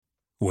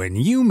When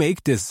you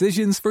make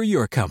decisions for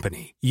your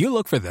company, you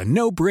look for the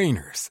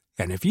no-brainers.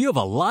 And if you have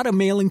a lot of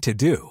mailing to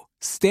do,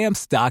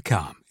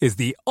 Stamps.com is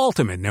the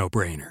ultimate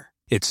no-brainer.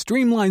 It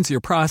streamlines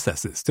your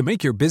processes to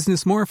make your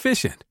business more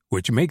efficient,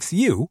 which makes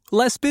you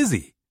less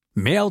busy.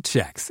 Mail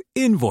checks,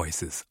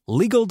 invoices,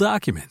 legal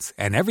documents,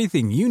 and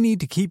everything you need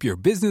to keep your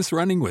business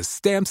running with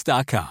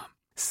Stamps.com.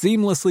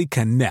 Seamlessly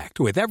connect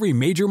with every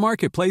major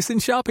marketplace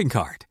and shopping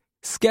cart.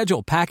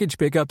 Schedule package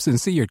pickups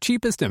and see your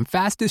cheapest and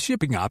fastest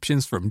shipping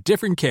options from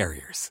different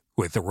carriers.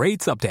 With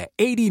rates up to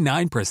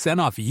 89%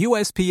 off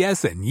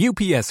USPS and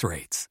UPS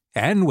rates.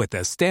 And with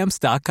the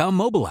Stamps.com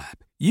mobile app,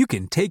 you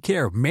can take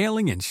care of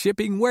mailing and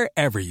shipping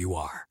wherever you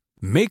are.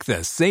 Make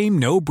the same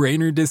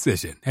no-brainer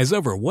decision as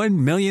over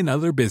 1 million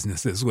other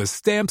businesses with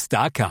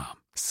Stamps.com.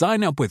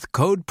 Sign up with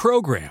code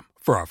PROGRAM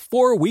for a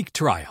 4-week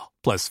trial,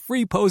 plus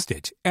free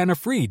postage and a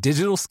free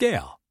digital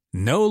scale.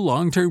 No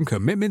long-term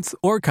commitments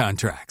or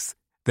contracts.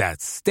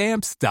 That's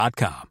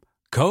Stamps.com.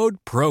 Code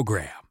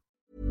PROGRAM.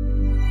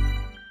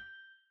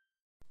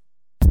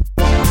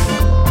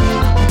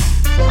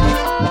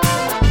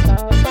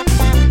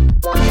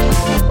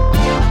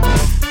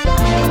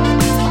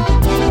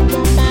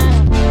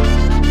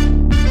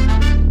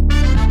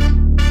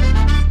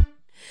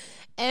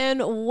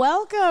 And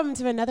welcome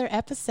to another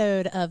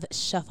episode of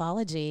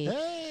Shuffology.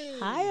 Hey.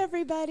 Hi,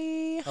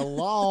 everybody.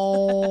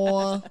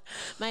 Hello.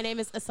 My name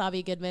is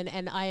Asabi Goodman,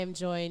 and I am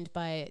joined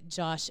by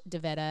Josh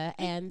DeVetta.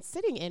 And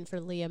sitting in for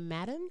Liam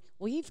Madden,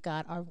 we've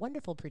got our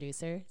wonderful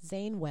producer,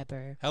 Zane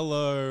Weber.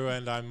 Hello,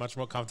 and I'm much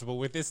more comfortable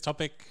with this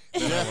topic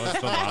than I was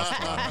the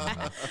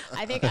last one.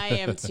 I think I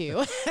am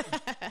too.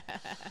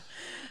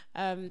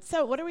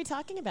 So what are we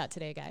talking about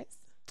today, guys?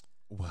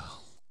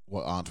 Well,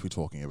 what aren't we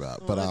talking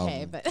about? But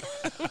Okay,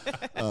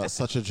 but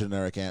such a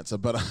generic answer.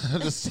 But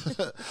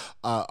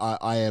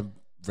I am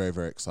very,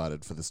 very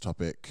excited for this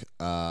topic.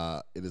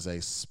 It is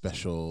a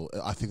special.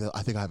 I think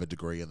I have a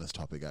degree in this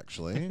topic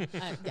actually.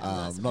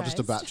 Not just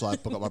a bachelor.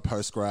 I've got my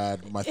postgrad.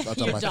 I've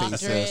done my doctorate.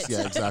 thesis.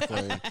 Yeah,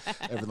 exactly.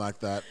 Everything like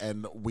that.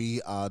 And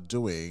we are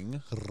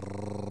doing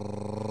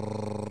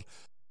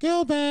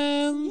girl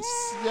bands.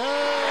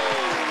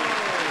 Yay!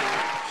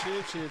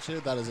 Cheer, cheer.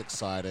 That is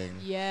exciting.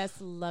 yes,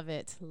 love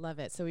it, love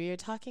it. So we are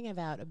talking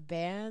about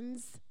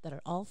bands that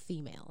are all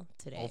female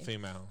today. All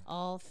female.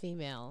 All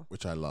female.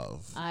 Which I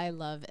love. I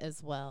love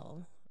as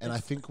well. And I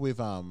think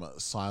we've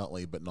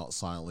silently but not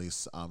silently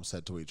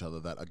said to each other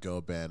that a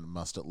girl band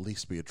must at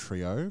least be a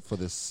trio for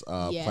this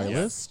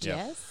playlist.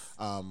 Yeah. Yes.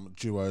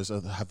 Duos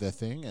have their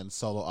thing, and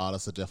solo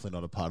artists are definitely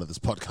not a part of this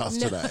podcast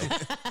today,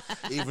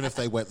 even if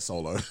they went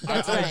solo.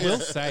 That's I right. will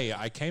say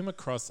I came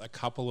across a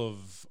couple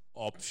of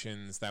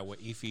options that were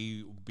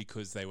iffy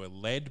because they were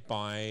led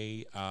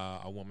by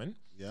a woman.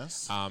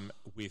 Yes.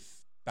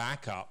 With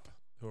backup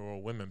who were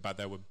all women, but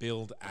they were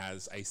billed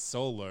as a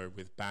solo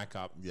with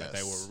backup. Yes. But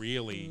they were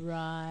really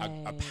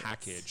a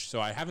package.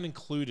 So I haven't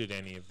included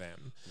any of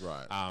them.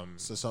 Right.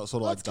 So sort of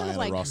Well, like it's kind of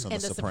Diana Ross and the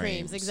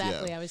Supremes.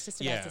 Exactly. Yeah. I was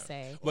just about to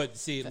say. But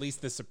see, at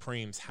least the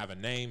Supremes have a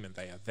name and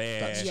they are there.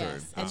 That's true. Yes,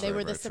 and That's they very,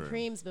 were the very true.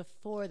 Supremes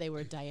before they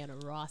were Diana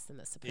Ross and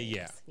the Supremes.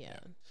 Yeah.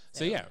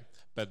 So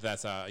but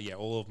that's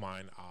all of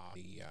mine are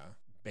the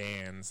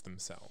bands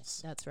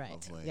themselves. That's right.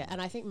 Lovely. Yeah,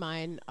 and I think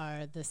mine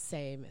are the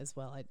same as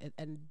well.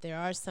 And there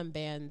are some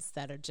bands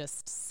that are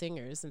just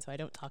singers, and so I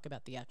don't talk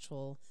about the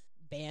actual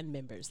band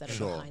members that are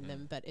Sure. behind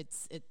them, but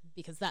it's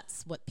because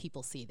that's what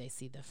people see. They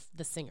see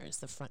the singers,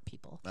 the front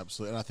people.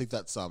 Absolutely, and I think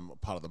that's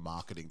part of the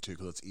marketing too,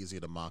 because it's easier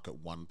to market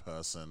one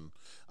person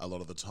a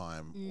lot of the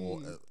time,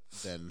 or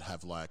than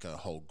have like a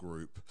whole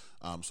group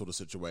sort of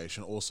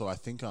situation. Also, I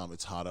think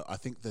it's harder. I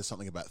think there's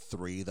something about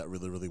 3 that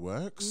really, really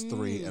works.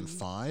 3 and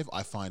 5.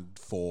 I find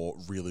 4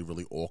 really,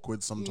 really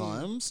awkward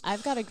sometimes.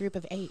 I've got a group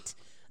of 8.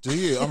 Do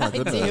you? Oh my I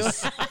do.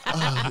 goodness!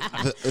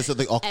 Is it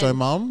the Octo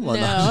Mum? No,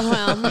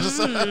 well,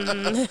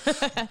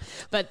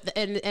 but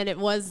it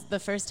was the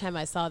first time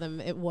I saw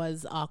them. It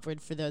was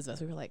awkward for those of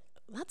us. We were like,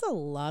 that's a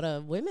lot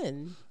of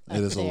women.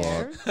 It is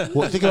there. a lot.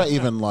 Well, think about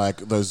even like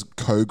those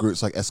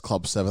co-groups like S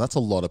Club 7. That's a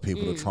lot of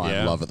people to try and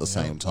Yeah. love at the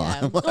same Yeah.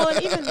 time. Well,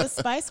 and even the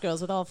Spice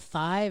Girls with all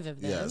 5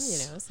 of them,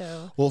 Yes.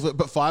 so. Well,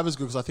 but 5 is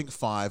good because I think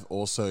 5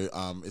 also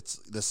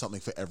there's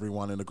something for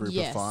everyone in a group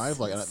Yes, of 5.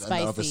 Like, and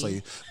spicy.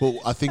 obviously, well,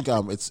 I think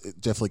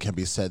it definitely can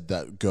be said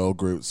that girl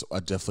groups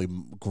are definitely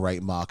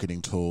great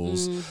marketing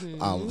tools,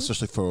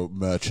 especially for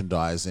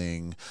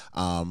merchandising,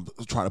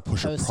 trying to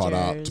push a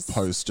product,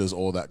 posters,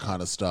 all that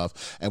kind of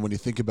stuff. And when you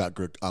think about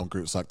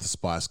groups like the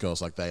Spice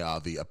Girls, like they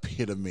are the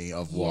epitome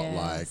of what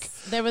like.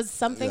 There was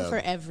something for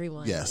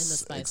everyone in the Yes,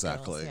 Spice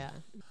exactly. Girls.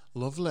 Yeah.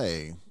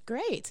 Lovely.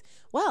 Great.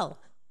 Well,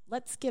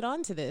 let's get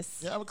on to this.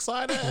 Yeah, I'm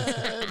excited.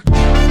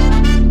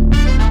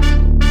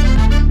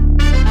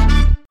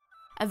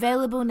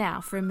 Available now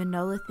from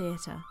Manola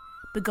Theatre.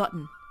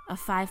 Begotten, a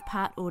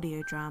 5-part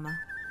audio drama.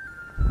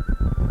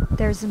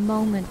 There's a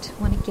moment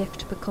when a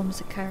gift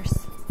becomes a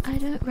curse. I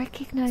don't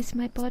recognize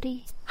my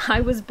body.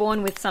 I was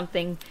born with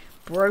something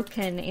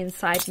broken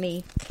inside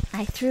me.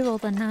 I threw all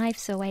the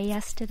knives away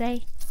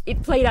yesterday.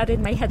 It played out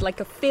in my head like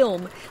a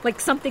film, like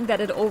something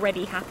that had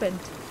already happened.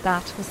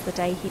 That was the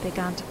day he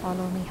began to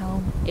follow me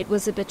home. It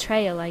was a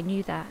betrayal, I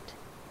knew that.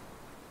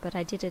 But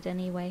I did it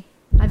anyway.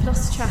 I've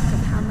lost track of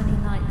how many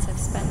nights I've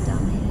spent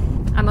down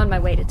here. I'm on my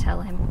way to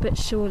tell him. But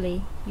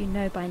surely you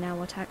know by now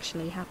what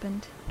actually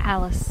happened.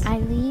 Alice,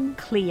 Eileen,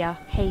 Clea,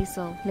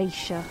 Hazel,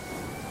 Leisha.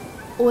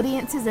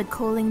 Audiences are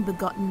calling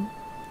Begotten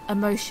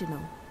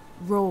emotional,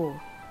 raw,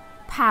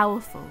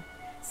 powerful,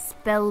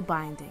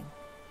 spellbinding,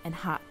 and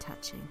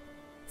heart-touching.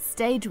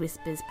 Stage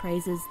Whispers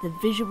praises the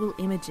visual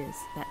images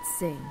that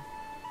sing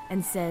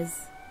and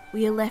says,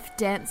 we are left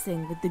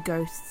dancing with the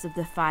ghosts of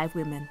the 5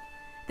 women,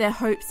 their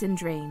hopes and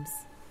dreams,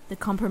 the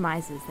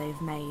compromises they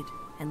have made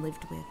and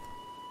lived with.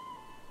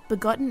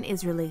 Begotten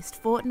is released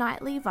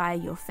fortnightly via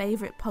your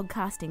favourite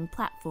podcasting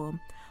platform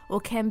or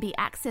can be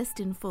accessed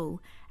in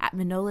full at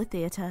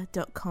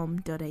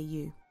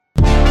manolatheatre.com.au.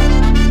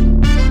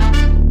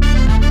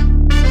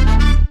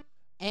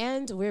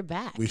 And we're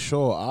back. We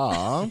sure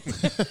are.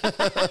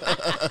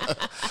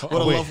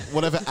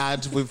 Whatever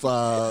ad we've,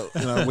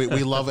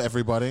 we love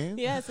everybody.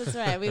 Yes, that's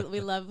right. We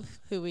love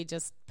who we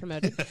just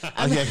promoted.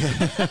 Yeah.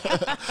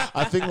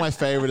 I think my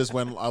favorite is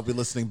when I'll be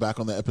listening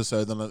back on the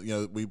episode,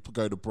 and we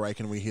go to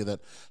break and we hear that,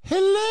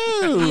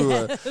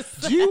 hello,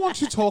 do you want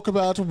to talk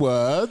about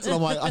words? And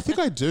I'm like, I think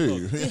I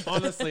do.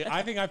 Honestly,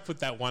 I think I put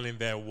that one in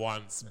there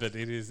once, but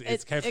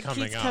it's kept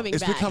coming up.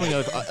 It's becoming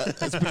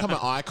it's become an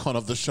icon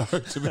of the show,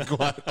 to be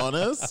quite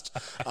honest.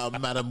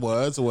 Madam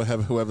Words or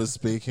whoever's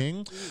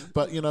speaking.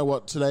 But you know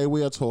what? Today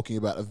we are talking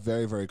about a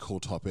very, very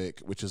cool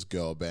topic, which is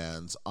girl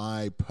bands.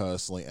 I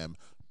personally am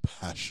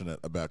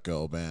passionate about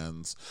girl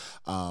bands.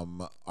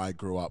 I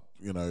grew up,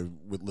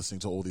 with listening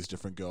to all these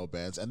different girl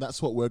bands, and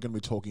that's what we're going to be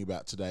talking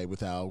about today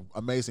with our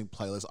amazing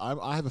playlist.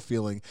 I have a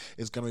feeling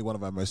it's going to be one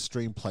of our most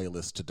streamed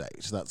playlists to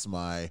date. That's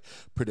my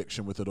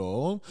prediction with it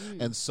all.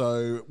 And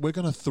so we're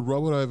going to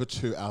throw it over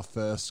to our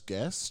first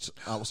guest.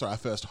 Our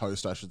first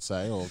host, I should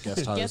say, or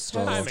guest host.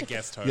 I'm a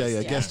guest host.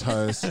 Yeah, guest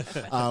host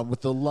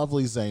with the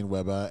lovely Zane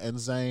Weber. And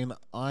Zane,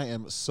 I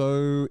am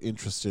so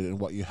interested in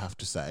what you have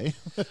to say.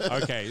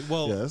 Okay,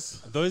 well,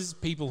 yes. Those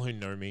people who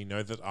know me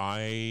know that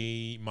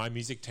my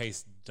music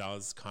taste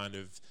does kind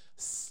of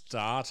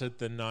start at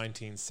the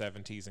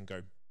 1970s and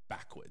go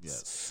backwards.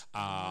 Yes.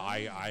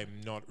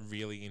 I'm not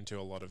really into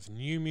a lot of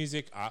new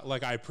music.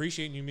 I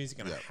appreciate new music,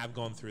 and I have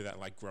gone through that,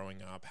 like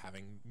growing up,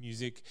 having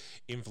music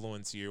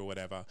influence you or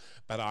whatever.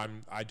 But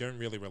I don't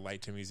really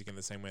relate to music in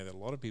the same way that a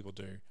lot of people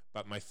do.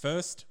 But my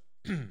first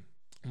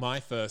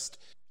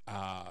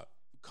kind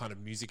of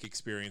music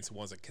experience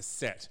was a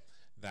cassette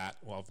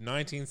of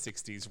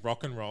 1960s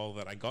rock and roll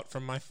that I got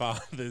from my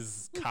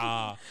father's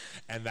car,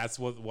 and that's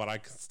what I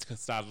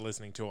started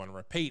listening to on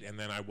repeat, and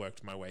then I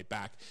worked my way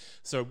back.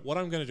 So what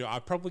I'm going to do,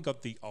 I've probably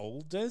got the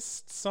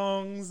oldest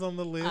songs on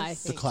the list. I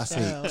think the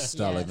classics, so.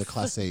 darling, Yes. the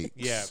classics.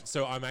 Yeah,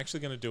 so I'm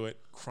actually going to do it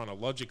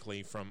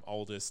chronologically from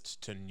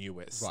oldest to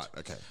newest. Right,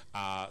 okay.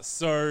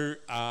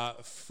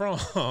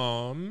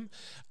 From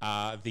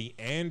the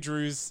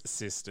Andrews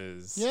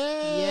Sisters.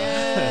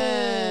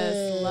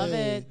 Yes, love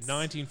it.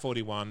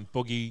 1941,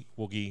 Boogie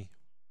Woogie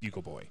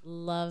Bugle Boy.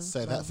 Love.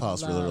 Say that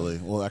fast, love. really.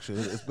 Well,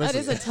 actually, it's That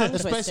is a tongue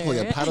it's basically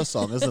a patter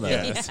song, isn't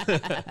it? Yes.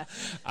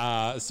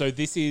 So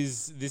this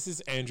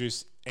is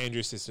Andrews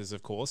Sisters,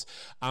 of course.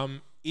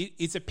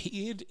 It's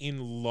appeared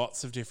in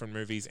lots of different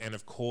movies, and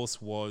of course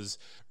was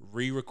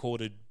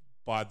re-recorded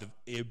by the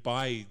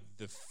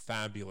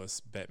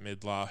fabulous Bette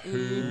Midler,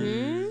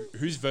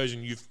 whose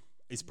version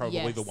is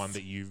probably the one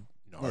that you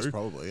know. Most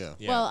probably, yeah.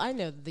 Well, I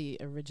know the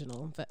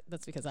original, but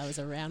that's because I was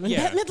around when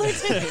Yeah. Bette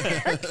Midler did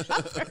her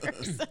cover.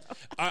 So.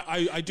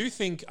 I do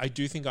think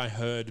I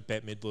heard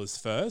Bette Midler's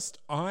first.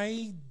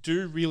 I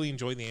do really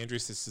enjoy the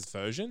Andrews Sisters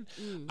version.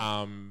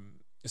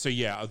 So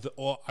yeah,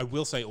 I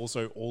will say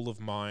also all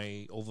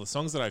the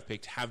songs that I've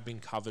picked have been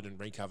covered and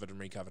recovered and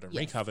recovered and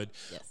recovered.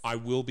 Yes. I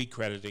will be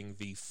crediting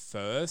the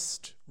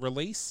first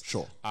release.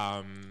 Sure.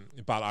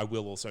 But I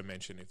will also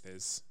mention if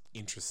there's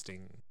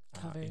interesting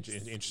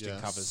Covers.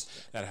 covers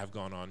that have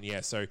gone on.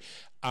 Yeah. So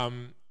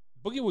Boogie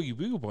Woogie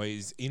Bugle Boy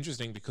is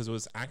interesting because it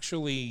was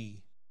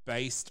actually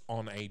based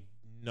on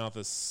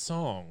another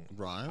song,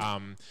 right?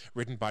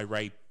 Written by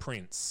Ray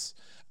Prince,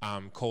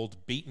 called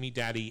 "Beat Me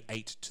Daddy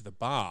 8 to the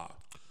Bar."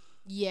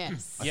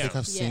 Yes. I think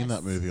I've seen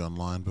that movie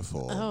online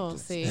before. Oh,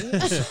 see.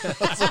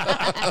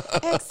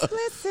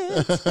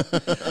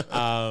 Explicit.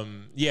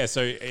 Yeah,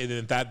 so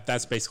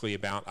that's basically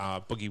about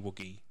Boogie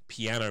Woogie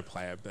piano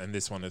player, and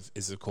this one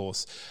is of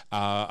course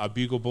a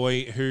bugle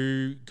boy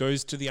who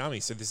goes to the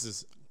army. So this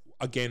is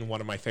again one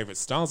of my favorite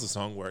styles of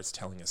song where it's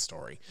telling a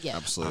story. Yeah,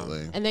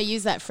 absolutely. And they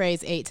use that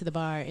phrase 8 to the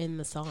bar in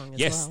the song as well.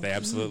 Yes, they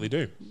absolutely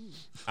do.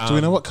 Do we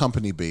know what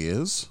Company B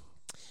is?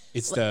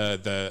 It's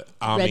the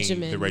army,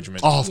 Regiment. the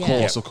regiment. Oh, of Yeah.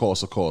 course, Yep. of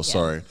course, of course. Yeah.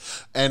 Sorry.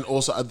 And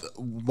also,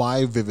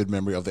 my vivid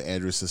memory of the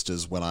Andrews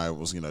Sisters when I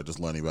was, just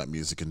learning about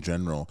music in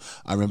general.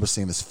 I remember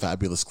seeing this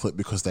fabulous clip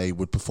because they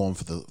would perform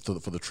for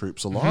the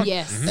troops a lot.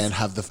 Yes. And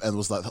it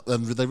was like,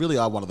 and they really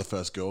are one of the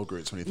first girl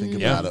groups when you think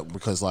about it,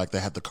 because like they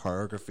had the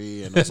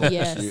choreography and it was all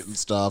Yes. cute and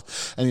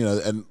stuff. And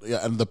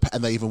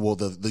and they even wore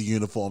the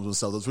uniforms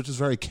themselves, which is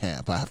very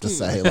camp, I have to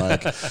say.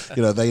 Like,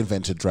 they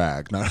invented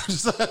drag. No,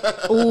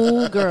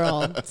 Ooh,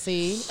 girl.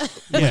 See?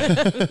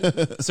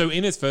 Yeah. So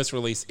in its first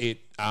release, it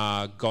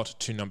got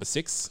to number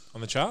 6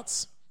 on the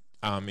charts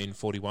in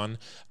 41.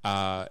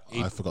 I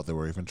forgot there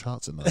were even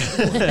charts in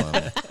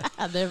that.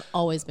 There have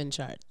always been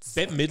charts.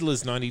 Bette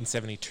Midler's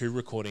 1972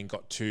 recording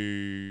got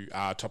to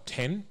top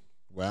 10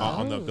 Wow.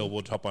 on the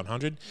Billboard Top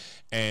 100.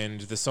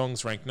 And the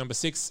songs ranked number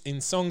 6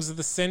 in Songs of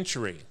the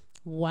Century.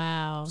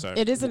 Wow. So-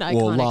 It is an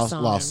iconic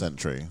song. last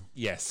century.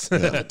 Yes.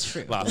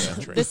 True. Last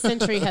century. This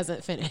century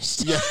hasn't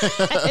finished.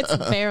 It's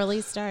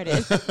barely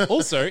started.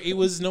 Also, it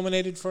was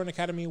nominated for an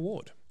Academy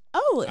Award.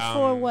 Oh,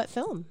 for what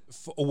film?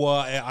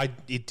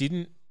 It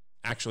didn't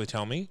actually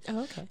tell me.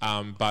 Oh, okay.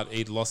 But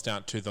it lost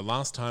out to The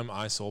Last Time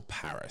I Saw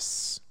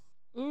Paris,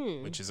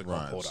 which is a Cole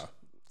Right. Porter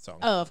song.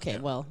 Oh, okay. Yeah.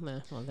 Well,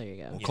 there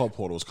you go. Well, Cole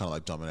Porter was kind of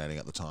like dominating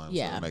at the time.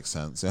 Yeah. So it makes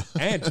sense. Yeah.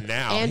 And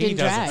now And he in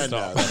doesn't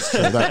drag. stop. That's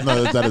true.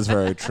 That is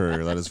very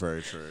true. That is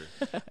very true.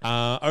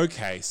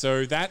 Okay,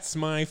 so that's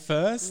my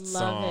first Love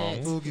song.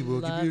 it. Boogie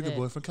Woogie Love Bugle it.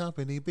 Boy from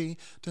Company B,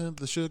 done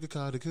the sugar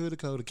car, the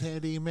Coda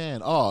Candy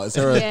Man. Oh, is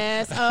there a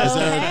Yes. Oh,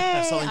 there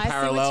hey. something I see what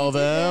parallel you did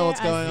there? What's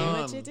going I see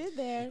on? what you did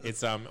there.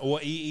 It's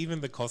or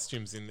even the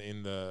costumes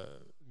in the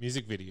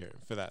music video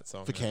for that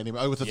song. for Candy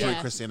Man? Oh, with the three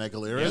Yeah. Christina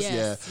Aguileras.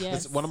 Yes, Yeah,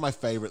 yes. it's one of my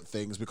favorite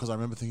things because I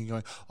remember thinking,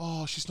 going,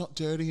 "Oh, she's not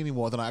dirty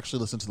anymore." Then I actually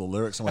listened to the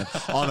lyrics and went,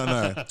 "Oh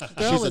no,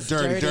 Girl she's a was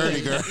dirty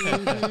girl."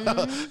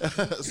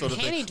 Mhm. sort of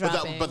Panty thing.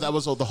 dropping. But that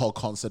was all the whole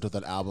concept of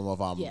that album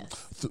of Yes.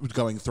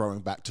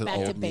 throwing back to Back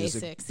old to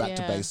music, basics, back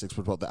to yeah. basics,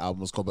 was what the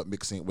album was called, but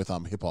mixing it with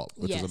hip hop,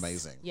 which Yes. is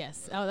amazing.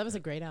 Yes. Oh, that was a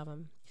great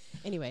album.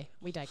 Anyway,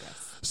 we digress.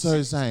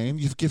 So Zane,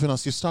 you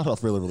start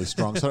off really, really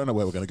strong. So I don't know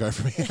where we're going to go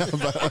from here.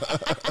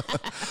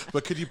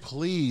 But could you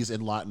please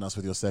enlighten us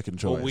with your second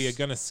choice? Well, we are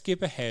going to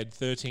skip ahead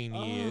 13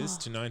 years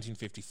to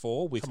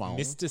 1954 with Come on.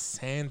 Mr.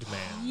 Sandman.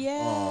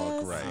 Yes.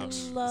 Oh,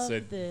 great. Love So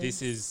this.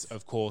 this is,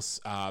 of course,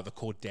 the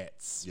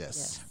Chordettes.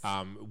 Yes.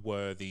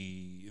 Were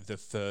the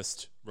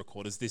first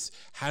recorders. This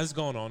has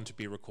gone on to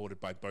be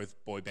recorded by both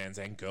boy bands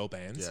and girl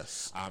bands.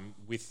 Yes.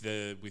 With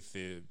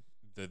the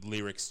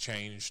lyrics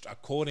changed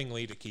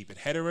accordingly to keep it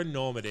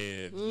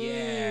heteronormative.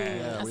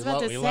 Yeah. I was we about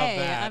love- to we love say,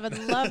 that. I would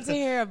love to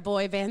hear a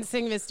boy band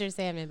sing Mr.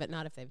 Sandman, but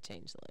not if they've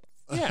changed the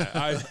lyrics.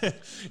 Yeah,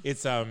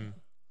 it's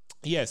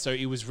so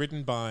it was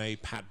written by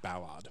Pat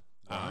Ballard.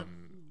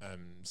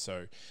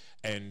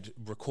 And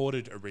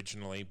recorded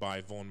originally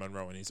by Vaughn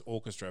Monroe and his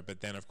orchestra,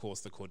 but then of course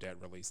the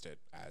Chordettes released it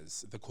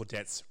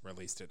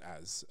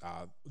as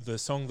the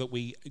song that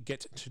we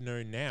get to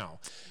know now.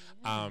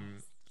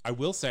 I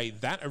will say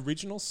that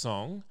original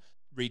song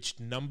reached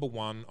number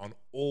 1 on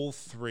all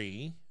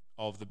 3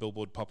 of the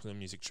Billboard Popular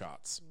Music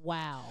charts.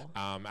 Wow.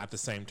 At the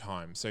same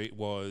time. So it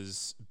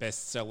was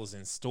bestsellers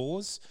in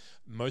stores,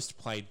 most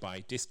played by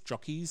disc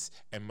jockeys,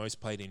 and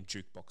most played in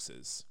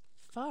jukeboxes.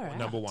 Far out.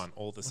 Number 1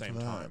 all at the same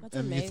time. That's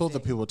And amazing. you thought that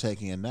people were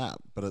taking a nap,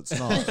 but it's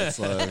not. It's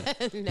like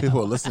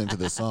people are listening to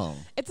this song.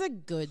 It's a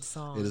good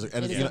song. It is,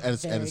 and, It it's,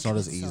 is a and it's not very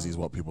as good easy as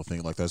song. what people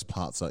think. Like those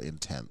parts are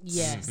intense.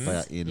 Yes. They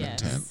are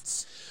Yes.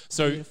 intense.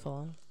 So,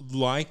 Beautiful.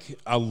 like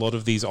a lot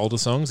of these older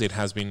songs, it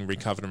has been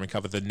recovered and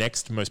recovered. The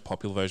next most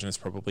popular version is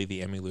probably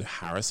the Emmylou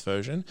Harris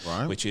version,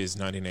 Right. which is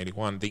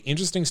 1981. The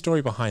interesting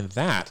story behind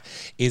that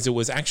is it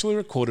was actually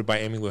recorded by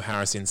Emmylou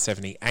Harris in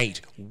 78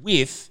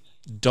 with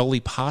Dolly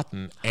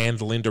Parton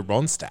and Linda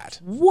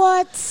Ronstadt.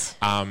 What?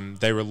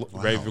 They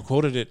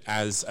recorded it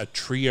as a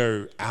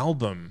trio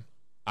album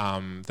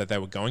that they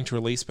were going to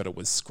release, but it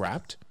was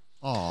scrapped.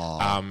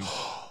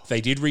 They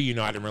did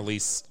reunite and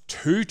release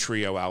 2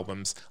 trio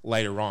albums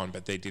later on,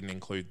 but they didn't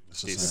include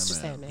this.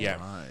 Sandman. Yeah.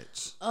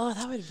 Right. Oh,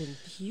 that would have been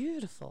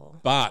beautiful.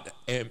 But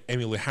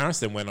Emmylou Harris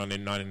then went on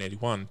in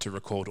 1981 to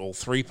record all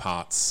 3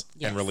 parts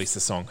Yes. and release the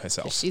song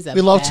herself. She's a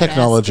We love badass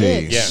technology.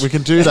 bitch. Yeah. We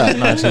can do that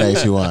in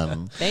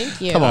 1981. Thank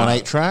you. Come on,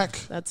 8-track.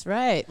 That's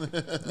right.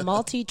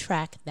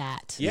 Multi-track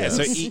that. Yeah,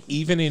 so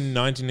even in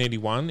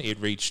 1981, it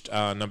reached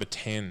number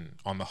 10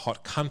 on the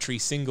Hot Country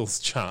Singles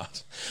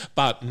chart,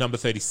 but number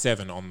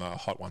 37 on the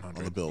Hot 100.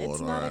 On the Billboard,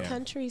 It's not alright. a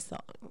country song.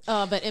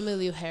 Oh, but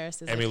Emmylou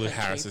Harris is a Emmylou country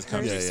Harris is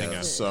country person.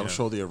 singer. So I'm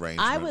sure the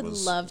arrangement I would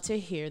was... love to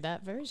hear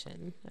that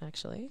version,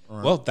 actually.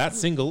 Well, that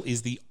single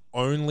is the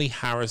only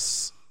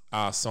Harris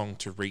song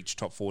to reach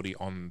top 40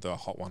 on the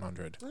Hot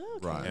 100.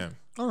 Right. Yeah.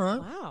 All right.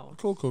 Wow.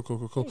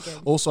 Cool.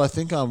 Also, I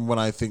think when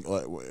I think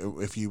like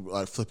if you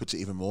like flip it to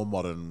even more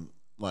modern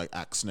like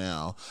acts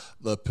now,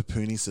 the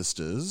Papuni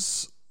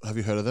sisters Have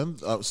you heard of them?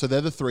 So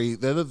they're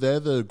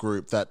the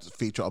group that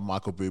feature on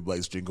Michael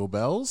Bublé's Jingle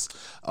Bells.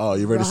 Oh,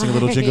 you ready to sing a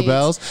little Jingle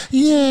Bells?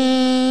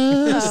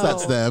 Yes,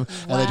 that's them.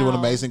 And they do an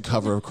amazing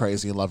cover of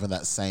Crazy in Love in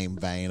that same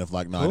vein of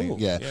like 90. Cool.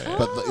 Yeah. Yeah.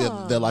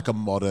 But they're like a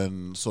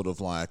modern sort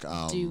of like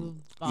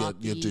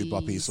Doo-boppy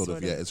doo-boppy sort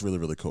of. Yeah, it's really,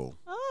 really cool.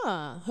 Who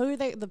are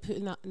they?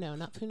 No,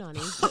 not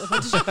Punani.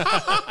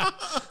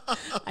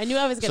 I knew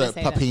I was going to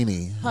say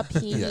Papini. that.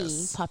 Papini.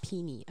 Yes.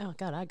 Papini. Oh,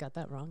 God, I got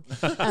that wrong.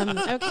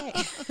 Okay.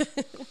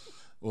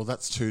 Well,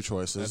 that's two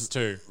choices. That's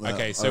two.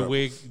 Okay, so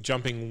we're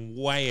jumping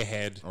way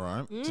ahead All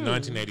right. to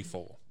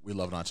 1984. We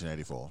love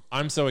 1984.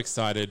 I'm so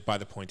excited by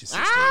the Pointer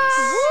Sisters.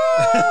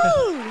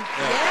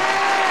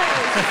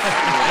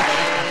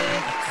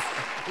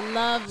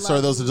 Love.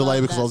 Sorry, there was a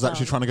delay because I was that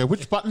actually song. trying to go,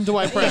 which button do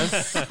I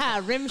press?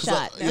 Rim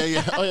shot.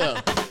 Yeah. Oh,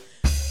 yeah.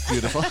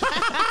 Beautiful.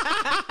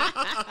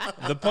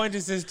 The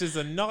Pointer Sisters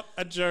are not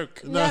a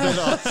joke. No, they're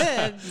not.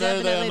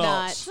 Definitely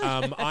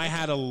not. I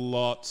had a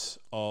lot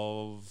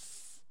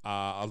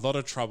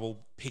of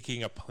trouble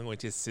picking a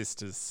Pointer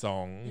Sisters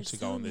song to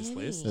go on this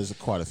list. There's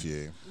quite a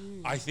few.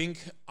 I think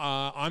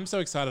I'm so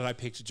excited I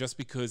picked it just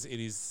because it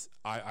is,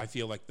 I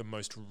feel like the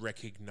most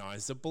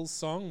recognizable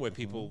song where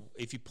people,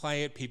 if you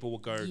play it, people will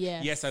go,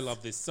 yes, I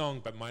love this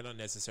song, but might not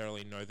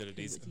necessarily know that it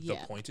is the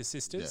Pointer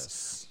Sisters.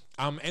 Yes.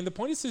 And the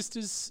Pointer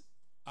Sisters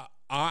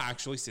are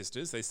actually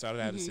sisters. They started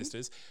out as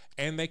sisters,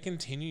 and they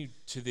continue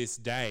to this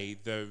day.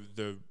 The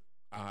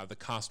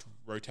cast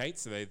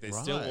rotates, so they're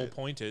still all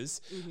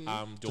pointers.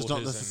 Daughters Just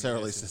not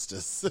necessarily and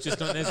sisters. just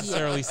not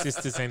necessarily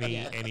sisters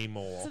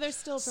anymore. So they're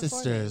still performing.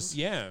 Sisters.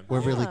 Yeah, We're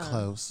really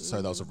close.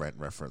 Sorry, that was a Rent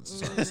reference.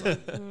 Sorry.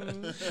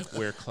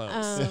 we're close.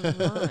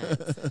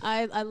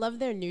 Right. I love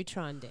their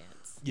Neutron dance.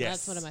 Yes.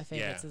 That's one of my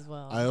favorites as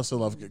well. I also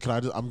love.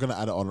 I'm going to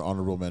add it on an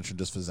honorable mention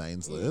just for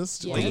Zane's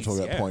list. Because we're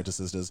talking about Pointer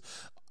Sisters.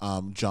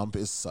 Jump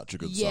is such a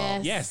good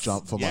song. Yes.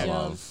 Jump for my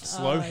love.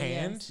 Slow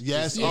hand.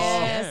 Yes.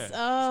 Yes.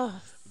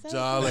 Oh.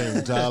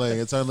 Darling,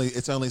 it's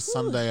only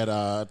Sunday at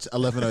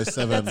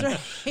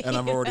 11:07, and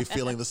I'm already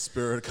feeling the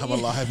spirit come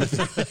alive.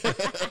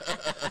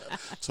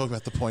 Talk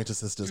about the Pointer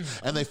Sisters,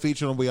 and they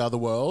featured on "We Are the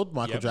World,"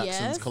 Michael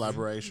Jackson's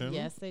collaboration.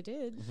 Yes, they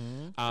did.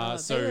 So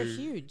they were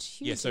huge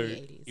in the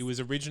 80s. It was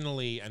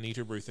originally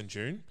Anita, Ruth, and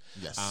June.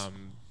 Yes.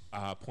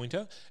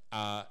 Pointer.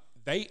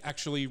 They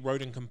actually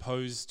wrote and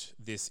composed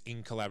this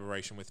in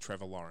collaboration with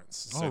Trevor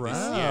Lawrence. So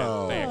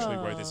they actually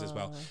wrote this as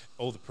well.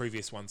 All the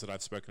previous ones that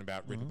I've spoken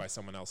about, written by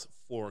someone else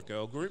for a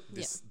girl group.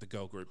 The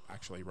girl group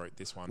actually wrote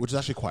this one, which is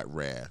actually quite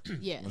rare.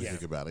 When you Yeah.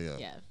 think about it.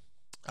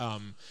 Yeah.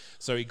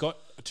 So he got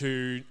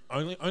to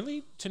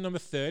only to number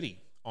 30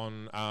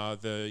 on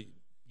the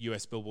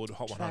US Billboard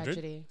Hot 100.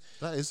 Tragedy.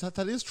 That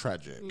is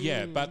tragic.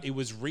 Yeah, but it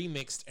was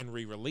remixed and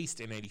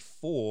re-released in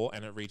 '84,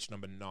 and it reached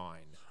number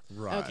 9.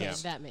 Right. Okay,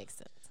 that makes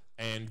sense.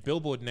 And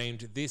Billboard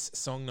named this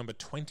song number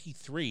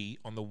 23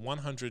 on the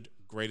 100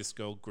 Greatest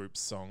Girl Group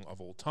Song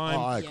of All Time.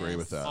 Oh, I agree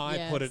with that.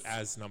 I put it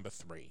as number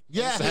 3.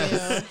 Yeah.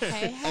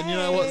 Hey. And you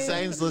know what?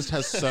 Zane's list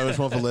has so much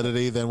more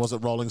validity than was it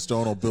Rolling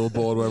Stone or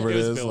Billboard, wherever it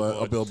is,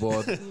 or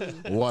Billboard,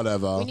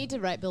 whatever. We need to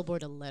write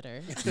Billboard a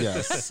letter.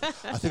 Yes.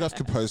 I think I've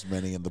composed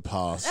many in the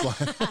past.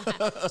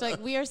 It's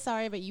like, we are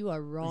sorry, but you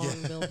are wrong,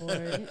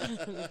 Billboard.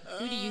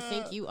 Who do you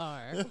think you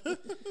are?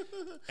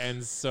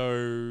 And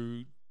so,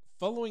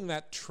 following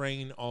that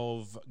train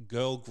of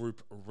girl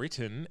group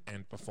written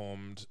and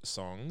performed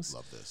songs.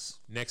 Love this.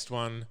 Next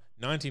one,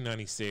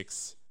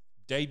 1996,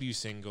 debut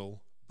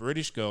single,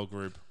 British girl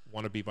group,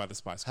 Wanna Be by the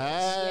Spice Girls.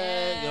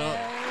 Hey, you know,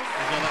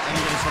 I'm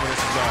getting some of this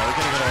as well. We're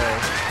going to get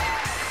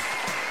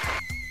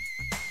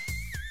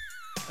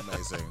all.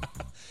 Amazing.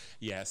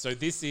 Yeah, so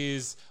this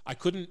is, I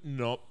couldn't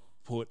not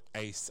put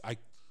a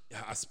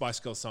Spice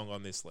Girl song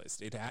on this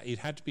list. It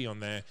had to be on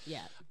there.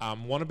 Yeah.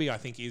 Wanna Be, I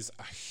think, is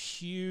a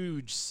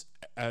huge,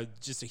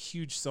 just a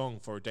huge song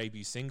for a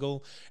debut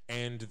single,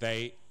 and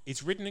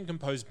it's written and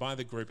composed by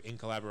the group in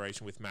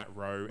collaboration with Matt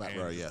Rowe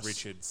and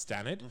Richard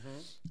Stannard.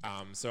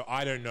 So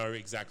I don't know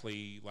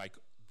exactly, like,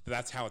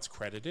 that's how it's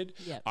credited.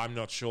 Yep. I'm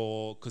not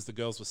sure, because the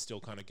girls were still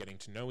kind of getting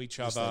to know each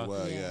other. They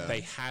were, yeah.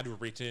 They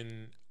had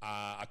written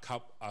a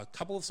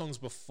couple of songs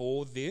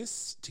before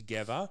this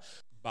together,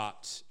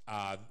 but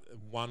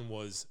one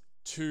was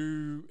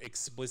too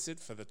explicit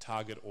for the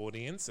target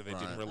audience, so they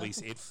didn't release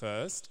it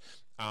first.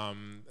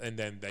 And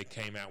then they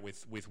came out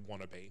with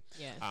Wanna Be.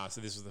 Yeah.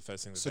 So this was the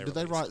first thing that So they did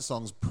released. they write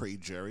songs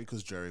pre-Jerry?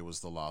 Because Jerry was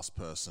the last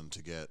person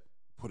to get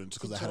put into,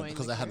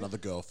 because they had another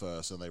girl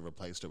first and they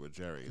replaced it with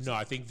Jerry. No,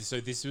 I think so.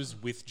 This was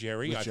with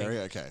Jerry. With I Jerry,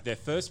 think okay. Their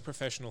first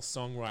professional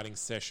songwriting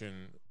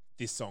session,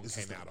 this song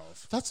came out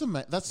of. That's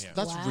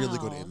really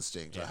good Wow.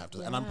 instinct. I have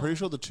to, and I'm pretty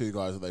sure the two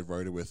guys that they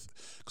wrote it with,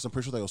 because I'm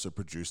pretty sure they also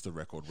produced the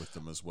record with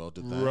them as well.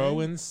 Did they?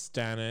 Rowan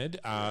Stannard.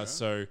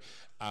 So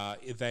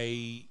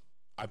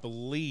I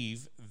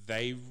believe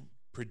they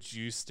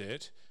produced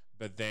it,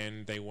 but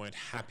then they weren't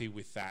happy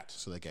with that.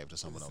 So they gave it to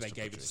someone else. They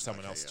gave it to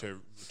someone else to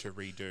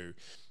redo.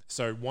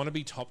 So Wanna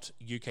Be topped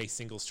UK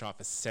singles chart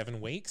for 7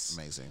 weeks.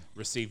 Amazing.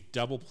 Received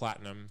double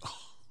platinum.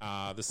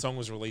 The song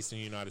was released in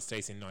the United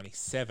States in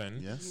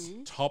 '97. Yes.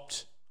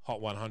 Topped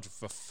Hot 100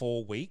 for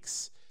 4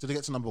 weeks. Did it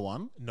get to number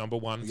one? Number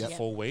one Yep. for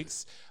 4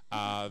 weeks.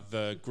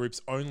 The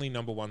group's only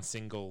number one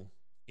single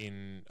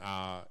in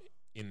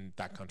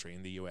that country,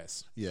 in the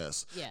US.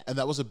 Yes. Yeah. And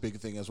that was a big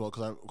thing as well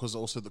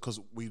because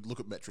we look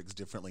at metrics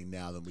differently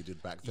now than we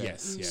did back then.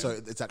 Yes, yeah. So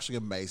it's actually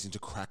amazing to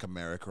crack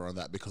America on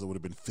that because it would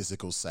have been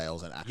physical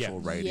sales and actual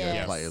Yeah.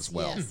 radio play as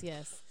well.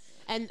 Yes.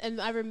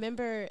 And I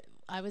remember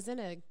I was in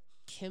a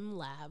Kim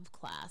Lab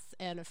class,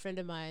 and a friend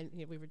of mine,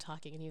 we were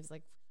talking, and he was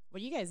like,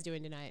 "What are you guys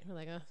doing tonight?" We're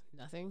like, "Oh,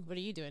 nothing. What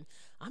are you doing?"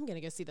 "I'm gonna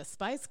go see the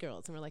Spice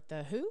Girls." And we're like,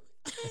 "The who?"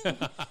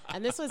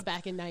 And this was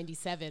back in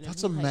 '97.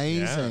 That's and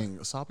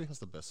amazing. Sabi has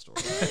the best story.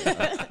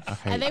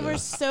 And they were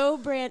so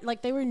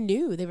they were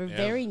new. They were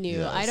very new.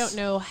 Yes. I don't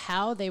know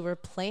how they were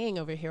playing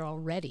over here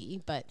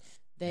already, but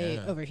they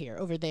over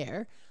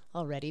there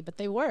already, but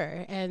they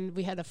were. And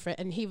we had a friend,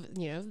 and he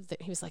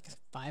was like,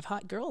 5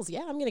 hot girls.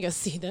 Yeah, I'm gonna go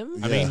see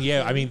them.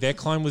 I mean, their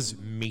climb was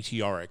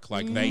meteoric.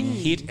 Like they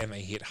hit and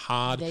they hit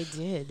hard. They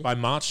did. By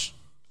March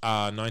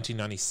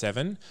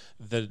 1997,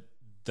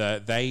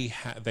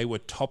 they were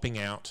topping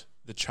out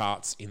the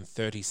charts in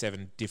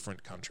 37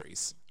 different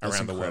countries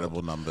around the world.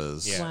 Incredible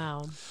numbers. Yeah.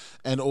 Wow.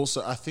 And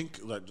also, I think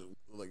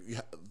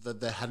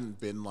that there hadn't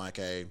been like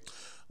a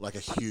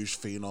huge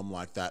phenom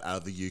like that out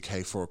of the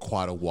UK for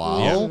quite a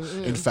while.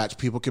 In fact,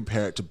 people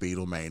compare it to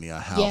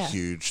Beatlemania, how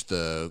huge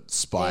the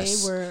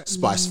Spice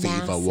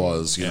Fever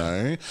was, you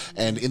know.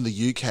 And in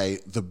the UK,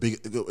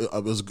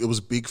 it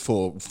was big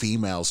for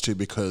females too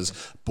because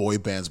boy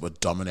bands were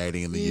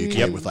dominating in the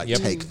UK with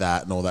Take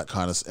That and all that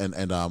kind of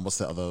and what's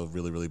that other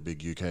really really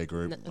big UK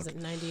group? Was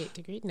it 98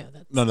 Degrees?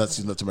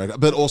 That's America.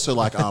 But also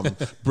like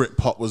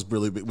Britpop was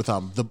really big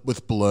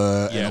with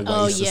Blur and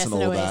Oasis and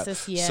all that.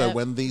 So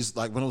when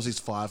it was these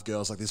 5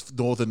 girls, like these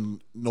northern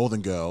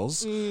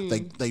girls, they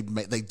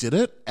did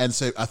it, and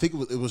so I think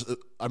it was.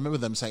 I remember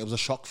them saying it was a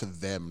shock for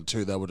them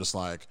too. They were just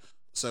like,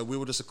 so we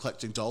were just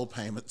collecting doll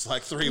payments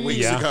like 3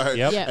 weeks ago,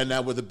 and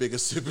now we're the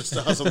biggest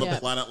superstars on the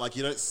planet. Like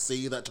you don't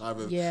see that type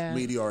of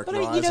meteoric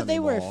rise anymore. They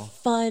were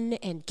fun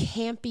and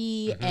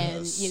campy,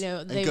 and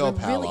they were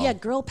really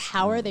girl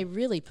power. They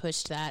really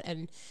pushed that,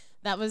 and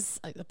that was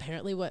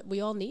apparently what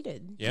we all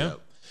needed. Yeah.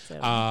 So.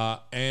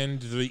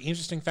 And the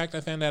interesting fact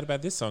I found out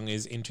about this song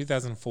is in a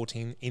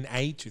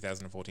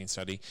 2014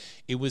 study,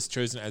 it was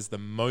chosen as the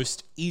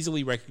most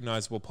easily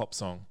recognizable pop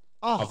song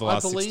of the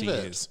last 60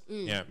 years.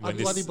 Yeah, I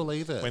bloody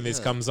believe it. When this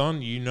comes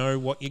on, you know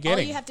what you're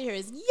getting. All you have to hear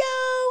is "Yo,"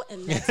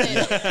 and that's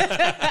it.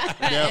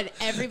 And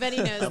everybody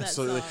knows that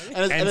song.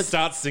 And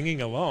start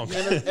singing along.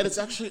 And it's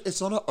not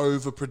an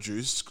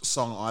overproduced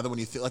song either. When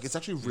you think it's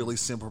actually really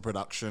simple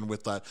production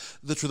with the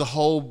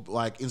whole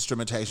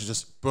instrumentation,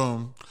 just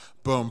boom,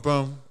 boom,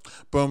 boom,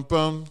 boom,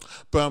 boom,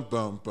 boom,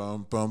 boom,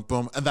 boom, boom,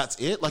 boom, and that's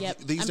it. These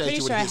days, I'm pretty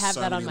you would sure I hear have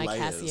so that on many my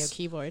layers. Casio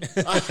keyboard.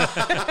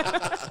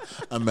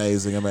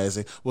 Amazing.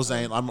 Well,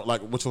 Zane, we'll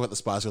talk about the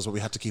Spice Girls, but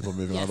we have to keep on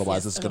moving.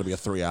 Otherwise, this is going to be a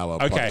 3-hour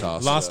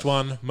podcast. Last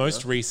one,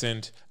 most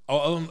recent.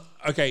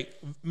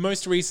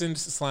 Most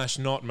recent /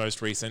 not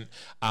most recent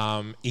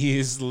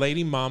is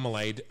Lady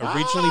Marmalade,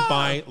 originally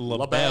by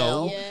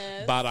LaBelle,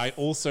 but I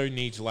also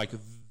need to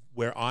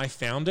where I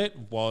found it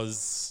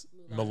was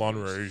Moulin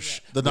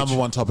Rouge, the number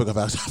one topic of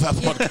our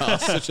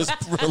podcast, which is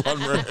Moulin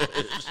Rouge,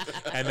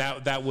 and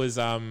that was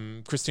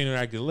Christina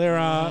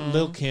Aguilera,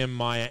 Lil Kim,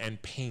 Maya,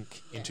 and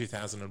Pink in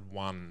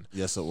 2001.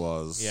 Yes, it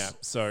was. Yeah,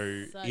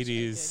 so it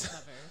is.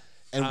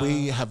 And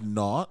we have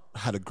not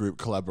had a group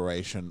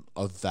collaboration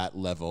of that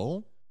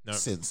level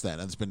since then.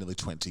 And it's been nearly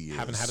 20 years.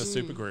 Haven't had a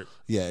super group.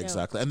 Yeah,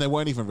 exactly. And they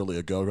weren't even really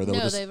a girl group. They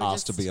were just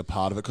asked to be a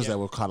part of it because they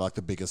were kind of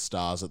the biggest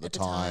stars at the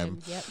time.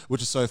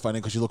 Which is so funny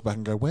because you look back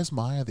and go, where's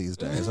Maya these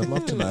days? I'd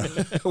love to know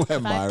where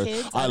Maya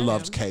is. I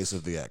loved Case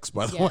of the X,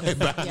 by the way,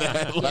 back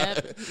then.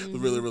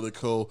 Really, really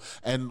cool.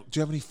 And do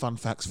you have any fun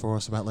facts for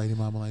us about Lady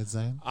Marmalade,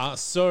 Zane?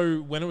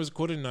 So when it was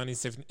recorded in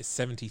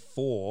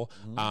 1974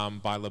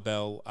 by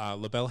LaBelle,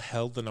 LaBelle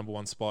held the number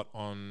 1 spot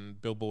on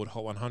Billboard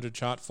Hot 100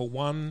 chart for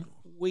 1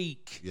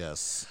 week.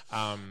 Yes.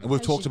 And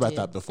we've talked about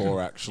that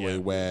before, actually,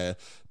 where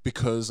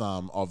because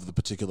of the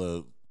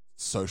particular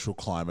social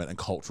climate and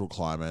cultural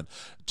climate,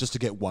 just to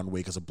get 1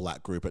 week as a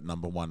black group at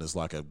number 1 is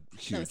like a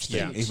huge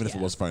thing, even if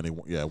it was for only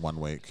 1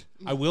 week.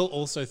 I will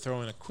also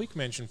throw in a quick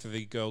mention for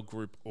the girl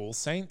group All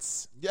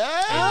Saints. Yeah.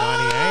 In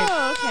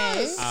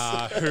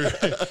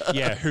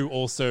 98. Who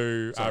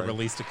also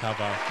released a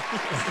cover.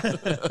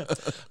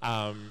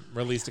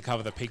 Released a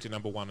cover that peaked at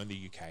number 1 in the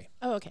UK.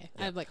 Oh, okay.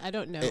 Yeah. I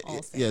don't know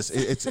All Saints. Yes,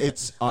 it's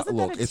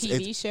look, it's a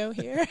TV show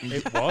here.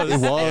 It was. It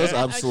was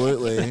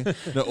absolutely.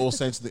 No, All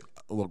Saints.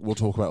 Look, we'll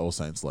talk about All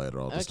Saints later.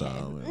 I'll just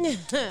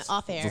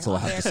off air. That's all I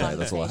have to say.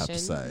 That's all I have to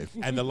say.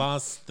 And the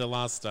last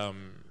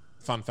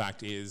fun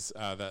fact is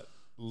that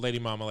Lady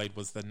Marmalade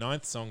was the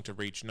 9th song to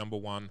reach number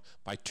 1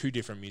 by 2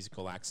 different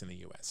musical acts in the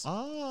US.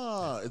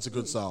 It's a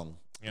good song.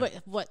 Yeah. Wait,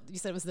 what? You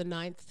said it was the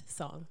 9th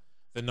song?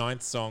 The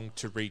 9th song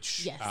to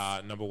reach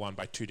number 1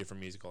 by 2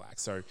 different musical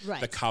acts. So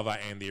the cover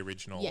and the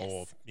original,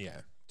 or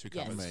 2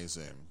 covers.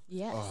 Amazing.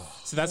 Yeah.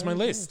 So that's my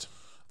list.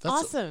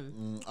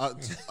 Awesome.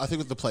 I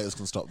think the players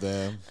can stop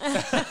there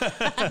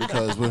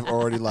because we've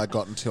already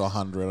gotten to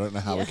 100. I don't know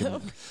how we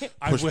can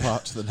push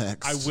part to the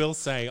next. I will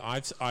say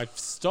I've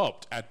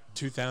stopped at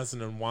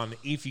 2001.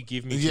 If you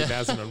give me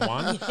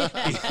 2001,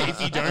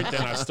 if you don't,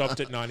 then I've stopped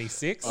at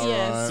 96.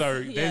 Yes.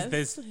 So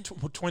there's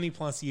 20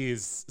 plus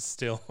years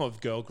still of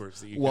girl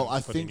groups that you can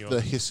I put think in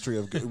the history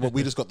of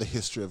we just got the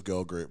history of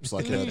girl groups.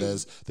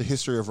 There's the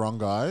history of Wrong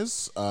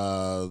Guys.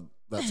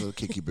 That's a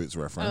Kiki Boots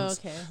reference.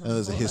 Oh, okay. And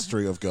there's a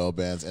history of girl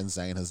bands, and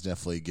Zane has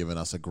definitely given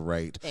us a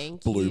great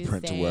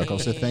blueprint to work on.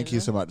 So thank you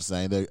so much,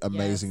 Zane. They're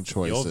amazing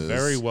choices. You're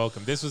very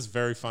welcome. This was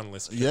very fun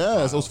listening.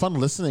 Yes, it was fun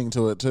listening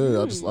to it too.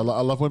 I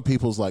love when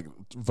people's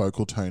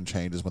vocal tone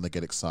changes when they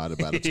get excited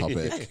about a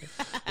topic.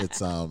 It's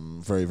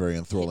very, very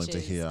enthralling to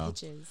hear.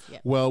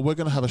 Yep. Well, we're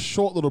going to have a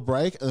short little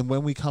break, and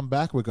when we come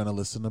back, we're going to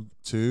listen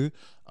to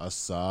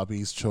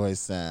Asabi's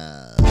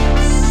Choices.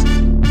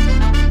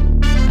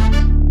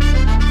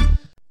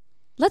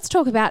 Let's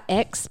talk about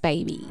X,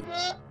 baby.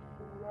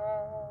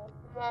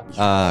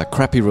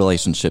 Crappy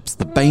relationships,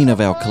 the bane of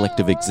our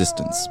collective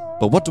existence.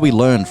 But what do we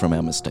learn from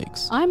our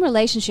mistakes? I'm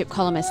relationship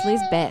columnist Liz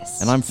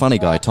Best. And I'm funny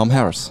guy Tom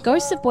Harris.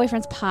 Ghosts of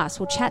Boyfriends Past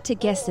will chat to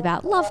guests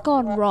about love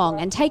gone wrong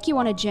and take you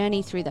on a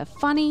journey through the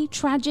funny,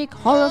 tragic,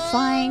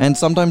 horrifying... and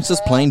sometimes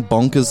just plain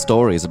bonkers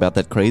stories about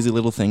that crazy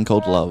little thing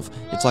called love.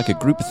 It's like a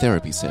group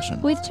therapy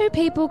session. with two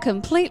people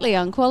completely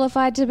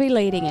unqualified to be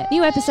leading it.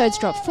 New episodes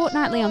drop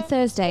fortnightly on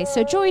Thursday,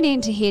 so join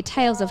in to hear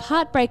tales of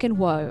heartbreak and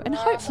woe and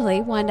hopefully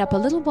wind up a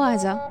little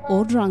wiser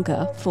or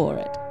drunker for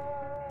it.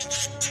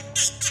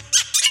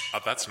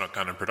 That's Not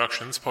Canon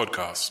Productions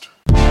podcast.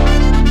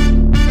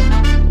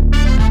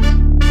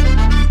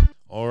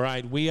 All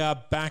right, we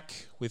are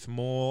back with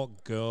more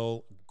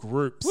girl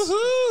groups.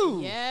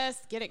 Woohoo!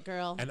 Yes, get it,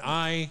 girl. And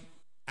I,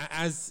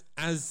 as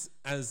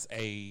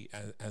a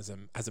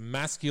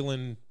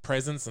masculine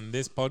presence on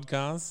this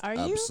podcast, Are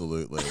you?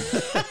 Absolutely.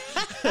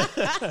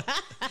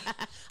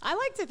 I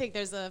like to think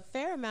there's a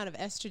fair amount of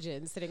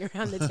estrogen sitting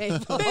around the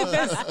table.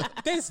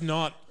 there's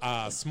not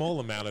a small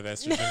amount of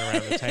estrogen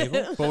around the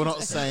table. But we're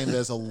not saying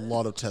there's a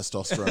lot of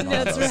testosterone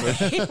That's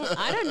either. right.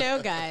 I don't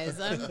know, guys.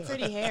 I'm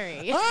pretty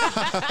hairy.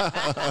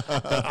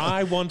 But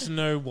I want to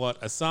know what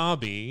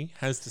Asabi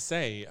has to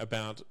say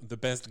about the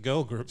best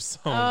girl group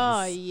songs.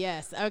 Oh,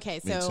 yes.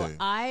 Okay, Me so too.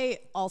 I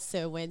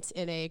also went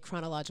in a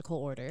chronological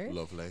order.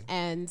 Lovely.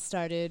 And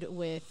started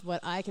with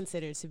what I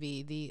consider to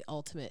be the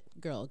ultimate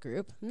girl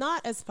group.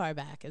 Not as far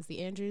back as the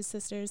Andrews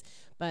sisters,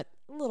 but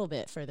a little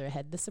bit further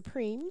ahead. The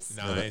Supremes.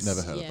 Nice.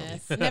 Never heard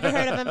Yes, never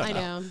heard of them. I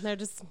know. They're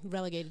just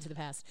relegated to the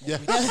past. Yeah.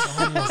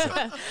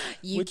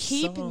 You Which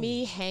keep song?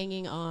 me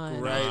hanging on.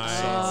 Great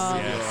Nice. song.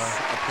 Yes.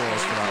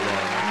 Applause for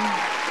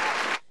that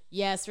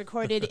Yes,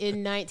 recorded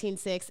in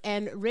 1906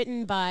 and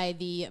written by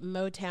the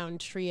Motown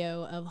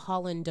trio of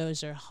Holland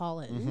Dozier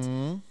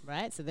Holland.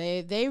 Right? So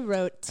they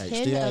wrote 10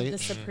 of the HDH.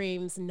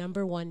 Supremes'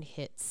 number one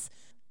hits.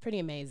 Pretty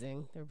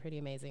amazing. They were pretty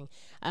amazing.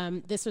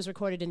 This was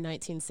recorded in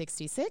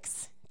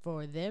 1966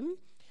 for them.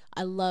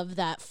 I love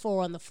that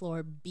 4 on the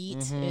floor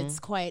beat. It's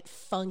quite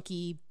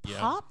funky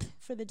pop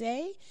for the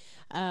day.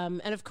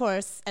 And of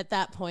course, at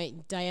that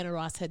point, Diana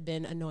Ross had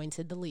been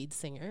anointed the lead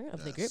singer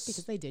of the group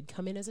because they did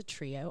come in as a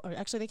trio. Or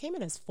actually, they came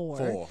in as 4.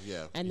 4,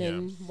 yeah. And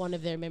then one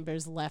of their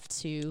members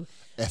left to... one.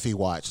 Effie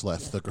White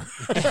left the group.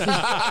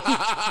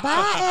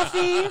 Bye,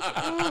 Effie.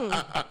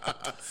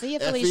 See you,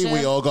 Felicia. Effie,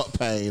 we all got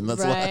pain.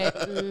 That's Right.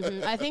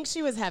 why. I think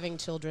she was having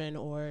children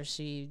or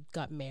she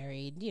got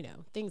married,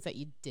 things that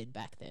you did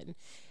back then.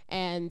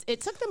 And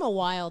it took them a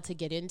while to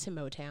get into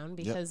Motown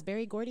because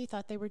Berry Gordy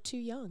thought they were too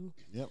young.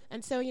 Yep.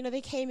 And so,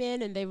 they came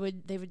in and they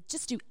would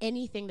just do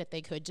anything that they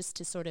could just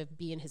to sort of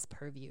be in his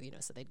purview,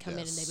 so they'd come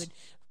in and they would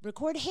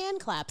record hand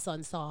claps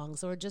on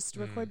songs or just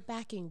record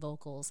backing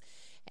vocals.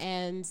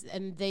 And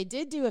they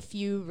did do a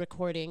few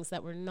recordings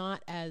that were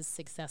not as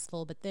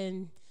successful, but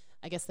then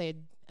I guess they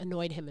had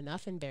annoyed him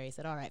enough and Barry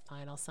said, "All right,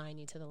 fine, I'll sign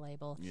you to the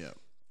label." Yeah.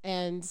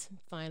 And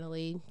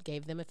finally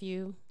gave them a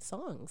few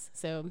songs.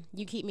 So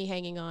You Keep Me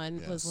Hanging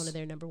On was one of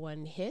their number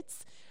one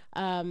hits.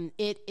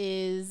 It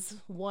is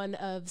one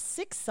of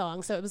 6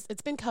 songs. So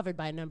it's been covered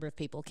by a number of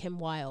people. Kim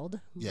Wilde,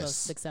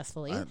 most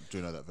successfully. I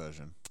do know that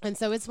version. And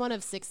so it's one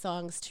of 6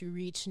 songs to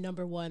reach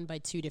number one by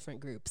 2 different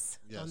groups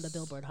on the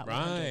Billboard Hot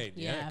 100. Right.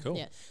 Yeah, cool.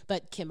 Yeah.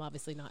 But Kim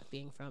obviously not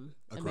being from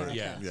Agreed.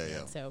 America.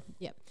 Yeah. So,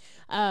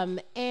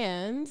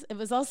 and it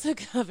was also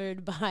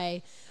covered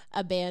by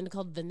a band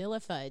called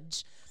Vanilla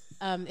Fudge.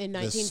 In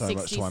There's so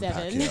much to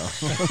unpack 1967.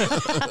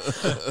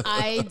 here.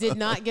 I did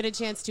not get a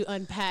chance to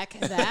unpack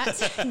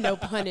that. No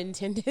pun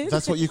intended.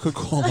 That's what you could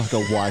call like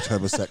a white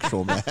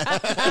homosexual man.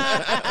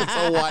 It's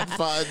a white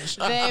fudge.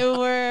 They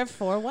were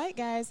 4 white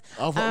guys.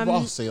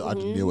 See, I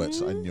knew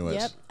it. I knew it.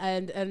 Yep.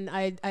 And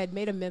I had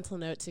made a mental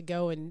note to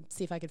go and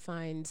see if I could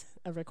find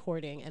a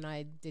recording, and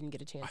I didn't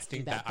get a chance to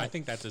do that. I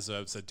think that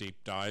deserves a deep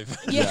dive.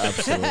 Yeah,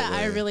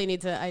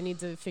 absolutely. I need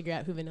to figure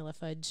out who Vanilla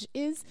Fudge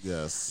is.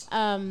 Yes.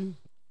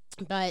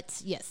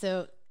 But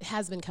so it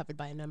has been covered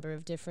by a number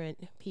of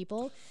different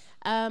people.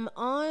 It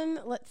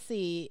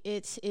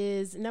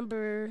is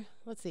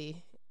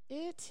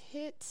it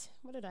hit.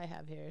 What did I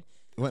have here?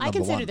 It went I number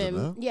consider one, didn't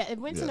them. it? Yeah, it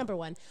went to number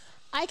 1.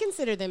 I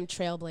consider them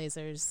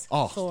trailblazers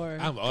for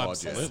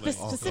absolutely.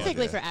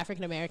 specifically for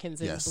African Americans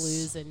in Yes.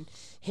 blues and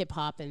hip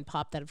hop and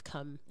pop that have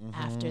come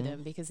after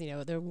them, because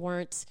there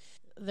weren't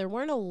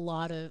a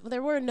lot of,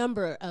 there were a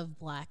number of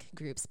black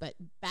groups, but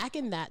back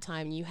in that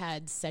time you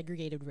had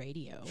segregated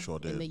radio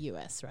in the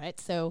US, right?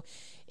 So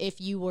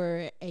if you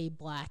were a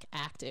black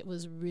act, it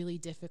was really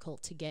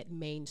difficult to get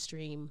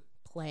mainstream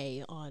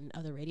play on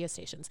other radio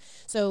stations.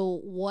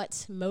 So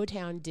what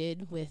Motown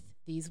did with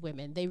these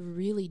women, they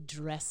really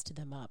dressed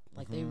them up.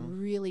 Like they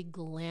really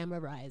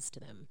glamorized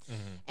them.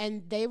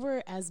 And they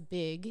were as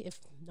big, if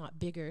not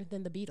bigger,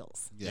 than the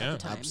Beatles at the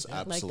time.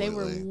 Absolutely. Like they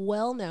were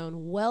well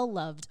known, well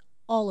loved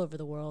all over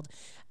the world,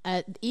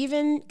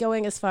 even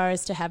going as far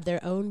as to have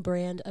their own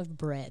brand of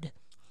bread.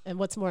 And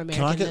what's more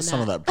American Can I get than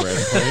some that? of that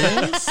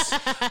bread,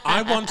 please?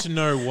 I want to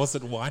know, was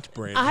it white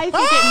bread? I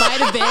think it might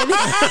have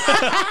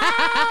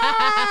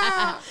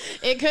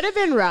been. It could have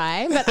been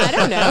rye, but I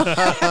don't know.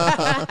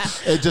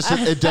 It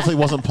definitely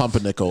wasn't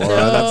pumpernickel. All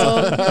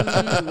No.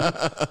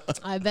 right,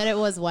 I bet it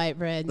was white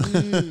bread.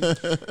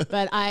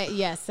 But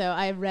so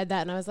I read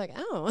that and I was like,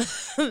 oh,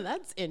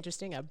 that's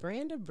interesting. A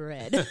brand of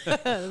bread.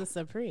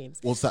 Supremes.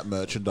 well, it's that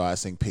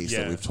merchandising piece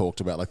that we've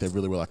talked about. Like they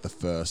really were like the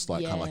first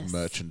kind of like Yes.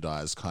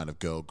 merchandise kind of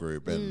girl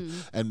group, and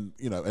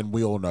and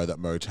we all know that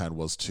Motown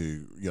was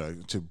to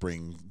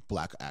bring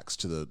black acts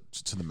to the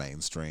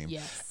mainstream.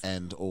 Yes.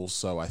 And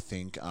also I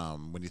think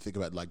when you think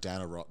about like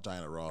Diana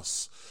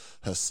Ross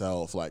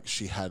herself, like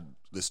she had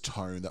this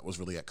tone that was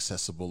really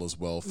accessible as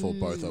well for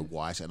both a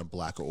white and a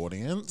black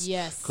audience.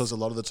 Yes. Because a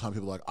lot of the time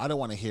people are like, I don't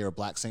want to hear a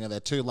black singer, they're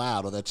too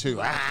loud or they're too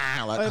or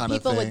kind of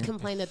people thing. would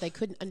complain that they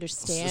couldn't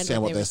understand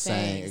Understand what they what were they're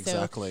saying, saying.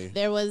 exactly. So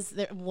there was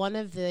one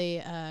of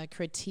the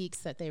critiques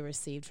that they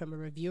received from a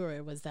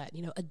reviewer was that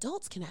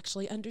adults can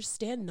actually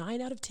understand 9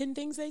 out of 10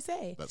 things they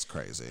say. That's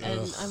crazy.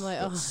 And I'm like,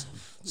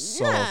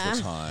 So of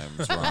the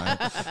times,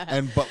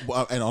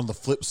 right? and on the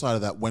flip side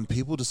of that, when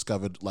people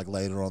discovered like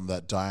later on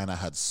that Diana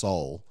had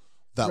soul,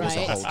 that was a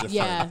Right. whole different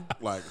Yeah.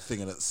 like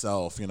thing in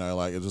itself.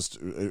 Like it just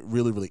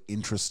really, really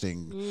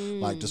interesting.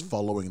 Like just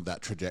following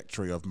that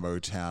trajectory of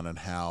Motown and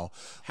how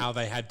how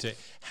they had to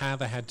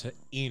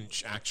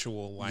inch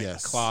actual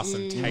Yes. class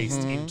and taste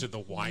into the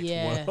white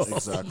Yes. world.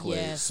 exactly.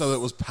 Yes. So it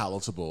was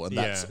palatable, and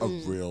that's Yeah. a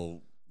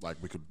real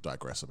we could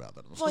digress about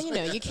that. Well,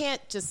 you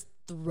can't just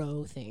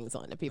throw things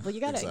onto people. You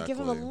got to give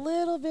them a Exactly.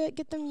 little bit,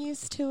 get them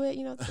used to it.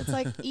 It's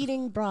like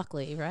eating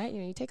broccoli, right?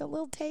 You take a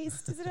little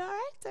taste. Is it all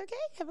right? It's okay.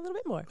 Have a little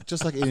bit more.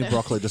 Just like eating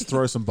broccoli, just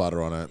throw some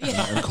butter on it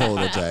and call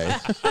it a day.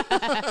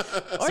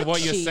 So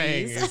what you're cheese.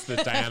 saying is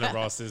that Diana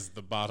Ross is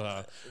the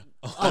butter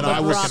And the I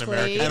will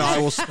broccoli. and I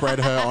will spread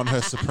her on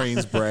her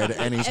Supremes bread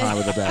any time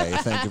of the day.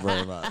 Thank you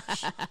very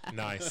much.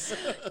 Nice.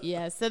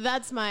 Yeah, so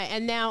that's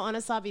and now on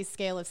Asabi's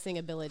scale of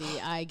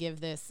singability, I give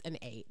this an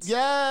 8.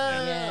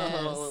 Yes.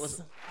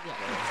 Yes.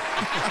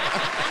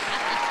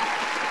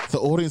 The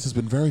audience has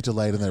been very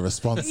delayed in their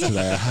response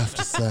today, I have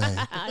to say.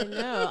 I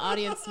know.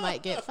 Audience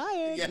might get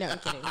fired. No, I'm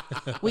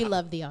kidding. We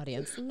love the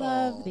audience.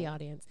 Love the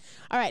audience.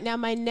 All right, now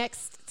my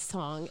next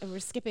song, and we're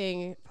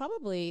skipping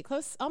probably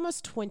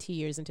almost 20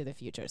 years into the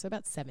future, so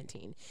about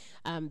 17.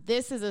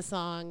 This is a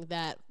song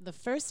that the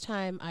first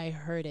time I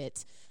heard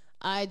it,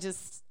 I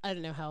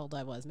don't know how old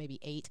I was, maybe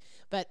 8,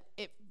 but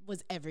it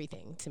was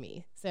everything to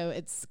me. So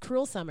it's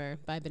Cruel Summer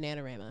by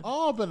Bananarama.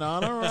 Oh,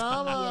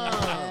 Bananarama.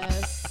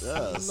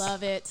 Yes.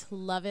 Love it,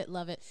 love it,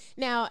 love it.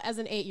 Now, as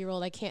an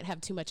 8-year-old, I can't have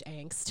too much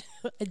angst.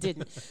 I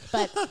didn't.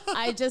 But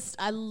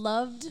I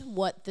loved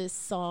what this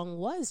song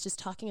was, just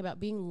talking about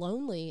being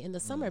lonely in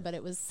the summer, but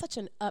it was such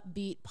an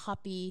upbeat,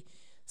 poppy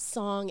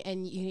song,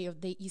 and you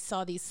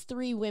saw these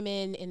 3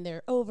 women in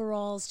their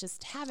overalls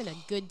just having a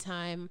good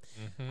time.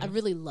 I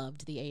really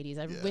loved the 80s.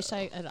 I wish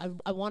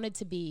I wanted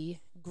to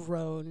be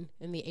grown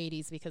in the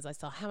 80s because I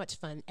saw how much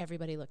fun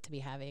everybody looked to be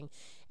having,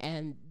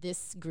 and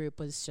this group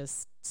was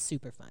just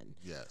super fun.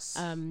 Yes.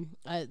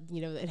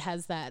 It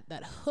has that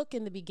hook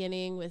in the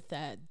beginning with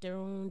that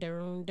don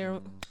don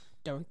don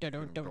don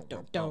don don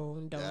don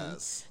don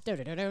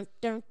don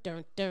don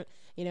don don.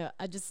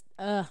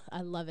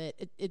 I love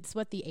it. It's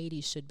what the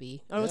 80s should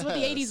be. Or it's what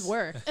the 80s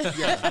were.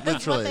 Yeah,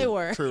 It's what they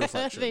were. True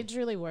reflection. They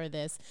truly were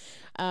this.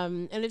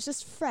 And it's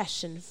just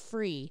fresh and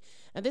free.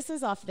 Now, this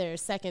is off their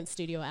second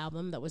studio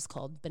album that was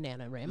called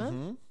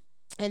Bananarama.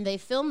 And they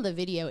filmed the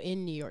video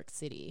in New York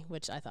City,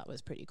 which I thought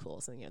was pretty cool.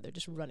 So, they're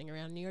just running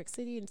around New York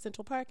City in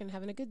Central Park and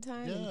having a good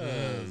time.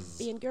 And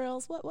being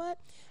girls, what?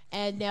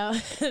 And now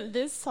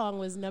this song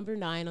was number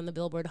 9 on the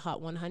Billboard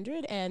Hot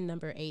 100 and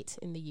number 8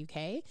 in the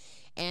UK.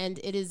 And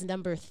it is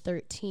number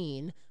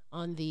 13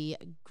 on the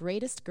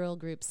greatest girl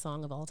group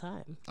song of all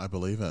time. I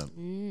believe it.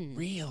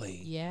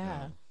 Really?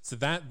 Yeah. So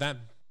that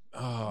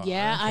Oh,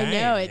 yeah, okay, I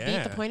know. It beat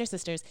yeah. the Pointer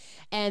Sisters.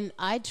 And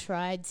I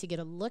tried to get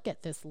a look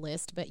at this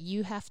list, but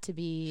you have to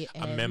be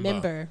a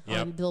member Yep.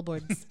 on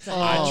Billboard's site.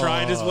 I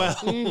tried as well.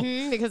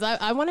 Because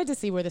I wanted to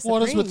see where the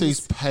What is Supremes... with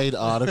these paid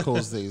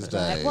articles these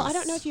days? Well, I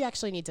don't know if you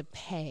actually need to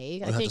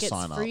pay. I have think to it's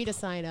sign free up. to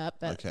sign up,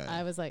 but Okay.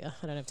 I was like, I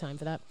don't have time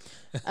for that.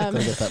 Gotta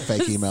get that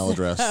fake email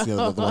address,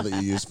 the one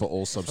that you use for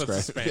all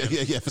subscribers.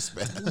 spam. yeah, for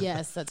spam.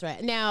 Yes, that's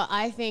right. Now,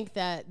 I think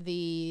that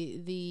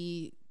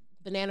the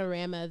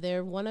Bananarama,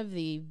 they're one of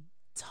the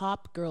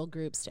top girl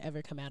groups to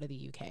ever come out of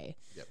the UK.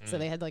 So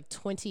they had like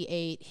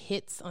 28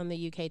 hits on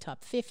the UK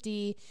top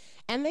 50,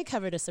 and they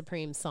covered a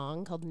Supreme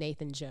song called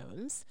Nathan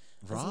Jones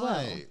as well.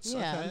 Right.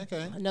 Yeah.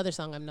 Okay. Another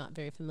song I'm not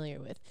very familiar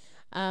with.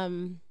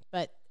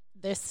 But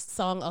this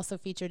song also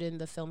featured in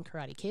the film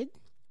Karate Kid,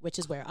 which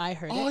is where I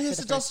heard Oh, it yes,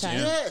 for it the does. first time.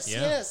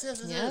 Yes.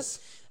 Yep.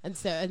 And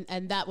so,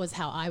 and that was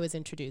how I was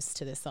introduced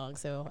to this song.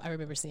 So I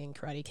remember seeing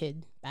Karate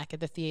Kid back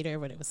at the theater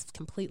when it was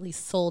completely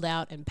sold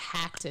out and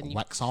packed, and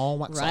Wax on,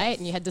 wax off. right,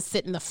 and you had to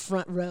sit in the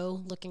front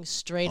row looking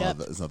straight up.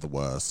 Isn't that the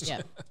worst?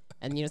 Yeah.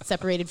 And,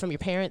 separated from your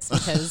parents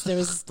because there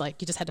was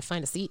you just had to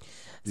find a seat.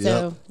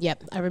 So,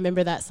 yep, I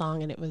remember that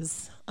song, and it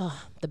was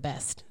the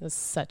best. It was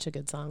such a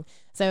good song.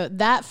 So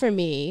that for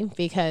me,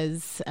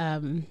 because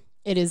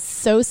it is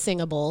so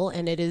singable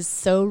and it is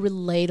so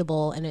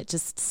relatable and it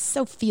just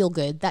so feel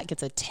good, that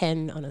gets a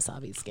 10 on a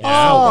Asabi scale.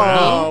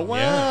 Oh,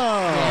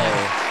 wow.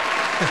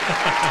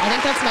 I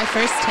think that's my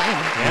first 10.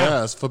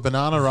 Yes, for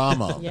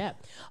Bananarama. Yeah.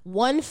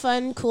 One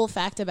fun, cool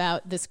fact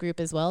about this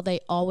group as well, they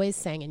always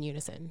sang in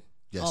unison.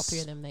 Yes. All three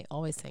of them, they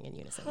always sang in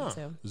unison.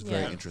 So It was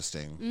very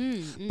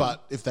interesting.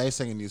 But if they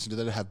sang in unison,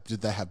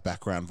 did they have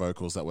background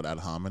vocals that would add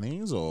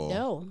harmonies, or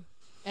no,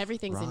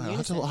 everything's in Right.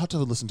 unison. I'll have to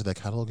listen to their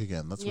catalog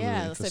again. That's really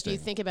So interesting. if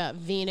you think about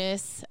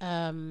Venus,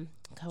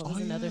 what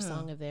was another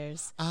song of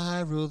theirs?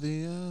 I rule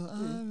the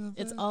earth.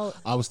 It's all.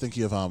 I was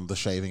thinking of the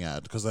shaving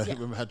ad because I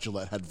remember how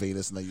Gillette had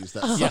Venus and they used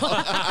that.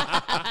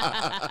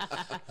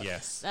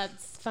 Yes.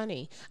 That's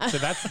funny. So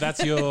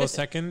that's your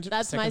second.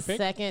 That's my pick?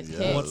 second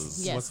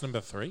Yes. pick. What's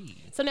number 3?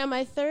 So now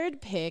my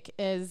third pick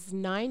is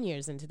 9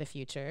 years into the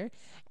future,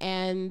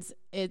 and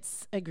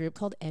it's a group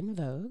called En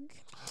Vogue.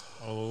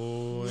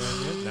 Oh,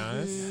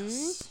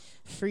 nice.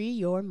 Free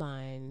Your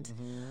Mind.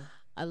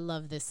 I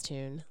love this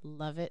tune.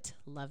 Love it.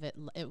 Love it.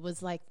 It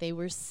was like they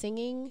were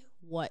singing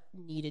what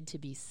needed to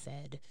be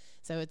said.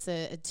 So it's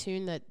a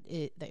tune that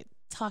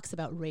talks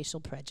about racial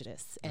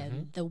prejudice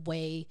and the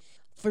way,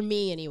 for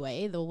me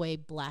anyway, the way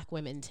black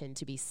women tend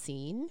to be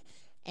seen.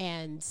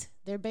 And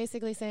they're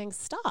basically saying,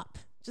 stop.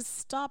 Just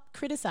stop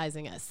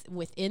criticizing us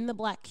within the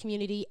black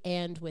community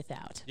and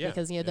without. Yeah.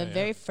 Because, the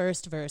very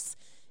first verse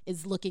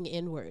is looking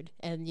inward,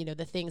 and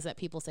the things that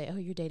people say, oh,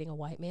 you're dating a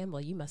white man, well,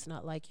 you must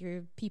not like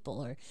your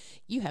people, or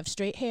you have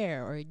straight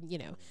hair, or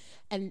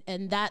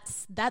and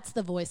that's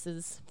the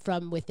voices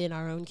from within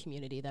our own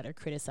community that are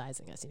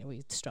criticizing us.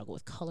 We struggle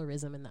with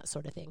colorism and that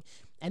sort of thing,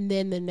 and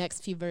then the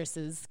next few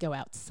verses go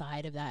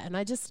outside of that, and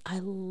I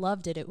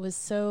loved it. It was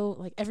so,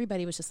 like,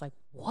 everybody was just like,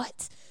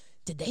 what?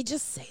 Did they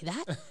just say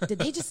that? Did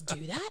they just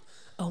do that?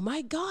 Oh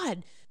my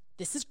God,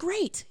 this is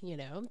great,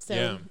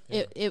 So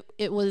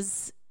it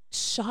was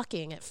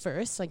shocking at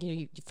first, like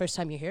first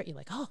time you hear it, you're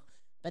like, oh,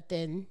 but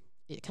then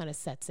it kind of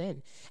sets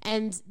in.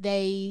 And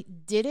they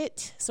did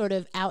it sort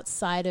of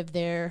outside of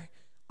their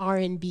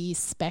R&B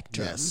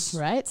spectrum,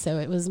 right? So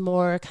it was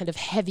more kind of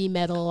heavy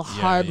metal,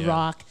 hard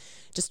rock,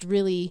 just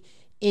really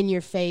in your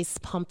face,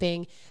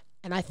 pumping.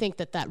 And I think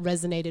that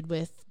resonated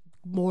with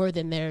more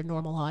than their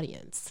normal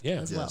audience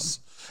as well.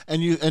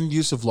 And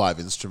use of live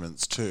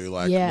instruments too.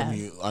 Like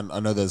I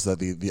know there's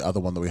the other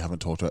one that we haven't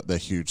talked about, their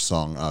huge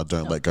song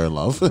 "Don't Let Go,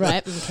 Love."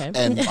 Right. Okay.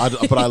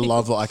 But I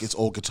love that, like, it's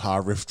all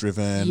guitar riff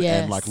driven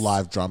and like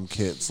live drum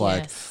kits.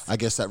 Like I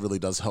guess that really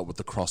does help with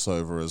the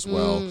crossover as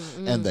well.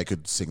 And they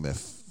could sing their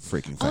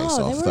freaking face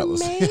off. They were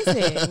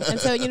amazing. And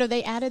so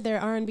they added their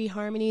R&B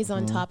harmonies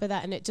on top of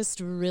that, and it just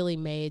really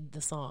made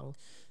the song.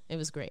 It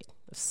was great.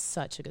 It was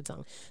such a good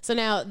song. So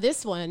now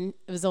this one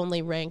was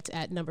only ranked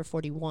at number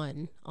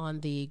 41 on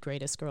the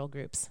greatest girl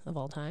groups of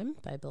all time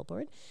by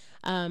Billboard.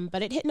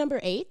 But it hit number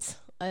 8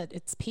 at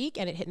its peak,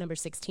 and it hit number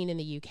 16 in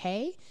the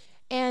UK.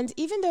 And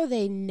even though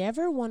they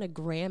never won a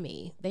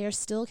Grammy, they are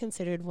still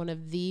considered one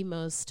of the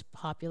most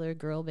popular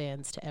girl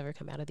bands to ever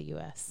come out of the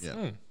US.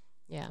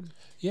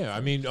 Yeah. I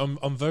mean,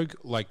 on Vogue,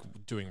 like,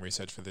 doing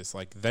research for this,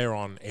 like, they're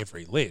on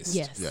every list.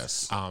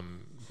 Yes.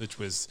 Which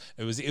was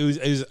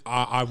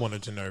I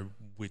wanted to know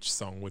which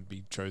song would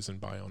be chosen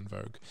by On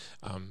Vogue.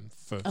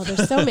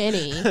 There's so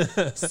many,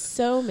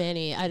 so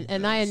many.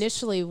 I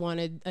initially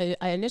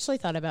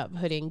thought about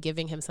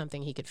giving him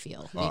something he could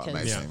feel,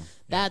 because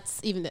that's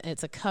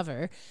it's a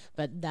cover,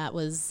 but that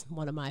was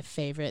one of my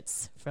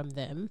favorites from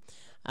them.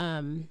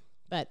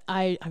 But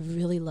I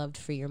really loved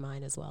Free Your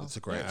Mind as well. It's a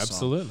great song.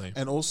 Absolutely.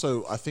 And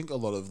also, I think a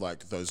lot of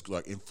like those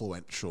like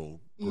influential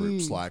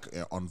groups like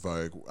On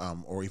Vogue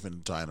or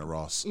even Diana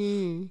Ross.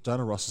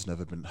 Diana Ross has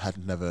never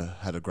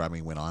had a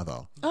Grammy win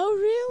either. Oh,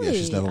 really? Yeah,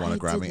 she's never won a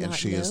Grammy, and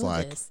she is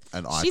like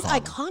an icon. She's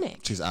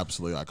iconic. She's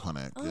absolutely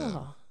iconic.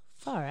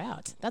 Far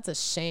out. That's a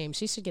shame.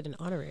 She should get an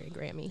honorary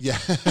Grammy. Yeah.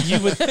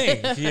 You would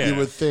think. Yeah. You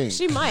would think.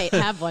 She might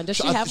have one. Does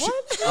she have one?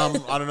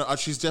 I don't know.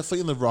 She's definitely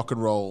in the Rock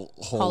and Roll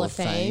Hall of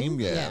Fame.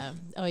 Yeah.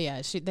 Oh,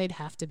 yeah. They'd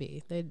have to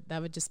be.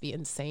 That would just be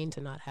insane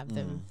to not have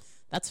them.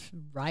 That's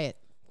riot.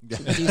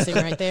 Producing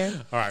right there.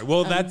 All right.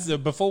 Well, that's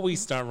before we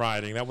start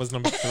rioting. That was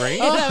number 3.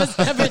 Oh, that was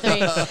number 3.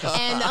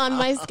 And on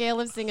my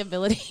scale of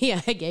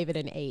singability, I gave it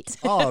an 8.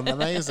 Oh,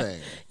 amazing.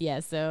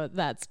 Yeah, so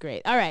that's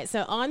great. All right,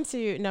 so on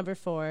to number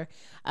 4.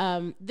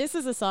 This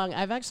is a song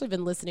I've actually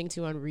been listening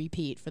to on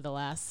repeat for the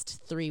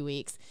last 3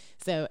 weeks.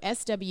 So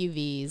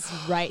SWV's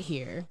Right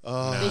Here,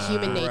 the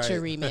Human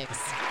Nature remix.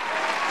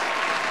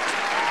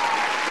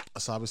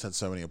 Asabi's had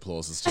so many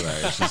applauses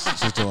today.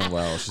 She's doing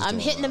well. I'm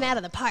hitting them out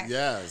of the park.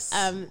 Yes.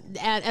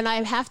 And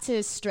I have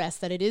to stress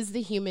that it is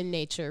the Human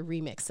Nature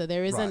remix. So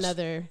there is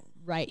another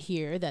Right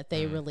Here that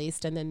they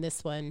released, and then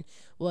this one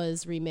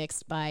was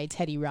remixed by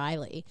Teddy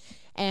Riley.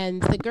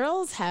 And the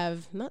girls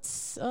have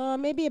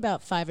maybe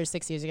about 5 or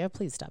 6 years ago.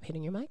 Please stop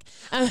hitting your mic.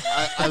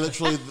 I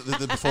literally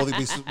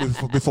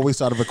before we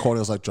started recording,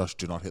 I was like, Josh,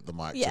 do not hit the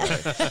mic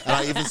today. And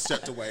I even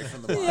stepped away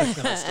from the mic,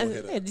 and I still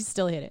hit it. You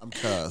still hit it. I'm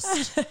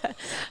cursed.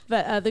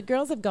 But the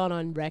girls have gone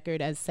on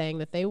record as saying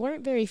that they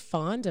weren't very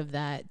fond of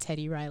that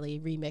Teddy Riley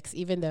remix,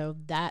 even though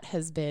that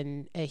has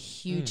been a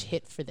huge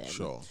hit for them.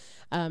 Sure.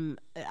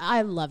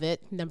 I love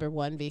it, number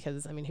one,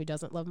 because, who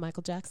doesn't love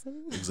Michael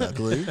Jackson?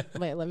 Exactly.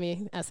 Wait, let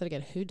me ask that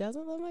again. Who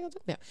doesn't love Michael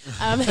Jackson?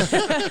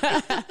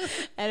 No.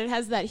 And it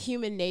has that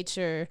Human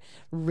Nature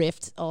riff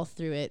all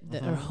through it,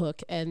 or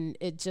hook, and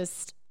it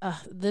just...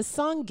 this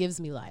song gives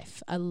me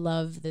life. I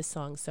love this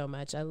song so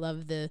much. I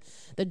love the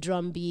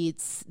drum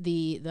beats,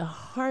 the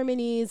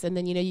harmonies, and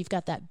then you've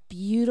got that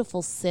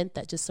beautiful synth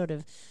that just sort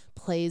of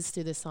plays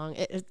through the song.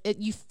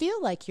 You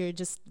feel like you're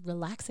just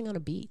relaxing on a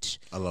beach.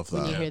 I love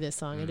that when you hear this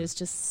song. It is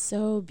just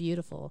so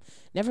beautiful.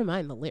 Never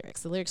mind the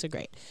lyrics. The lyrics are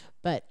great,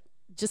 but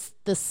just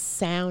the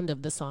sound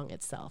of the song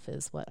itself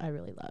is what I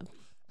really love.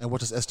 And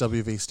what does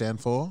SWV stand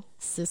for?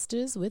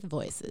 Sisters with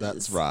Voices.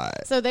 That's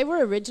right. So they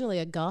were originally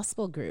a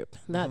gospel group.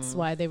 That's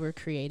why they were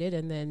created,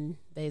 and then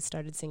they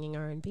started singing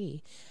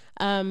R&B.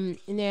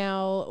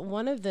 Now,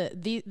 one of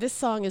this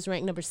song is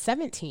ranked number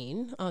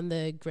 17 on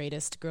the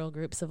greatest girl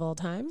groups of all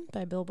time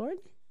by Billboard.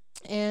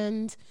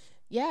 And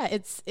yeah,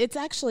 it's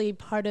actually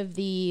part of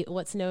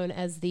what's known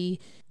as the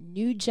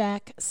New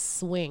Jack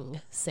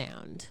Swing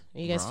sound.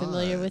 Are you guys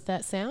familiar with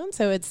that sound?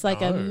 So it's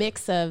like a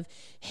mix of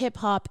hip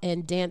hop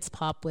and dance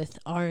pop with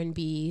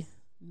R&B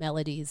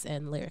melodies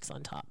and lyrics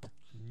on top.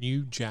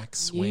 New Jack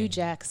Swing. New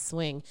Jack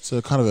Swing. So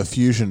kind of a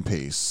fusion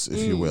piece, if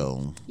you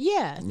will.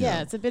 Yeah,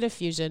 it's a bit of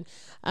fusion.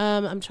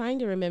 I'm trying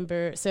to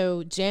remember.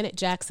 So Janet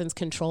Jackson's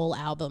Control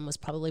album was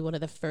probably one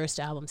of the first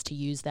albums to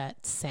use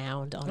that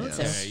sound on it.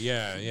 So,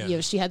 yeah.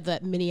 She had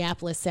that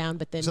Minneapolis sound,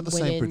 but then is that the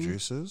same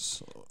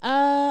producers?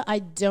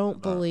 I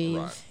don't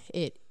believe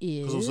it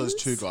is. Because those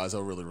two guys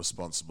are really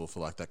responsible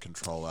for like that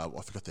Control album.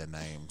 I forgot their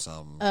names.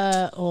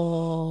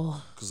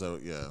 Because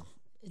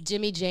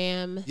Jimmy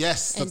Jam.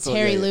 Yes. And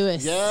Terry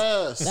Lewis.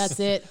 Yes. That's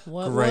it.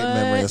 Great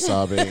memory,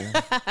 Asabi.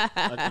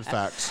 In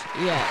fact.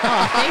 Yeah.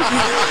 Oh, thank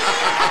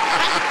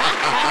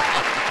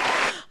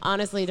you.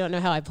 Honestly, don't know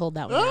how I pulled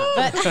that one out,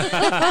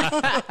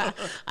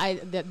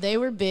 but they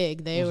were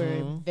big. They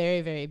were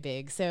very, very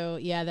big. So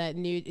yeah, that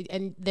new,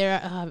 and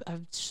there, I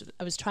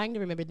was trying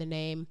to remember the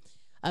name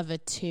of a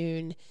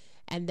tune,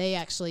 and they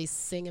actually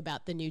sing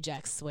about the New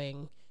Jack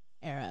Swing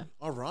era.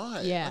 All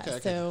right. Yeah. Okay.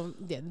 So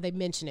they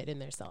mention it in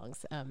their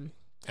songs.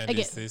 And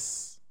again, is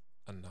this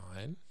a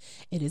 9?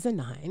 It is a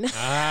 9.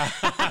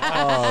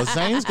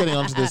 Zane's getting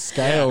onto this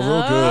scale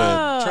real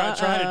good.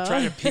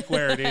 Try to pick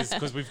where it is,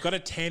 because we've got a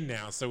 10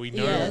 now, so we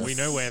know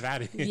where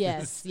that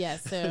is.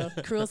 Yes. So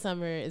Cruel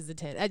Summer is a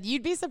 10.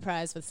 You'd be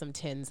surprised with some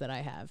 10s that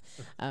I have,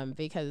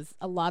 because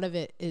a lot of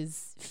it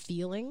is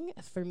feeling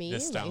for me.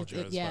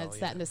 Nostalgia it's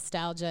that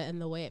nostalgia and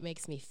the way it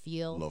makes me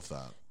feel. Love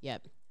that.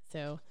 Yep.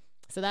 So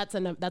that's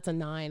a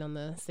 9 on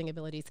the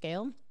singability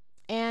scale.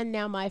 And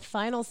now my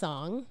final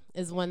song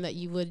is one that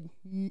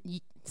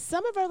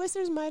some of our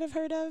listeners might have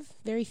heard of.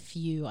 Very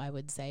few, I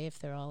would say, if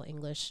they're all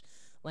English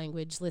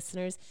language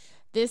listeners.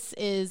 This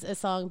is a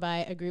song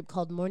by a group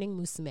called Morning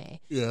Musume,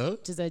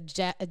 which is a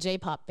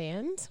J-pop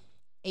band.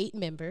 8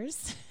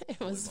 members. It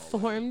was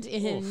formed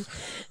in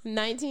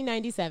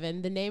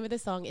 1997. The name of the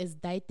song is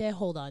Daite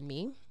Hold On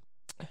Me.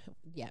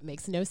 Yeah, it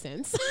makes no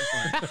sense.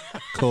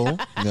 Cool.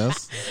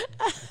 Yes.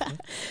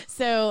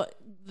 So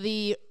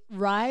the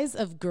rise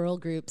of girl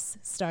groups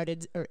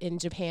started in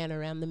Japan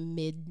around the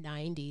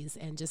mid-90s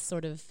and just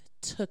sort of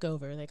took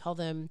over. They call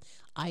them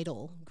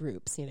idol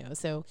groups,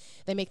 So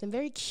they make them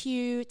very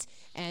cute,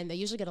 and they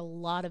usually get a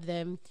lot of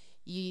them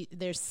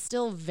they're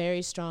still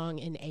very strong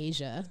in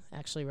Asia,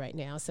 actually, right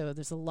now. So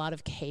there's a lot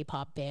of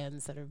K-pop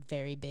bands that are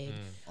very big.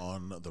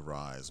 On the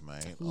rise,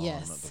 mate.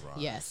 Yes, on the rise.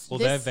 yes.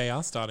 Well, they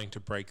are starting to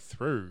break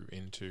through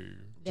into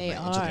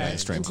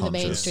into the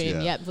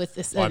mainstream. Yeah. With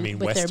this, Well,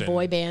 with Western, their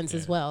boy bands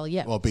as well.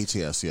 Yeah. Well,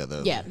 BTS, they're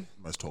the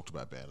most talked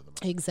about band at the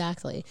moment.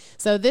 Exactly.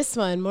 So this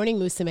one, Morning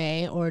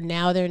Musume, or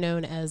now they're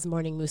known as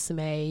Morning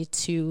Musume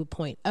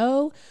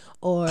 2.0,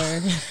 or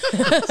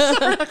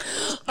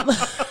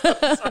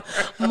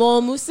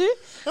Momusu,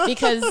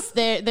 because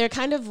they're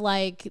kind of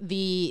like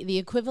the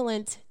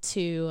equivalent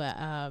to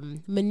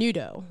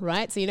Menudo,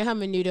 right? So you know how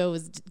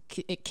Menudo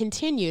it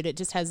continued, it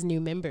just has new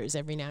members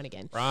every now and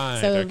again. Right.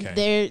 So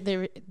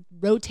they're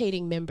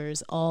rotating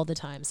members all the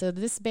time. So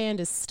this band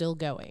is still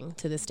going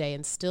to this day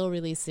and still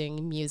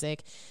releasing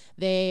music.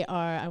 They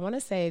are, I want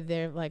to say,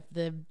 they're like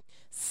the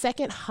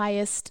second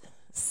highest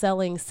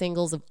selling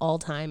singles of all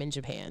time in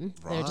Japan.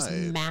 Right. They're just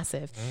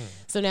massive.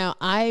 So now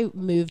I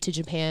moved to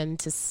Japan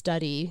to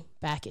study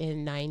back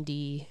in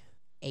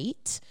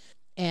 98,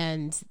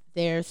 and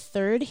their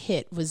third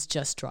hit was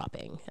just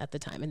dropping at the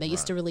time. And they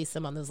used to release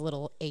them on those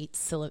little 8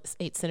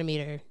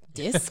 centimeter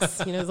discs,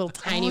 those little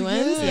tiny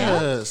ones.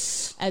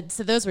 Yes. Yeah. And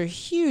so those were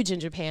huge in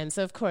Japan.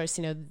 So of course,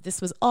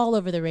 this was all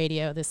over the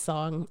radio, this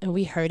song, and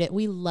we heard it.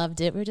 We loved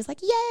it. We were just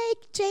like, yay,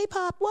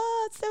 J-pop,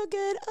 whoa, it's so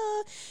good.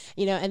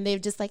 And they're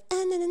just like,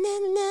 na, na, na,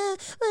 na,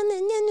 na,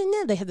 na,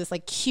 na. They had this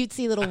like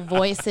cutesy little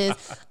voices.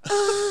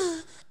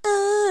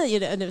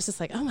 And it was just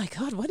like, oh my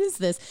God, what is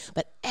this?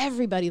 But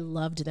everybody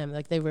loved them.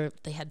 Like they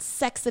had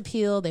sex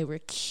appeal. They were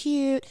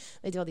cute.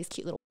 They did all these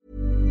cute little.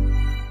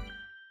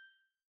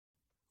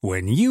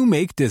 When you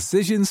make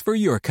decisions for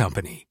your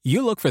company,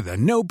 you look for the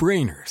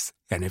no-brainers.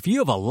 And if you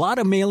have a lot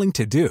of mailing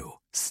to do,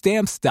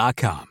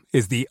 Stamps.com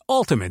is the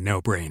ultimate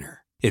no-brainer.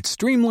 It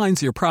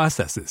streamlines your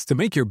processes to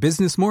make your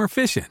business more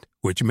efficient,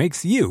 which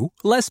makes you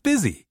less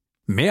busy.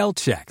 Mail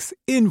checks,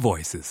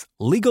 invoices,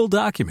 legal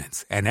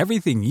documents, and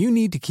everything you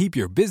need to keep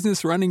your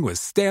business running with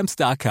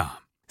Stamps.com.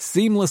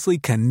 Seamlessly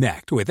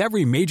connect with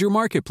every major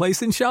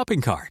marketplace and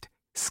shopping cart.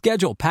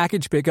 Schedule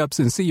package pickups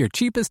and see your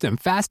cheapest and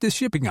fastest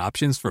shipping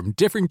options from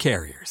different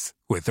carriers,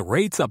 with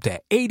rates up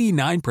to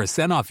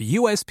 89% off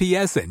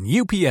USPS and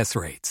UPS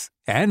rates.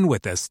 And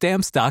with the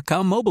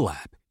Stamps.com mobile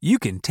app, you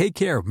can take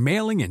care of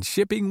mailing and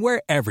shipping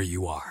wherever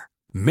you are.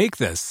 Make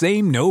the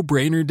same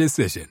no-brainer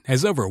decision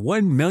as over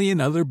 1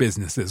 million other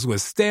businesses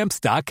with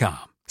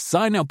Stamps.com.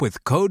 Sign up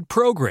with code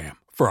PROGRAM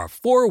for a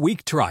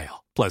 4-week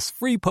trial, plus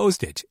free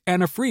postage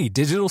and a free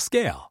digital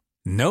scale.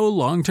 No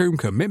long-term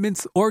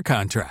commitments or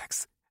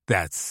contracts.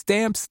 That's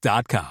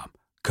Stamps.com.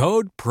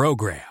 Code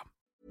PROGRAM.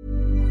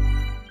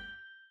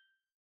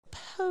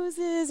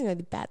 Poses, they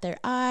bat their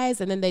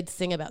eyes, and then they'd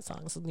sing about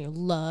songs of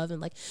love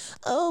and like,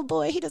 oh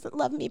boy, he doesn't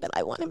love me, but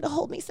I want him to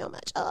hold me so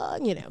much.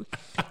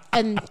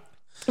 And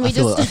I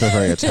feel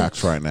very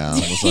attacked right now.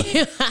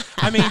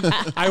 I mean,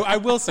 I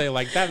will say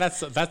like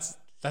that's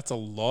a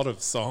lot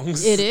of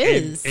songs. It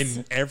is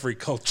in every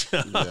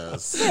culture.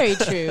 Yes. Very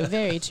true,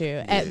 very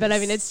true. Yes. But I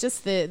mean, it's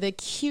just the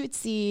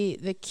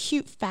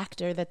cute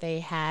factor that they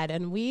had,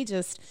 and we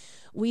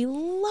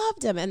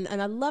loved them. And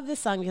I love this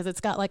song because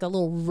it's got like a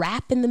little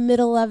rap in the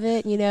middle of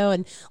it,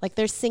 and like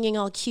they're singing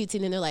all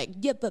cutesy, and they're like,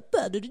 yeah,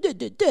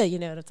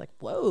 and it's like,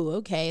 whoa,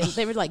 okay. And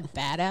they were like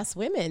badass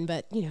women,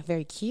 but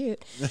very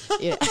cute.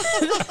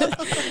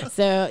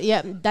 So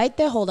yeah,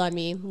 Daite Hold on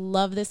Me.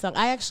 Love this song.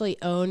 I actually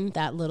own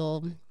that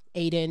little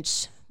 8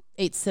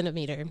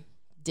 centimeter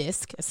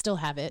disc. I still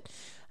have it,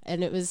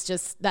 and it was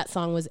just that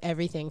song was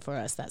everything for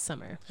us that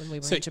summer when we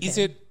were in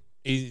Japan.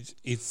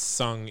 It's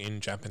sung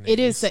in Japanese? It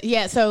is,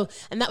 yeah. So,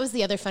 and that was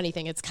the other funny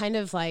thing. It's kind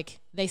of like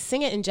they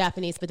sing it in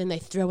Japanese, but then they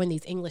throw in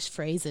these English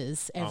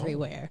phrases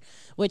everywhere,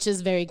 which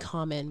is very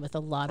common with a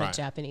lot of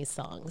Japanese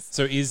songs.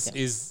 So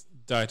is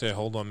Daite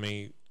Hold on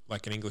Me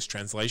like an English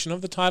translation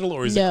of the title,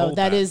 or is it called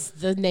that? No, that is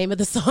the name of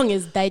the song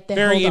is Daite Hold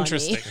on Me. Very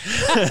interesting.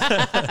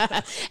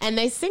 And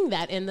they sing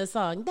that in the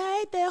song,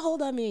 Daite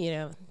Hold on Me,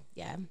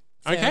 yeah.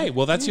 So, okay,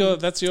 well that's your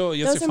those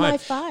are my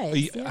 5.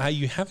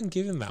 You haven't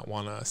given that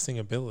one a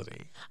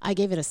singability. I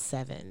gave it a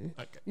 7.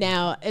 Okay.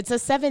 Now it's a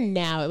 7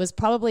 now. It was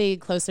probably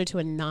closer to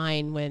a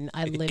 9 when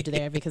I lived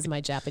there because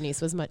my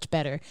Japanese was much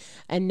better.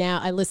 And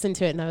now I listened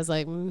to it and I was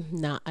like,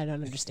 I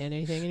don't understand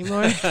anything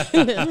anymore.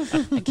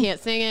 I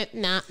can't sing it.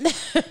 Nah.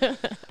 All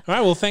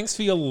right. Well, thanks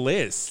for your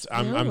list.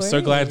 I'm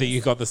so glad that you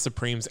got the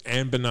Supremes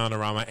and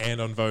Bananarama and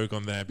En Vogue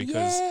on there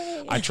because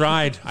I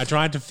tried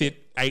to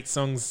fit 8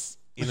 songs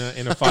in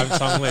a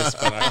 5-song list,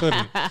 but I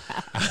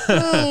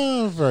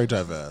couldn't. Very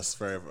diverse,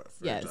 very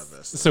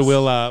diverse. So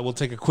we'll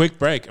take a quick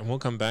break and we'll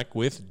come back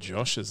with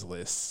Josh's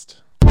list.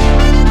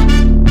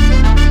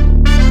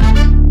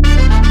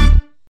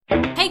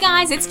 Hey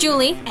guys, it's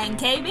Julie and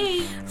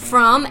KB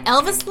from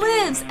Elvis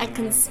Lives, a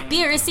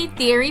conspiracy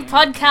theory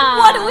podcast.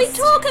 What do we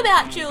talk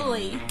about,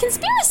 Julie?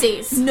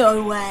 Conspiracies.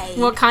 No way.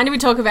 What kind do we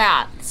talk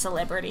about?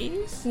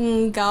 Celebrities.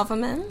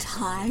 Government.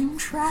 Time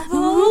travel.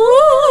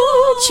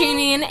 Ooh. Tune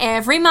in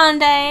every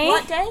Monday.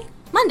 What day?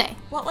 Monday.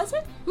 What was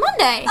it?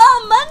 Monday.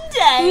 Oh,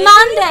 Monday!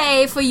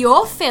 Monday for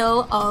your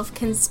fill of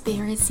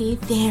conspiracy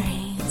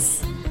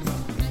theories.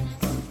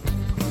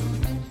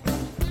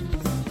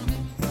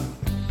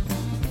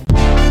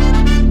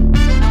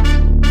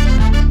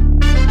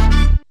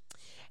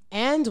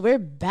 And we're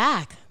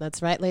back.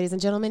 That's right, ladies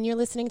and gentlemen. You're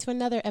listening to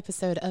another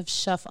episode of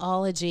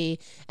Shuffology.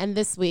 And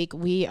this week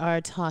we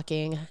are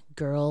talking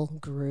girl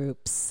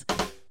groups.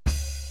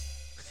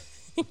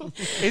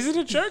 Is it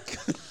a joke?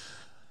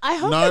 I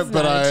hope No, it's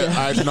but not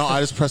a joke. I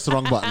just pressed the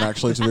wrong button,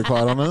 actually, to be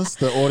quite honest.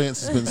 The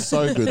audience has been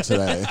so good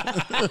today.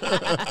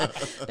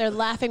 They're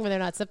laughing when they're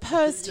not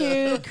supposed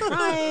to,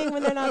 crying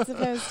when they're not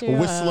supposed to.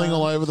 Whistling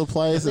all over the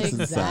place. It's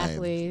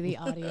exactly, insane. the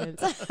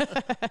audience.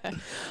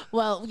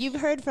 Well, you've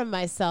heard from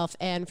myself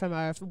and from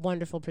our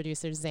wonderful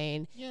producer,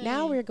 Zane. Yay.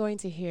 Now we're going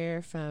to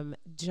hear from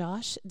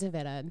Josh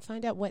DeVetta and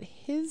find out what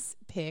his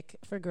pick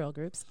for girl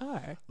groups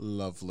are.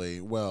 Lovely.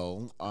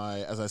 Well,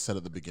 as I said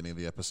at the beginning of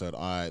the episode,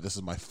 this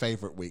is my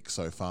favorite week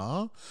so far.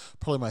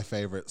 Probably my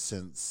favorite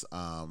since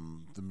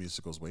the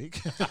musicals week,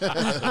 sort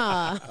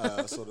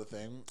of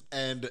thing.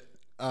 And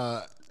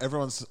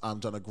everyone's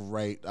done a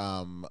great,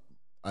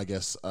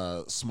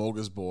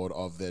 smorgasbord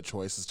of their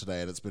choices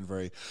today, and it's been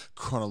very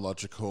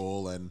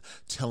chronological and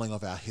telling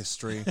of our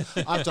history.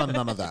 I've done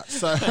none of that.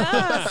 So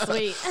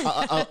sweet.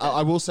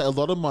 I will say a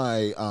lot of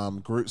my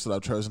groups that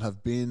I've chosen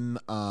have been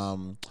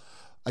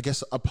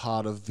a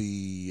part of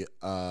the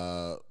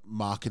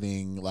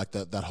marketing, like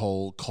that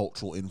whole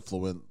cultural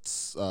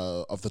influence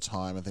of the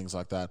time and things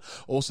like that.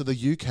 Also,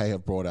 the UK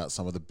have brought out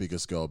some of the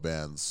biggest girl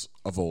bands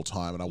of all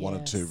time, and I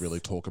wanted to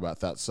really talk about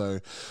that. So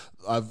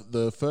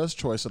the first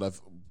choice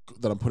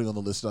that I'm putting on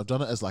the list, and I've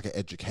done it as like an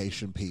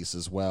education piece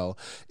as well,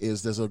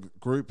 is there's a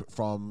group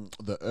from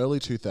the early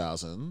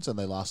 2000s, and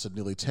they lasted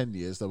nearly 10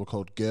 years. They were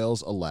called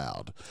Girls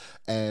Aloud,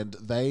 and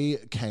they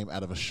came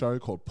out of a show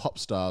called Pop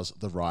Stars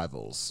The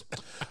Rivals.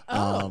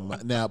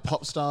 Now,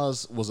 Pop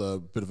Stars was a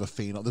bit of a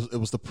phenom. It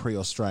was the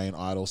pre-Australian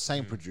Idol,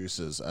 same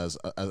producers as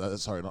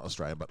sorry, not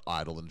Australian, but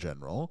Idol in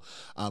general.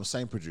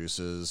 Same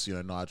producers,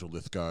 Nigel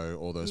Lithgow,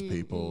 all those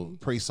people,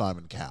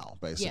 pre-Simon Cowell,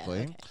 basically.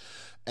 Yeah, okay.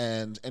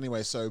 And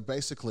anyway, so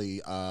basically,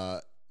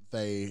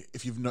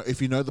 if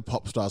you know the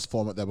Pop Stars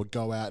format, they would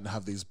go out and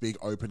have these big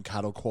open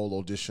cattle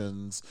call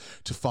auditions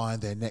to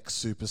find their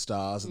next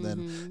superstars, and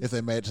then if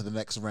they made it to the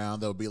next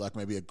round, there would be like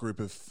maybe a group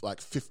of like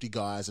 50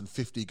 guys and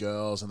 50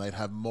 girls, and they'd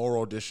have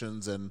more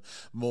auditions and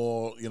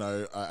more,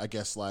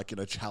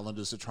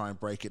 challenges to try and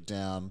break it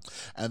down,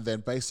 and then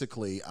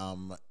basically,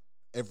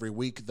 every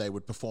week they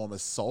would perform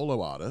as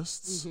solo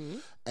artists,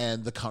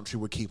 and the country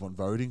would keep on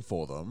voting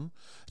for them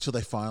until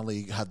they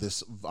finally had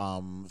this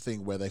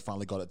thing where they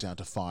finally got it down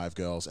to 5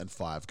 girls and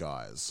 5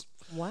 guys.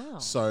 Wow.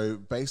 So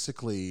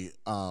basically,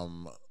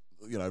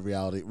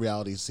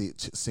 reality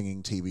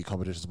singing TV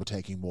competitions were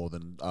taking more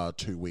than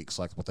 2 weeks,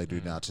 like what they do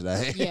now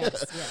today.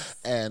 Yes.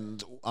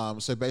 And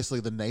so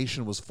basically the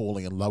nation was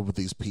falling in love with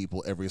these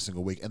people every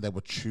single week, and they were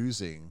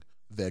choosing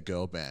their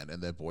girl band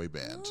and their boy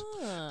band,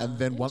 and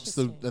then once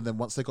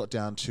they got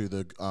down to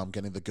the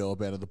getting the girl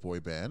band and the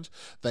boy band,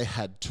 they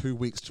had 2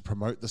 weeks to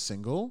promote the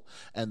single,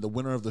 and the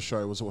winner of the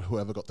show was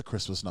whoever got the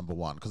Christmas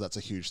 #1, because that's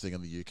a huge thing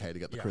in the UK to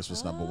get the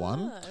Christmas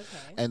 #1. Okay.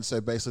 And so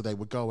basically they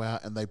would go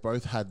out, and they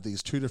both had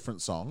these 2 different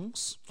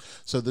songs.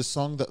 So this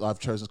song that I've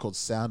chosen is called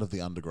Sound of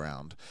the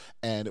Underground,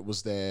 and it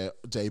was their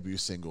debut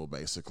single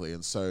basically.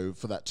 And so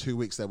for that 2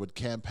 weeks they would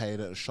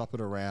campaign it, shop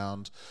it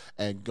around,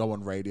 and go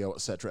on radio,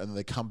 etc. And then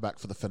they come back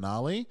for the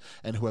finale,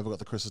 and whoever got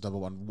the Christmas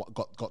 #1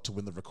 got to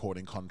win the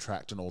recording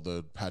contract and all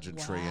the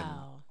pageantry.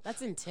 Wow,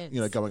 that's intense.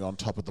 Going on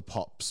Top of the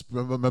Pops.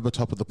 Remember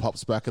Top of the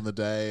Pops back in the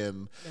day?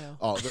 And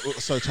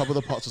so Top of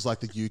the Pops was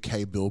like the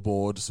UK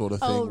Billboard sort of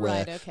thing,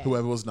 where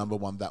whoever was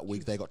 #1 that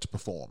week, they got to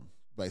perform.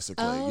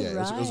 Basically, it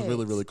was a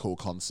really, really cool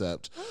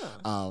concept.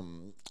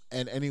 And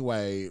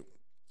anyway,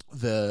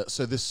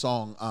 so this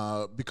song,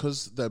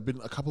 because there have been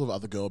a couple of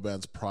other girl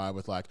bands prior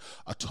with like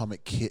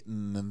Atomic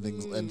Kitten and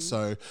things, and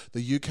so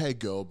the UK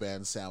girl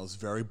band sound was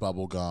very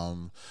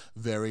bubblegum,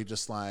 very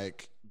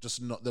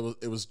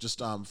it was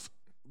just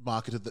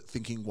marketed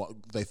thinking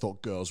what they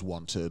thought girls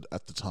wanted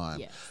at the time.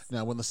 Yes.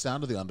 Now, when the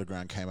Sound of the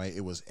Underground came out,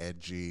 it was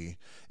edgy.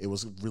 It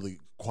was really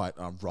quite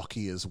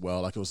rocky as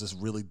well. Like, it was this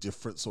really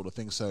different sort of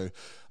thing. So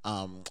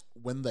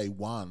when they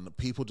won,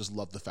 people just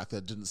loved the fact that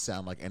it didn't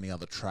sound like any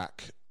other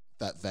track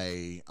that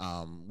they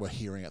were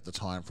hearing at the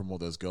time from all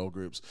those girl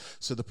groups.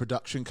 So the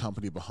production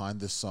company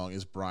behind this song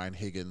is Brian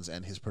Higgins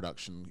and his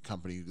production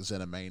company,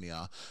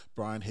 Xenomania.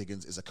 Brian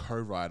Higgins is a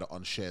co-writer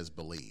on Cher's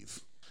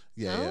Believe.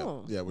 Which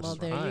is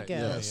there you go.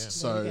 Yes.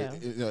 So,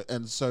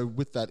 and so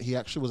with that, he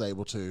actually was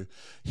able to.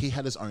 He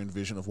had his own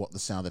vision of what the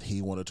sound that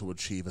he wanted to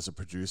achieve as a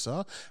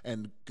producer,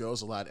 and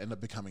Girls Aloud ended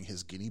up becoming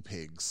his guinea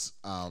pigs.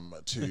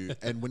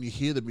 And when you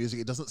hear the music,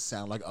 it doesn't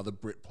sound like other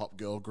Britpop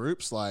girl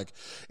groups. Like,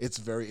 it's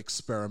very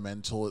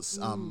experimental. It's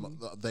I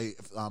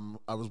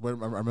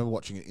remember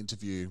watching an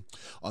interview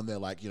on their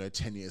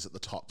 10 years at the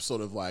top,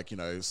 sort of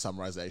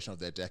summarization of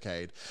their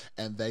decade,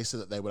 and they said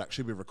that they would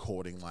actually be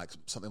recording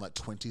something like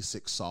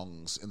 26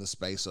 songs in the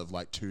space of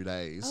like 2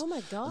 days. Oh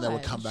my god! And they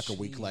would come back a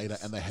week later,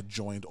 and they had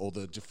joined all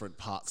the different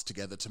parts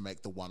together to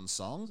make the one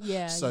song.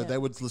 Yeah. So they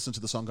would listen to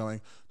the song, going,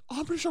 "Oh,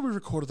 I'm pretty sure we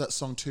recorded that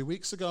song 2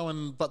 weeks ago,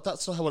 but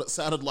that's not what it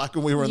sounded like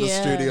when we were in the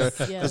studio."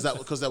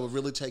 Because they were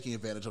really taking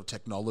advantage of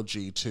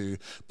technology to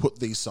put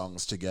these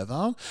songs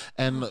together.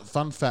 And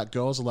fun fact,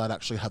 Girls Aloud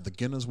actually had the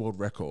Guinness World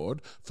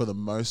Record for the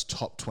most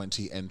top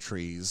 20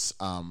 entries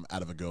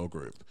out of a girl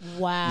group.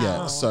 Wow.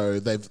 Yeah. So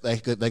they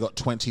got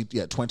 20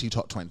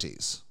 top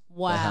 20s.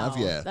 Wow. They have,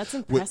 yeah. That's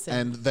impressive.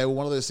 And they were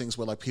one of those things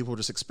where like people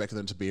just expected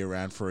them to be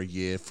around for a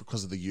year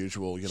because of the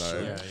usual,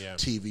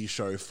 TV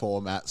show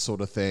format sort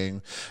of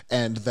thing.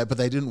 But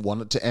they didn't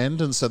want it to end,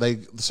 and so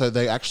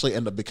they actually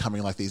end up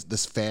becoming like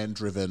this fan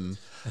driven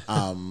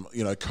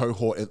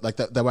cohort. Like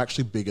that, they were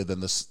actually bigger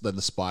than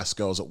the Spice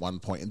Girls at one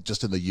point,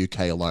 just in the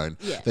UK alone.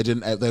 Yeah.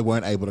 They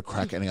weren't able to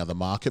crack any other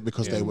market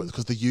because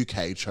the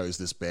UK chose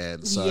this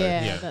band. So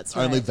that's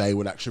right. only they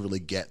would actually really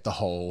get the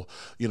whole,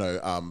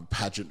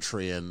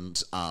 pageantry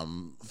and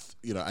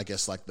I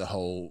guess like the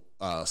whole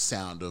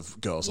sound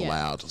of Girls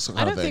Aloud.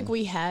 I don't think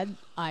we had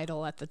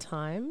Idol at the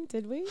time,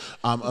 did we?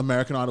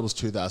 American Idol was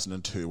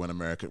 2002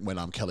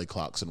 when Kelly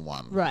Clarkson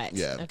won. Right.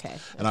 Yeah. Okay.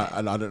 And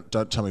I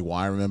don't tell me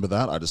why I remember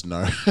that. I just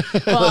know.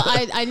 Well,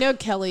 I know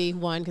Kelly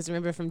won because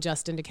remember from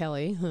Justin to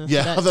Kelly.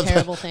 That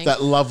terrible thing.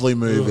 That lovely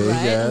movie.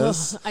 Right?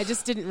 Yes. Well, I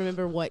just didn't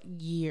remember what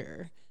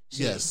year.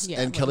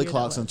 And Kelly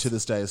Clarkson to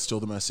this day is still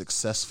the most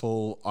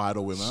successful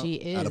Idol winner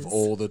out of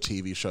all the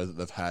TV shows that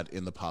they've had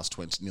in the past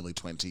nearly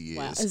 20 years.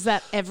 Wow. Is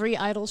that every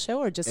Idol show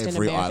or just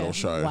every in America? Idol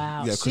show?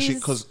 Wow. Yeah,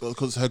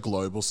 because her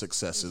global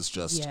success is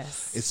just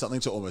it's something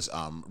to almost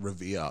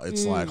revere.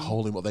 It's like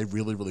holy what they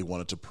really really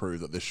wanted to prove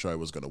that this show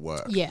was going to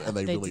work. Yeah, and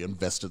they really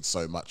invested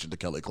so much into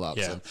Kelly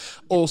Clarkson.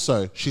 Yeah.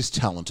 Also, she's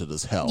talented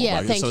as hell. Yeah,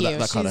 right? thank so you.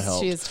 That kind of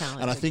helped. She is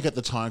talented. And I think at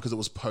the time because it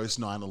was post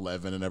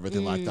 9/11 and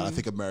everything like that, I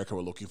think America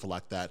were looking for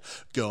like that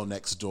girl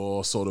next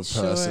door sort of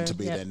person to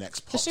be their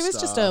next pop star. She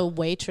was just a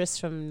waitress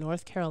from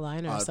North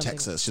Carolina or something.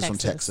 Texas. She's from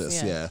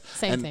Texas, yeah.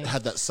 Same and thing.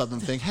 Had that southern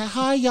thing. Hey,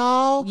 hi,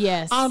 y'all.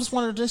 Yes. I just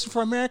wanted to audition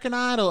for American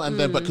Idol. And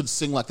then, but could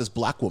sing like this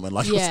black woman.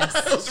 Like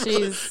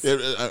she's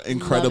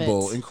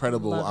incredible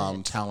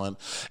talent.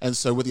 And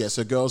so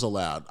so Girls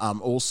Aloud.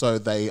 Also,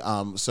 they,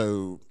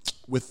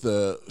 with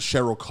the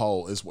Cheryl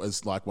Cole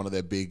is like one of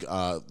their big,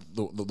 the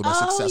most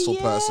successful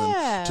person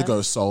to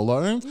go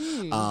solo.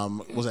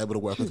 Was able to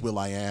work with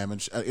will.i.am,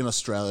 and in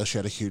Australia she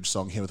had a huge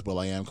song here with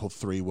will.i.am called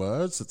 3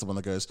 Words. It's the one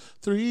that goes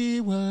 3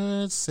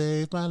 words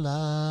saved my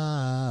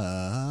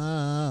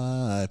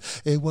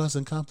life. It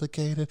wasn't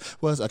complicated.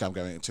 I'm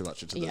going too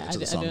much into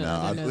the song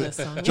now. I know this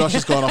song. Josh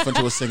has gone off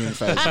into a singing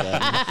phase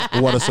again.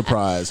 What a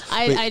surprise!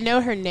 I know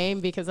her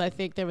name because I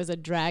think there was a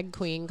drag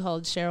queen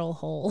called Cheryl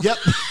Hole. Yep,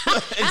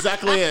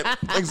 exactly it.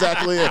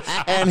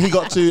 And he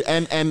got to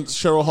and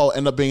Cheryl Hole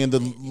ended up being in the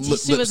lip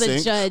sync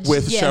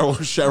with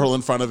Cheryl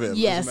in front of him.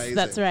 Yes,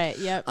 that's right.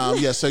 Yep.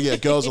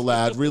 Girls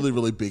Aloud, really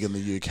really big in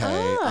the UK.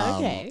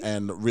 Okay.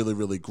 And really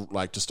really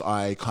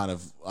I kind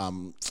of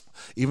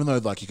even though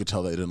like you could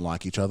tell they didn't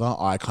like each other,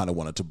 I kind of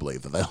wanted to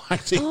believe that they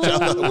liked each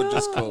other, which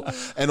is cool.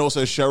 And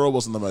also Cheryl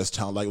wasn't the most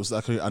talented. Like, it was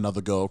actually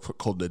another girl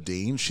called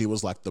Nadine. She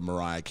was like the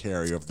Mariah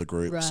Carey of the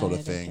group sort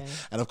of thing. Okay.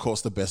 And of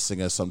course the best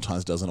singer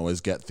sometimes doesn't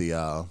always get the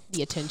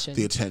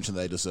attention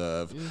they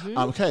deserve.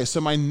 Okay, so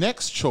my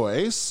next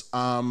choice,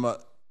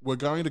 we're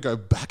going to go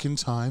back in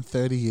time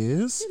 30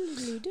 years.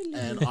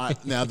 And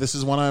now this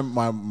is one of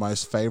my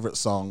most favorite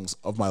songs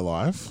of my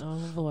life. Oh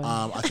boy.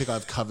 I think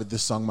I've covered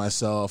this song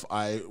myself.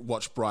 I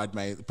watched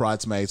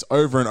Bridesmaids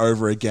over and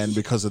over again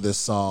because of this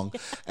song.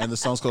 And the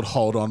song's called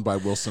Hold On by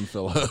Wilson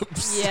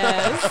Phillips.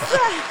 Yes.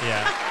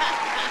 Yeah.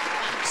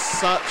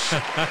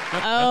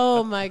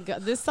 Oh my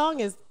God. This song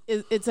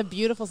it's a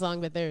beautiful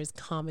song, but there is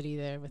comedy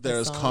there with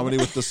the song. Comedy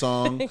with the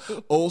song.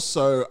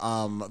 Also,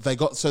 they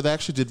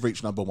actually did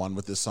reach #1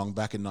 with this song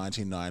back in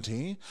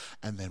 1990,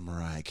 and then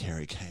Mariah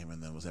Carey came,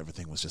 and then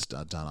everything was just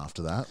done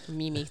after that.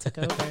 Mimi took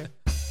over.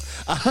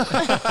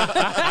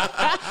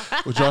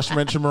 Well, Josh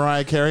mentioned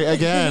Mariah Carey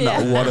again.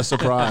 Yeah. What a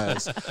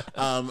surprise!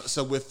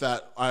 So with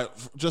that,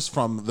 just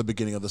from the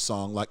beginning of the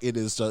song, like it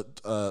is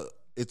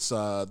it's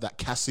that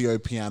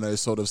Casio piano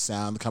sort of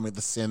sound coming with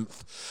the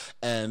synth,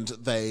 and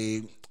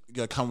they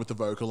come with the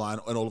vocal line,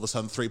 and all of a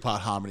sudden 3-part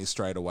harmony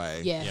straight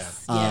away.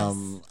 Yes.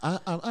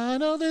 I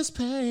know this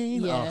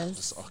pain.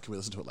 Yes. Can we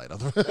listen to it later?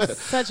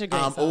 Such a great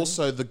song.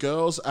 Also, the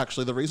girls,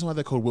 actually, the reason why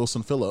they're called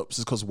Wilson Phillips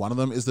is because one of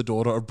them is the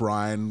daughter of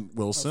Brian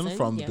Wilson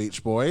from the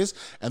Beach Boys,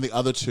 and the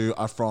other two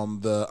are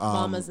from the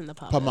Mamas and the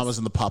Papas. Mamas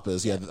and the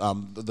Papas. Yeah.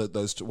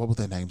 Those two, what were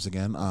their names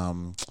again?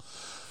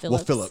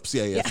 Phillips. Well, Phillips,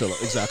 yeah,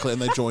 Phillips, exactly,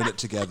 and they joined it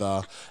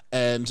together,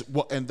 and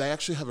they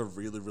actually have a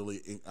really,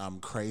 really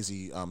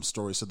crazy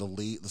story. So the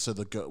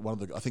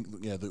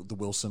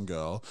Wilson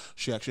girl,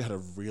 she actually had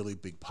a really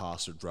big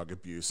past of drug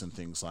abuse and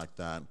things like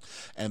that,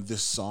 and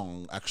this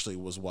song actually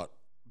was what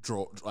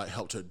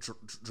helped her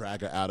drag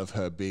her out of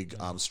her big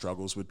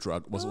struggles with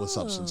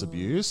substance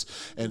abuse,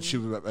 and she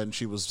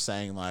was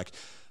saying like,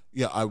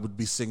 I would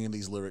be singing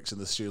these lyrics in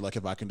the studio. Like,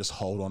 if I can just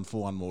hold on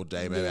for one more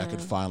day, maybe I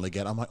could finally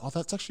get. I'm like, oh,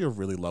 that's actually a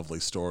really lovely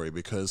story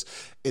because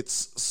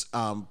it's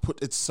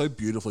it's so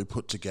beautifully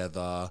put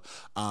together.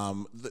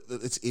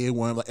 It's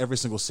earworm. Like every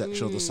single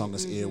section of the song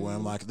is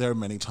earworm. Like there are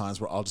many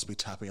times where I'll just be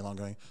tapping along,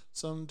 going,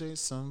 "Someday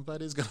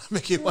somebody's gonna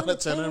make you want to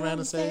turn around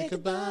and say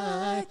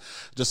goodbye."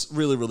 Just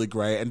really, really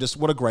great, and just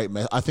what a great.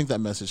 I think that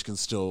message can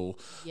still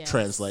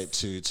translate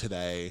to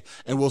today.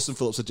 And Wilson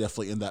Phillips are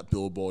definitely in that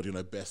Billboard,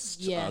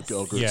 best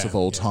girl groups of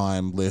all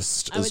time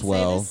list as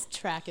well. I would say this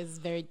track is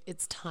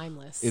it's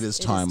timeless. It is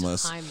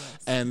timeless.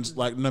 And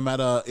like, no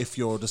matter if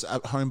you're just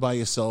at home by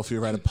yourself,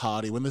 you're at a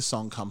party, when this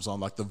song comes on,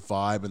 like the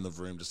vibe in the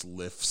room just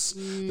lifts.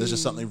 There's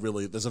just something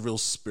there's a real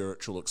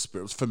spiritual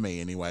experience, for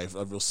me anyway,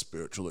 a real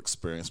spiritual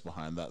experience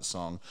behind that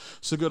song.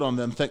 So good on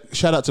them.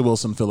 Shout out to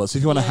Wilson Phillips.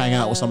 If you want to hang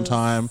out with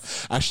sometime,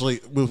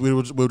 actually, we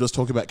were just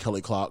talking about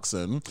Kelly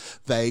Clarkson.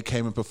 They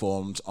came and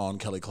performed on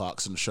Kelly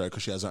Clarkson's show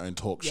because she has her own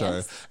talk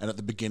show. And at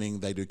the beginning,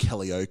 they do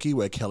Kellyoke,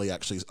 where Kelly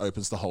actually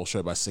opens the whole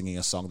show by singing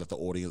a song that the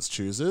audience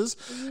chooses.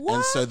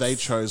 And so they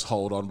chose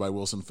 "Hold On" by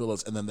Wilson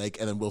Phillips, and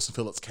then Wilson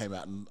Phillips came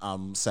out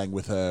and sang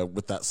with her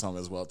with that song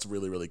as well. It's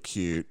really, really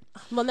cute.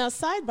 Well, now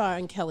sidebar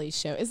on Kelly's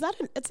show, it's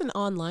an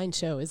online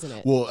show, isn't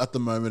it? Well, at the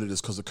moment it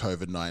is because of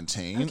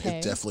COVID-19. Okay.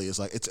 It definitely is.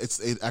 Like it's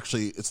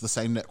the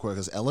same network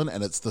as Ellen,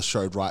 and it's the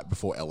show right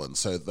before Ellen.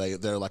 So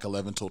they're like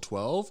 11 till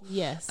 12.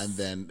 Yes. And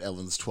then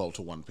Ellen's 12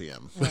 to 1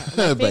 p.m.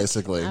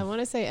 Basically. I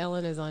want to say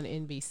Ellen is on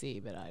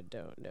NBC, but I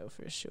don't know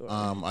for sure.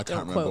 I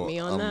can't remember. Quote me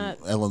on that.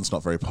 Ellen's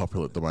not very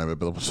popular at the moment,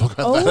 but we'll talk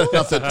about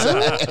that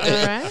another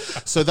day. All right.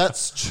 So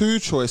that's 2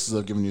 choices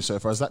I've given you so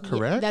far. Is that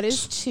correct? Yeah, that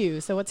is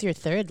 2. So what's your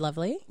third,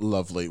 lovely?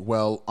 Lovely.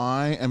 Well,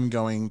 I am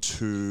going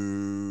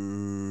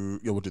to...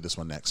 Yeah, we'll do this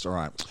one next. All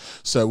right.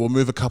 So we'll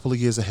move a couple of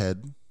years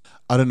ahead.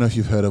 I don't know if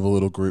you've heard of a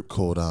little group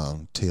called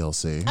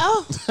TLC.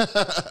 Oh.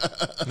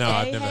 No,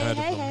 I've never heard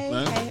of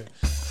them.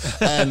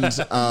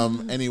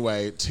 And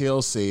anyway,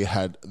 TLC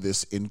had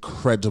this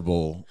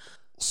incredible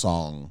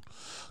song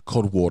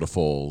called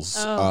Waterfalls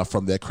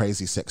from their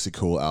Crazy Sexy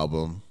Cool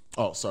album.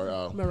 Oh, sorry.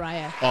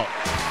 Mariah. Oh,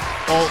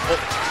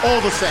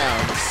 all the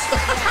sounds.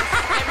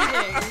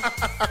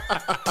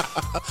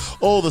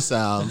 All the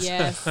sounds.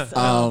 Yes.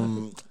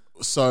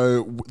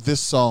 So this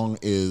song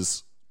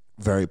is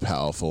very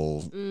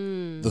powerful.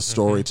 The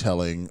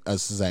storytelling,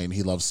 as Zane,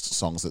 he loves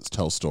songs that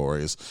tell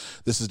stories.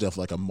 This is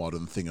definitely like a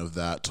modern thing of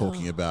that,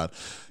 talking about,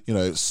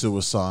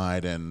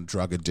 suicide and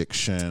drug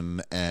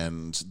addiction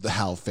and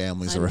how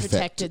families are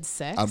affected.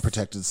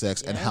 Unprotected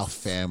sex, and how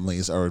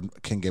families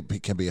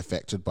can be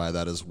affected by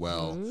that as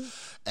well.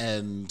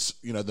 And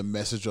the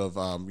message of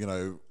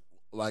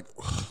like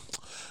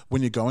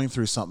when you're going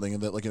through something,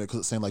 and that because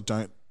it's saying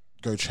don't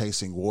go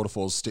chasing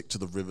waterfalls, stick to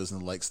the rivers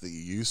and the lakes that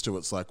you're used to.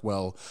 It's like,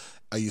 well,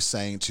 are you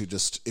saying to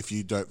just, if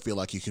you don't feel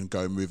like you can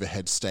go move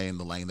ahead, stay in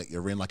the lane that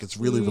you're in? Like, it's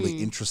really, really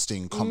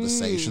interesting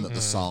conversation that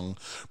the song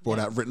brought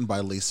out, written by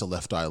Lisa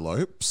Left Eye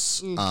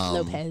Lopes.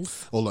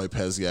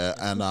 Lopez, yeah.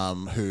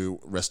 And who,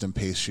 rest in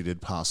peace, she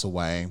did pass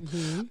away.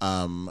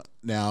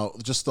 Now,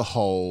 just the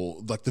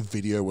whole, like, the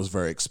video was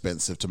very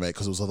expensive to make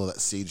because it was all that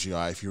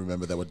CGI. If you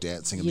remember, they were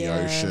dancing in the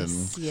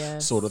ocean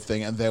sort of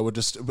thing. And they were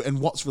just, and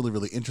what's really,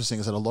 really interesting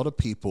is that a lot of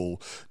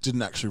people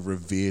didn't actually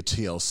revere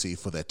TLC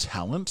for their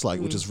talent, like,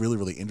 which is really,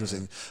 really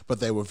interesting. But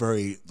they were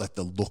very, like,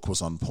 the look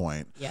was on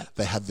point.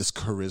 They had this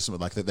charisma,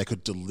 like, they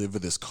could deliver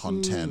this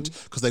content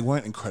because they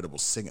weren't incredible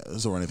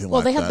singers or anything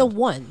like that. Well, they had the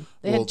one.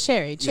 They had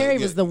Cherry. Cherry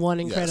was the one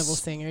incredible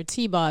singer.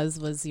 T-Boz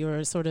was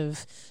your sort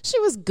of, she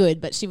was good,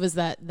 but she was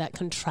that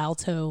contralto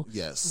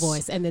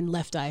voice, and then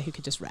Left Eye who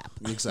could just rap.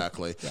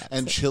 Exactly.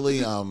 And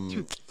Chili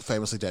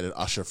famously dated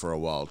Usher for a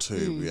while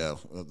too. Yeah,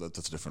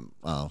 that's a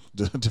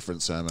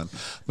different sermon.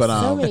 But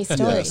so many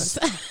stories.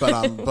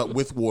 But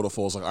with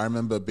Waterfalls, like I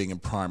remember being in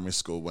primary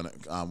school when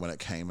it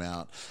came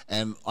out,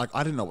 and like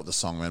I didn't know what the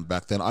song meant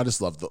back then. I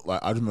just loved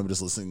I remember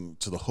just listening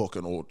to the hook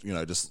and all,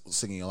 just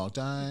singing along.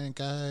 Don't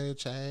go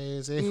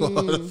chasing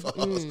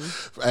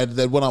waterfalls. And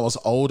then when I was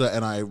older,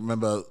 and I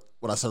remember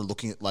when I started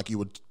looking at, like, you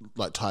would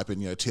like type in,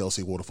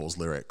 TLC Waterfalls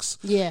lyrics.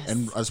 Yes.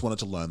 And I just wanted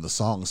to learn the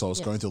song. So I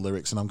was going through the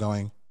lyrics and I'm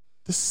going,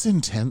 this is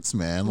intense,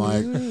 man.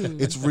 Like,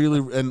 it's really,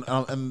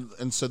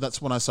 and so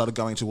that's when I started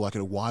going to, like,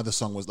 why the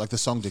song was, like, the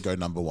song did go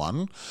number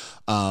 1.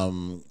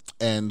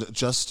 And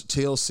just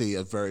TLC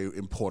are very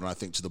important, I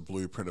think, to the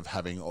blueprint of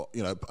having,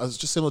 it's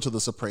just similar to the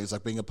Supremes,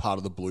 like being a part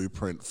of the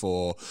blueprint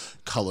for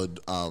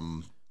coloured,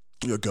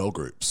 girl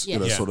groups,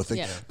 sort of thing.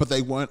 Yeah. But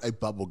they weren't a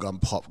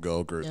bubblegum pop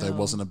girl group. No. They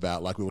wasn't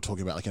about, like we were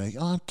talking about, like,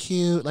 I'm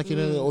cute, like,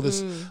 all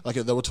this, like,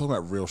 they were talking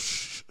about real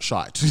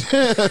shite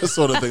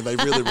sort of thing. They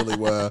really, really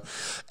were.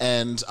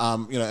 And,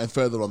 and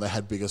further on, they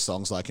had bigger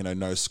songs like,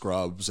 No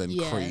Scrubs and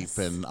Creep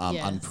and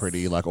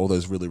Unpretty, like all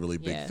those really, really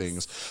big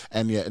things.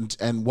 And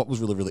and what was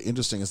really, really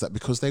interesting is that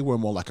because they were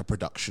more like a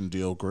production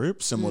deal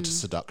group, similar to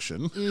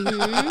Seduction,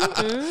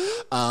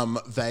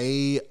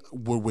 they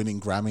were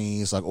winning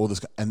Grammys, like all this,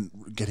 and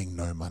getting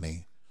no money.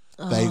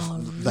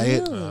 They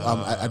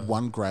at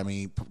one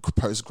Grammy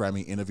post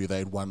Grammy interview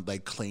they won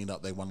like 3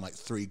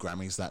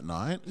 Grammys that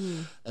night,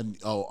 and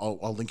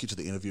I'll link you to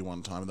the interview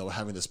one time. And they were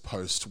having this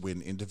post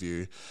win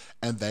interview,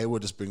 and they were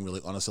just being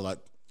really honest. They're like,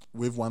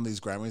 we've won these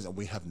Grammys and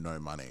we have no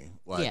money.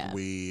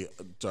 We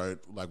don't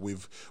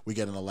we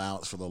get an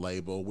allowance from the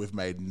label. We've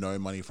made no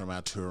money from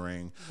our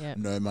touring,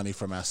 no money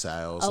from our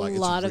sales. A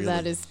lot of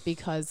that is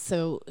because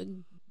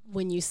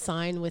when you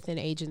sign with an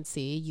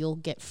agency, you'll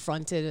get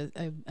fronted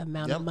an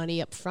amount of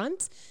money up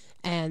front,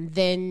 and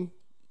then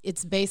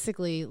it's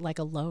basically like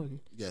a loan.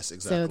 Yes,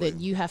 exactly. So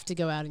that you have to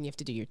go out and you have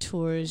to do your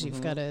tours.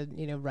 You've got to,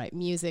 write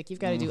music. You've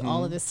got to do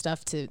all of this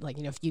stuff to,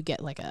 if you get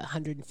like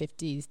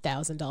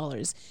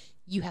 $150,000,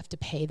 you have to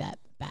pay that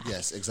back.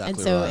 Yes, exactly.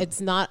 And so it's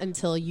not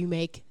until you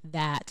make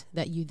that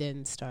you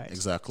then start.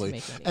 Exactly. To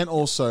make money. And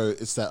also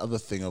it's that other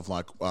thing of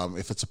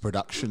if it's a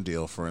production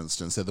deal, for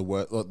instance, the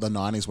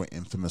 90s were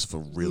infamous for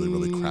really,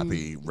 really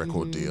crappy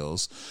record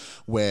deals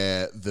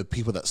where the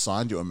people that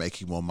signed you are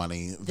making more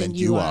money than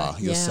you are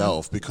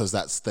yourself, because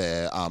that's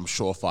their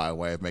surefire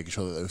way of making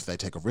sure that if they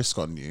take a risk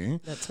on you,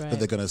 that's right, that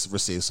they're going to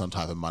receive some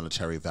type of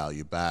monetary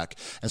value back.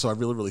 And so I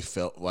really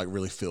feel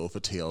for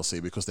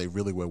TLC, because they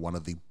really were one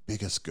of the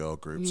biggest girl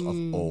groups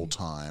of all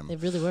time. They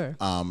really were.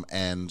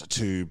 And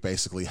to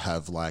basically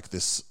have like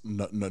this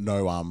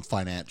no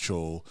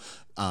financial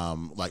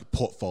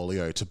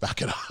portfolio to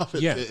back it up.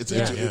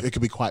 It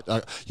could be quite.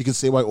 You can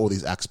see why all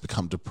these acts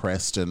become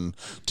depressed and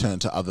turn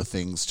to other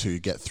things to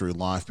get through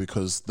life,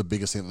 because the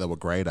biggest thing that they were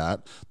great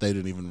at, they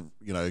didn't even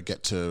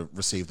get to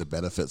receive the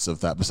benefits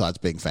of that besides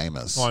being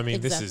famous. Well, I mean,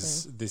 this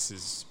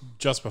is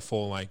just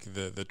before like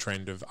the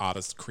trend of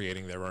artists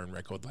creating their own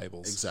record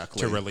labels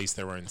to release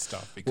their own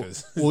stuff,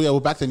 because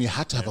back then you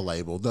had to have a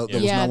label. There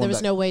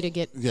was no way to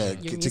get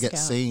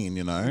seen.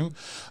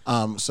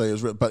 So it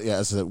was, but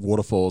as I said,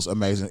 Waterfall's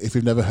amazing. If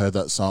you've never heard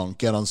that song,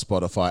 get on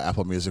Spotify,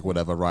 Apple Music,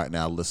 whatever right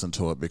now, listen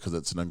to it, because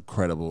it's an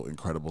incredible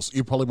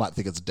you probably might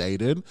think it's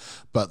dated,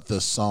 but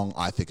the song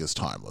I think is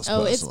timeless.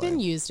 Personally. It's been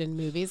used in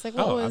movies. Like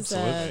what was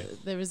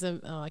there was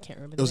I can't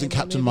remember. It was in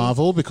Captain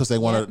Marvel, because they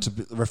wanted it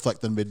to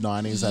reflect the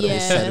mid-90s that it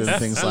was set and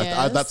things like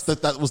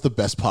that. That was the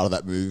best part of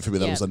that movie for me.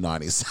 That was a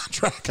 90s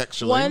soundtrack,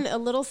 actually. A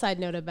little side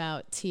note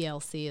about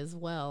TLC as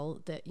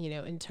well, that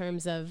in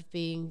terms of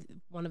being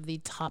one of the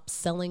top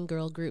selling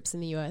girl groups in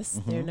the US,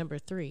 they're number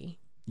 3.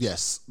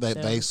 Yes,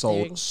 they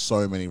sold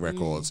so many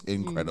records.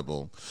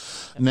 Incredible.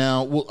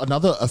 Now,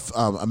 another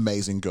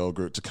amazing girl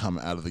group to come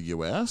out of the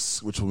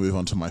US, which will move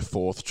on to my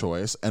 4th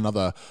choice,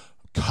 another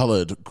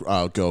coloured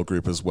girl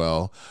group as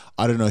well.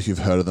 I don't know if you've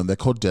heard of them. They're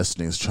called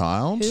Destiny's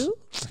Child. Who?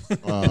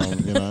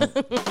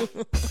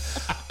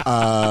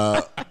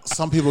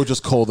 Some people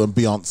just call them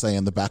Beyonce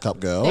and the Backup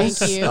Girls.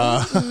 Thank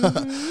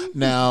you.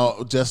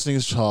 Now,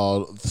 Destiny's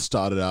Child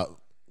started out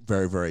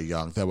very, very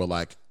young. They were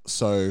like,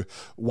 so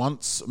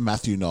once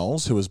Matthew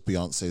Knowles, who was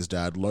Beyonce's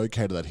dad,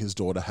 located that his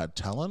daughter had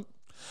talent,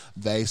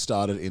 they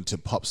started into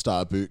pop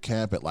star boot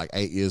camp at like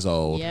 8 years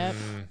old. Yep.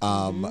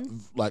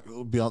 Like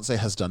Beyonce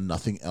has done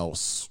nothing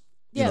else.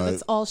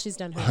 That's all she's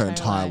done her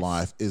entire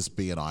life is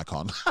be an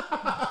icon.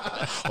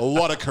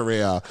 What a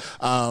career.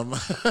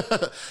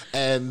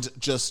 And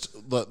just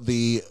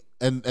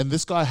And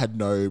this guy had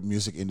no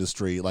music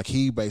industry. Like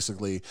he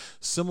basically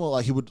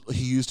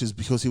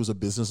because he was a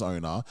business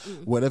owner,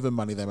 whatever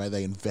money they made,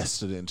 they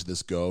invested it into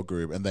this girl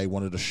group, and they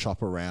wanted to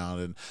shop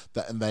around,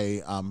 and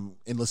they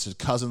enlisted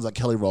cousins. Like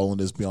Kelly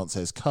Rowland is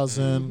Beyonce's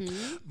cousin.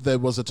 There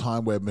was a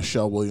time where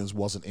Michelle Williams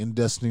wasn't in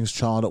Destiny's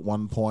Child at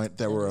one point.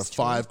 There were a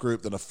 5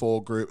 group, then a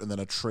 4 group, and then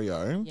a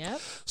trio.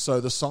 Yep. So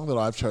the song that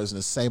I've chosen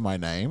is Say My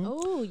Name.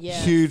 Oh, yeah.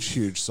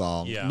 Huge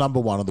song. Yeah. Number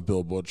 1 on the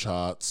Billboard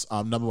charts.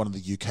 Number 1 in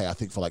the UK, I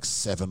think, for like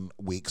 7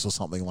 weeks or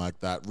something like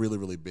that. Really,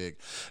 really big.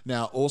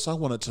 Now, also I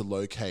wanted to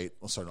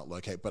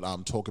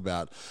talk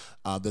about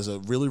there's a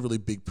really, really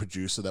big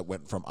producer that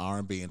went from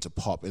R&B into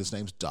pop. His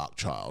name's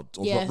Darkchild,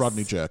 or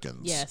Rodney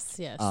Jerkins. Yes.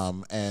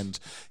 And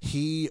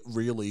he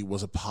really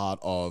was a part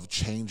of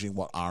changing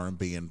what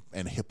R&B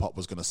and hip-hop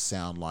was going to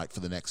sound like for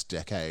the next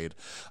decade,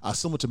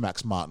 similar to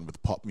Max Martin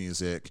with pop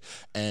music.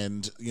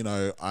 And,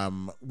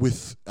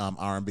 with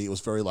R&B, it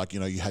was very like,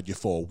 you had your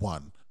 4,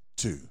 1,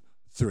 2,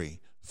 3,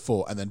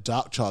 4, and then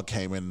Darkchild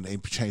came in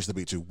and changed the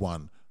beat to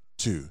 1,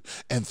 2,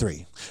 and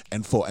 3,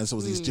 and 4, and so it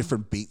was these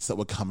different beats that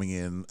were coming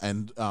in,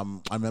 and I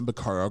remember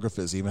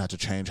choreographers even had to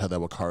change how they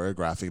were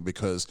choreographing,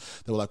 because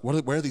they were like,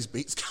 where are these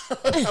beats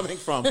coming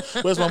from?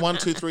 Where's my 1,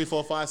 2, 3,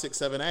 4, 5, 6,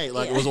 7, 8?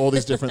 Like it was all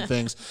these different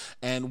things,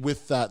 and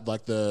with that,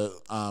 like the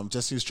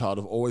Destiny's Child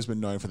have always been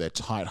known for their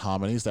tight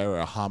harmonies. They were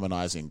a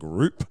harmonizing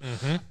group,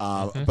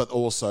 but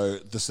also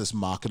this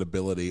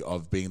marketability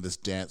of being this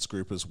dance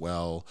group as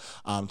well.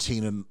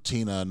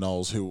 Tina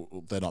Knowles,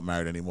 who they're not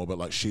married anymore, but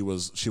like she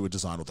would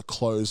design all the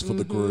clothes for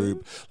the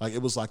group. Like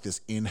it was like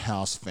this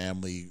in-house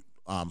family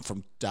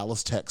from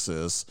Dallas,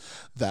 Texas,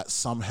 that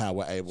somehow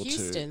were able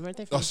Houston, weren't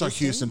they from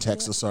Houston,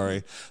 Texas,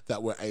 sorry,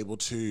 that were able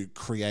to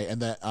create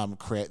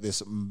create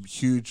this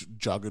huge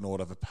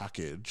juggernaut of a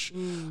package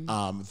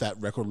that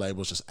record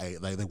labels just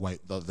ate. They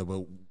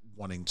were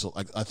wanting to,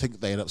 like, I think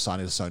they ended up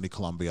signing to Sony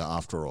Columbia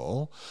after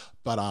all,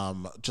 but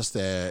just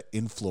their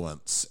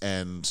influence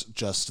and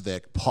just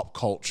their pop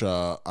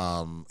culture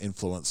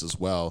influence as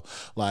well.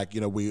 Like,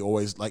 you know, we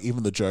always, like,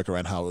 even the joke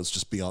around how it was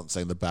just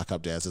Beyonce and the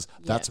backup dancers,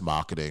 that's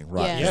marketing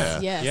right there.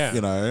 Yes.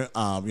 You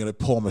know,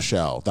 Paul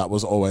Michelle, that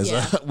was always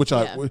which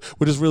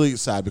is really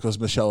sad because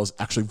Michelle is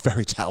actually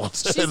very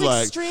talented. She's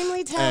like,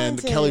 extremely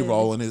talented. And Kelly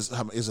Rowland is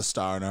a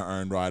star in her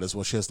own right as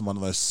well. She has one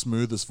of those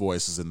smoothest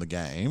voices in the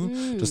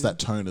game. Just that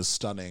tone is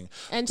stunning.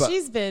 And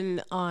she's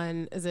been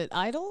on, is it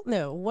Idol?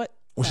 No, what?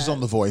 Well, she's on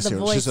The Voice here.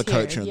 She's a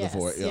coach here on The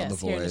Voice.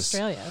 Here in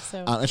Australia.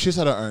 So. And she's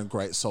had her own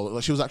great solo.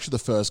 Like, she was actually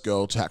the first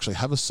girl to actually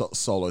have a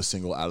solo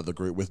single out of the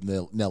group with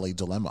Nelly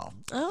Dilemma.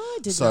 Oh,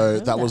 I did so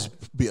not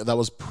know that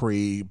was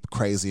pre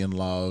Crazy in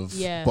Love,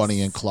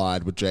 Bonnie and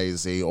Clyde with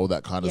Jay-Z, all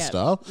that kind of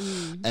stuff.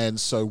 And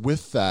so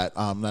with that,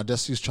 now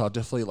Destiny's Child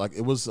definitely, like,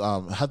 it was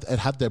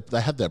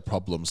they had their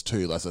problems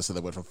too. Like I said,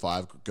 they went from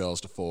 5 girls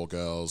to 4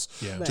 girls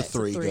to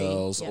 3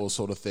 girls, all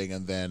sort of thing.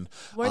 And then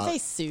weren't they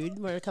sued?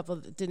 Were a couple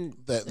of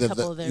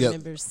their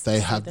members? They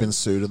have been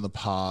sued in the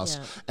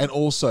past, and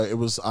also it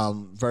was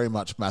very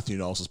much Matthew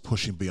Knowles was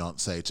pushing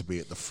Beyonce to be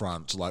at the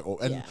front,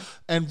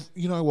 and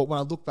you know what? When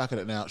I look back at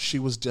it now, she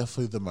was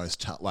definitely the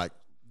most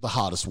the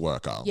hardest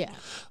worker. Yeah,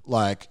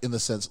 like in the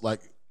sense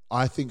like.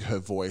 I think her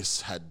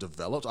voice had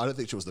developed. I don't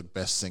think she was the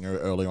best singer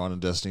early on in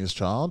Destiny's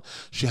Child.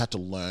 She had to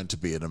learn to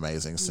be an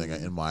amazing singer,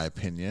 in my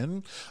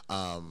opinion,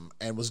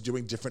 and was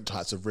doing different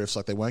types of riffs.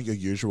 Like, they weren't your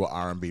usual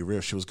R&B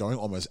riffs. She was going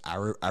almost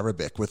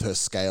Arabic with her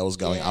scales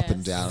going up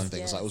and down and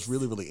things. Like, it was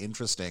really, really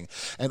interesting.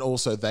 And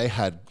also, they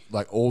had,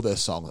 like, all their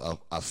songs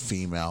are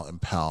female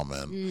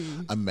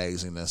empowerment,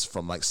 amazingness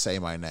from, like, Say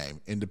My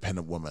Name,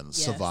 Independent Woman,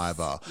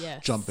 Survivor,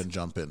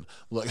 Jumpin'.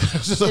 Like,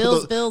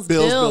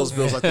 Bills.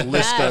 Like, the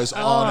list goes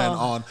on and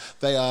on.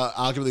 They are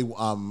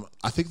arguably,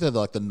 I think they're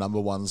like the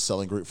number 1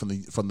 selling group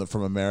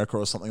from America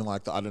or something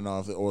like that. I don't know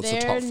if it's the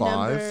top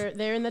 5.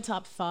 They're in the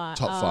top 5.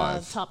 Top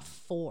 5. Top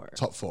 4.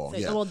 Top 4.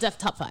 Yeah. Well,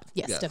 top 5.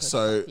 Yes. Yeah. Definitely.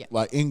 So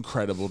like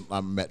incredible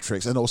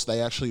metrics, and also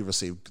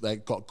they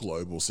got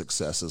global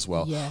success as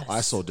well. Yes.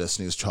 I saw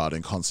Destiny's Child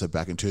in concert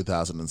back in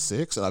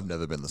 2006, and I've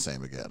never been the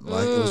same again.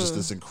 Like, it was just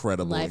this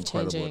incredible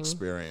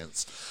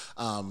experience.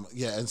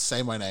 And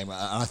Say My Name. And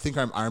I think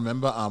I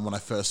remember when I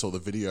first saw the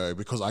video,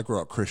 because I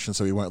grew up Christian,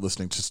 so we weren't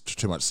listening to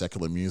too much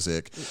secular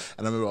music.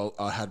 And I remember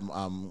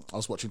I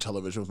was watching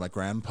television with my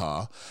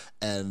grandpa,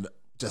 and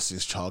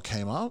Destiny's Child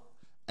came up,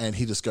 and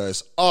he just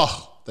goes,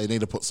 "Oh, they need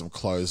to put some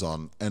clothes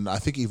on." And I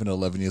think even at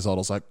 11 years old,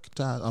 I was like,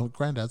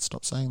 Granddad,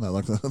 stop saying that.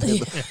 Like,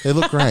 they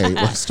look great.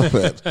 Like, stop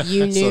it.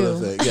 You knew. Sort of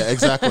thing. Yeah,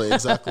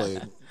 exactly.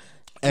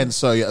 And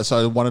so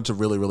I wanted to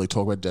really, really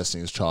talk about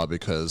Destiny's Child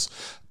because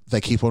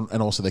they keep on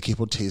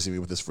teasing me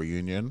with this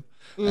reunion,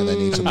 and they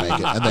need to make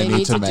it. And they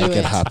need to make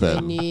it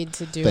happen. They need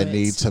to do it. They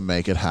need to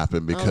make it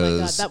happen because oh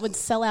my God, that would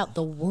sell out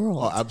the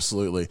world. Oh,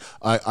 absolutely.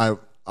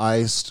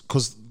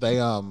 Because they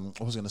what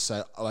was I going to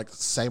say? Like,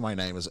 Say My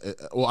Name is.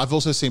 Well, I've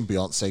also seen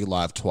Beyonce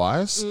live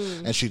twice,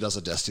 and she does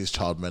a Destiny's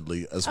Child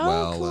medley as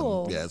well.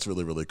 Cool. And yeah, it's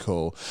really, really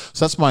cool.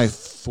 So that's my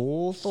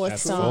fourth song.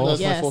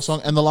 That's yes. my 4th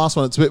song, and the last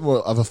one, it's a bit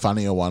more of a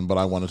funnier one, but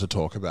I wanted to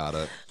talk about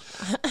it.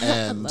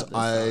 And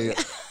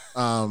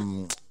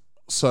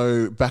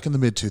so back in the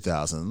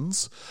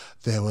mid-2000s,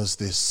 there was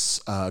this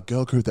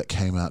girl group that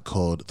came out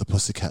called the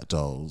Pussycat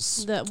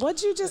Dolls.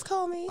 What'd you just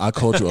call me? I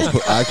called you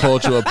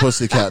a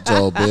pussycat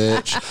doll,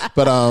 bitch.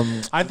 But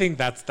I think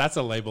that's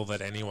a label that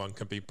anyone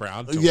can be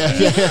proud to. Yeah.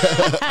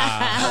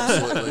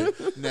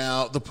 Absolutely.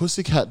 Now, the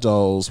Pussycat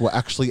Dolls were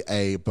actually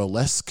a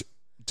burlesque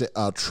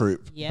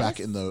troupe back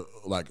in the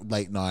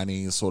late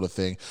 90s sort of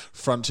thing,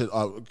 fronted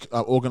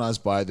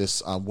organized by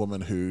this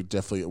woman who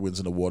definitely wins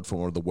an award for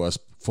one of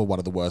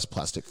the worst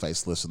plastic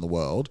facelifts in the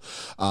world,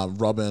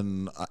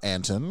 Robin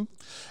Anton.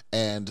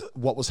 And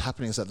what was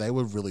happening is that they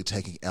were really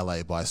taking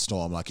LA by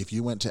storm. Like, if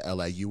you went to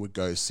LA, you would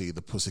go see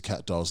the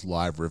Pussycat Dolls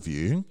live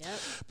review,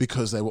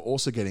 because they were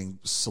also getting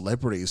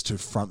celebrities to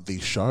front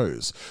these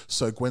shows.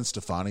 So Gwen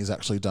Stefani's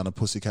actually done a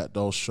Pussycat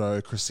Dolls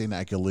show,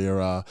 Christina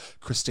Aguilera,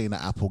 Christina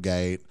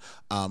Applegate,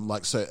 and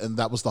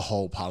that was the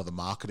whole part of the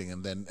marketing.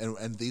 And then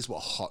and these were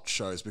hot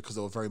shows because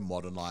they were very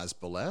modernized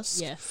burlesque.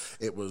 Yes.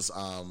 It was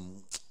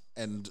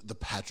and the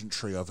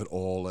pageantry of it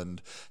all, and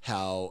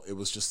how it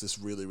was just this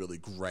really, really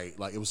great,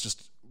 like, it was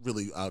just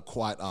really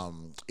quite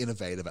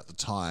innovative at the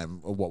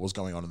time of what was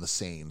going on in the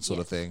scene, sort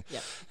of thing.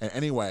 Yep. And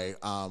anyway,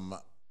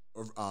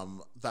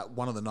 that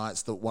one of the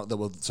nights, there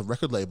were some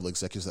record label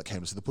executives that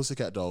came to see the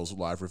Pussycat Dolls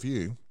live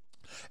review,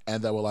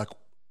 and they were like,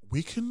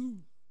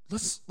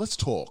 let's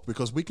talk,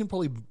 because we can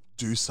probably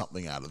do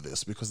something out of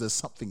this, because there's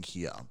something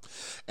here.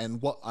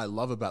 And what I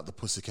love about the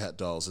Pussycat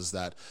Dolls is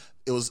that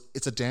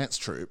it's a dance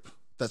troupe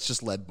that's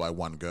just led by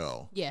one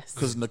girl. Yes.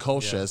 Because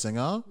Nicole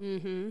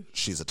Scherzinger,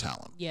 she's a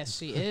talent. Yes,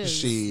 she is.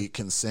 She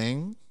can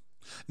sing.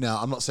 Now,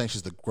 I'm not saying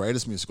she's the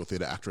greatest musical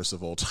theatre actress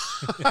of all time,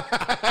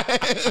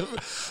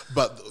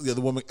 but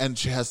the woman, and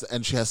she has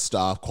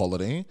star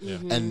quality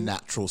and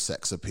natural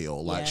sex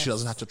appeal. Like she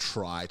doesn't have to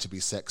try to be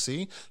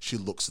sexy. She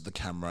looks at the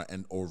camera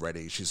and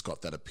already she's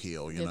got that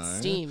appeal. You know,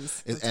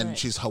 steams. And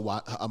she's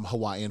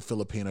Hawaiian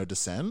Filipino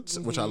descent,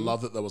 which I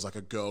love that there was like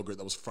a girl group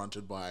that was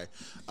fronted by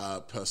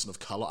a person of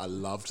color. I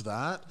loved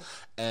that,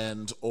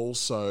 and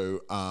also,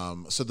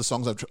 so the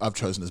songs I've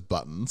chosen is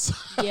Buttons.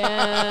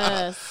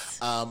 Yes,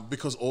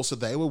 because also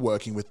they were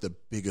working with the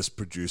biggest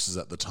producers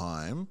at the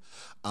time,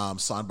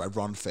 signed by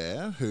Ron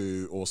Fair,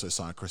 who also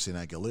signed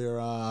Christina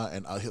Aguilera,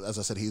 and as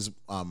I said,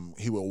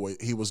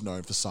 he was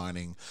known for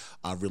signing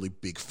really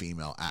big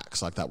female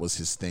acts. Like that was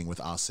his thing with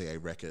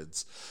RCA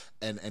Records.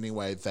 And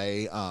anyway,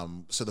 they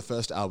so the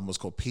first album was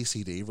called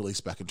PCD,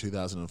 released back in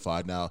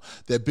 2005. Now,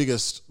 their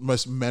biggest,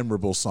 most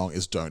memorable song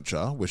is Don't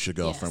Ya, Wish Your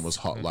Girlfriend Was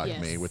Hot Like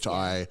Me, which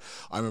I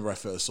remember I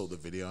first saw the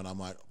video and I'm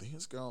like,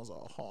 these girls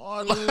are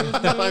hot.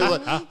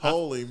 Like,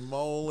 holy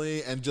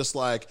moly. And just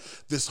like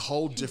this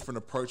whole different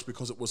approach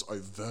because it was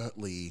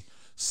overtly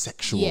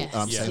sexual. Yes.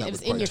 I'm saying that it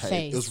was with in your quotation.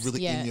 face. It was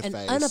really in your and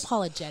face.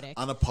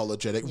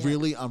 Unapologetic.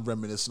 Really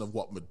reminiscent of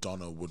what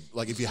Madonna would,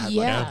 like if you had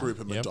like a group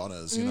of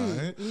Madonnas, you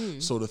know,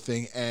 sort of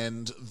thing.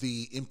 And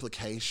the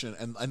implication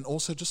and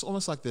also just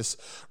almost like this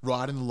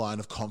right in the line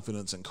of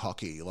confidence and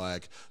cocky,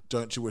 like,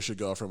 don't you wish your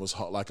girlfriend was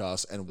hot like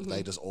us? And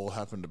they just all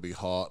happen to be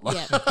hot, like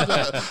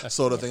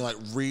sort of thing. Like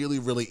really,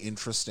 really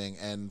interesting.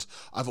 And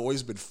I've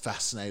always been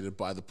fascinated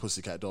by the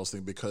Pussycat Dolls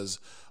thing because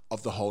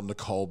of the whole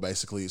Nicole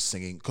basically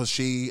singing, because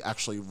she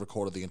actually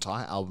recorded the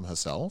entire album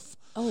herself.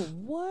 Oh,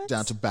 what?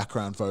 Down to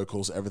background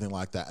vocals, everything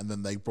like that. And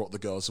then they brought the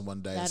girls in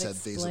one day and said,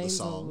 these are the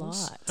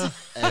songs. A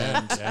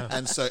lot.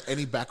 And so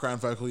any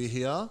background vocal you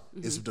hear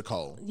is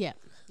Nicole. Yeah.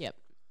 Yep.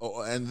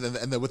 Oh, and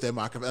they're with their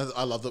microphone.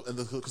 I love them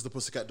because the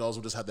Pussycat Dolls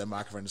will just have their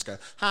microphone and just go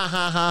ha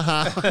ha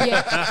ha ha.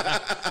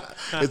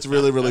 Yeah. It's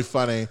really, really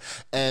funny.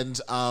 And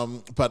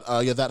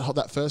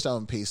that first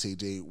album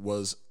PCD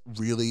was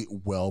really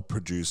well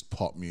produced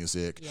pop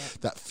music. Yeah.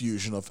 That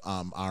fusion of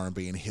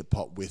R&B and hip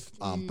hop with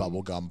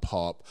bubblegum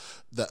pop.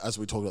 That, as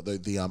we talked about,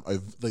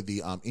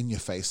 the in your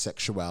face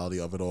sexuality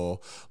of it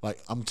all. Like,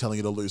 I'm telling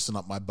you to loosen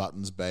up my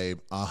buttons, babe.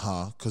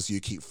 Because you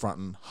keep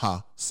fronting,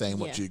 saying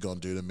what you gonna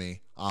do to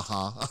me.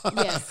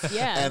 Yes,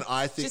 yeah. And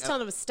I think just telling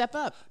them to step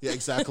up. Yeah,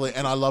 exactly.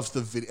 And I loved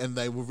the video, and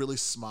they were really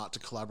smart to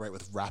collaborate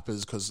with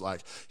rappers because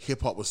like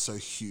hip hop was so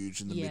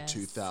huge in the mid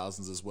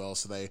 2000s as well.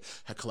 So they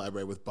had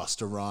collaborated with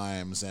Busta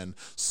Rhymes and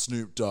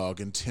Snoop Dogg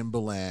and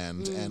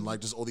Timbaland and like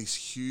just all these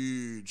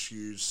huge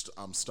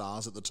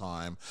stars at the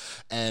time,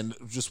 and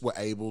just were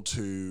able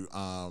to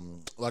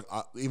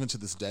even to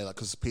this day, like,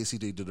 because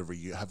PCD did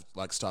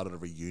started a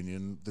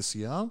reunion this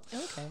year.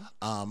 Okay.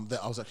 I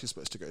was actually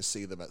supposed to go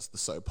see them at the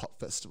So Pop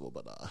Festival,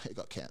 but it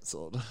got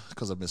cancelled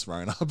because of Miss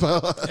Rona.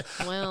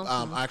 Well,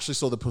 I actually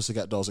saw the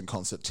Pussycat Dolls in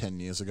concert 10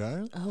 years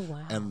ago. Oh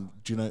wow! And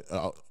do you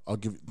know?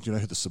 Do you know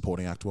who the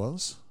supporting act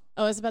was?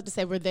 Oh, I was about to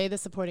say, were they the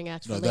supporting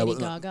act for Lady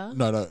Gaga?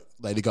 No,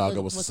 Lady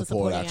Gaga was the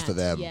supporting act for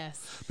them.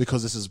 Yes.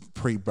 Because this is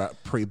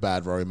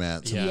pre-Bad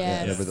Romance. Yeah.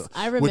 And everything.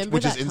 I remember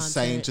which that is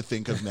insane concert. to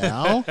think of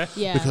now.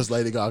 Yeah. Because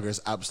Lady Gaga is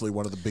absolutely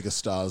one of the biggest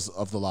stars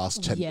of the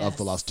last 10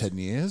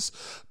 years.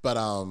 But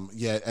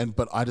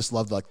but I just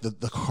loved like the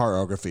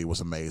choreography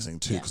was amazing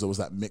too, because it was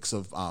that mix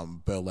of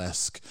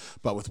burlesque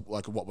but with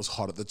like what was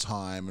hot at the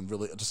time, and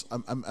really just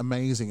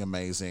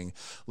amazing,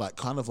 like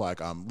kind of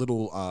like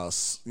little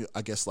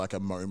I guess like a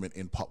moment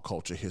in pop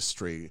culture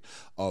history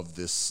of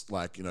this,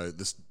 like, you know,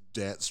 this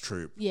dance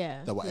troupe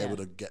that were able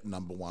to get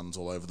number ones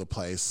all over the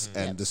place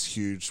and this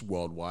huge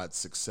worldwide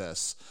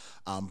success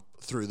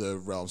through the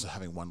realms of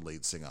having one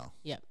lead singer.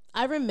 Yep.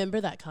 I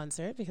remember that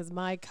concert because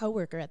my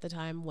coworker at the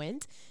time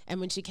went, and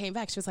when she came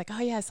back, she was like,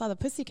 "Oh yeah, I saw the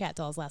Pussycat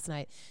Dolls last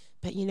night."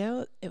 But you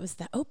know, it was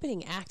the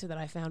opening act that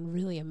I found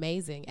really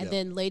amazing. And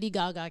then Lady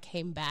Gaga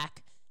came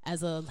back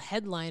as a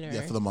headliner.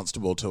 Yeah, for the Monster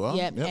Ball tour.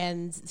 Yep.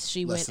 And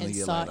she went and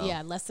saw,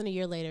 later. less than a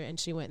year later, and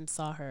she went and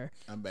saw her.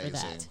 Amazing. For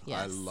that.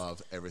 Yes. I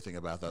love everything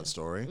about that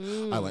story.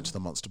 I went to the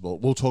Monster Ball.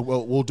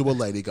 We'll do a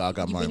Lady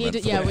Gaga moment for the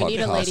podcast, we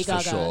need a Lady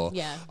Gaga. Sure.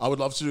 Yeah. I would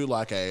love to do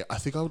I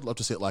think I would love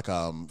to see it like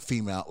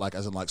female, like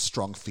as in like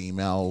strong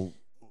female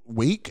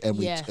week, and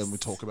we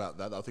talk about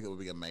that. I think it would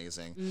be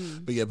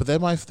amazing. But they're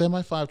my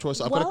 5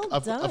 choices. I've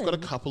got a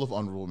couple of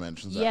honorable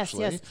mentions.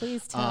 Actually. Yes,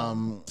 please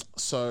tell.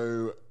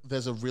 So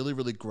there's a really,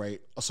 really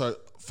great. So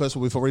first of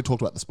all, we've already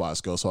talked about the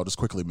Spice Girls, so I'll just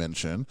quickly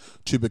mention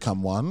 "To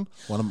Become One."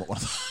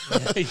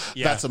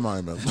 That's a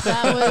moment.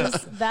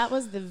 That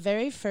was the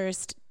very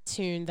first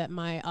tune that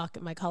my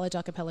college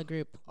a cappella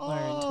group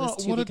learned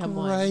was "To Become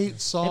One." What a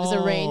great song! It was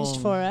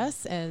arranged for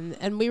us,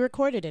 and we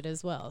recorded it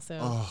as well.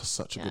 So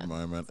such a good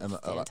moment, and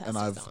song.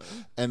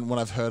 And when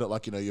I've heard it,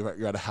 like, you know,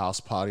 you're at a house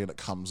party and it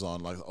comes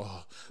on, like,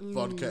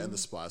 vodka and the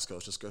Spice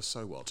Girls just go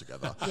so well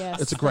together.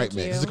 Yes, it's a great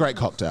mix. It's a great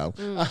cocktail.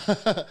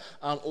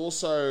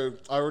 Also,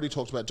 I already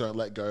talked about "Don't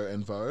Let Go"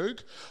 and Vogue.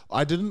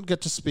 I didn't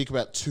get to speak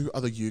about 2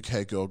 other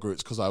UK girl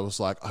groups because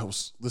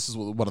this is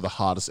one of the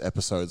hardest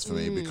episodes for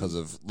me because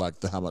of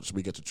like how much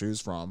we get to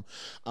choose from.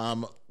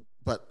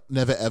 but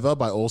Never Ever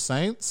by All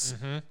Saints,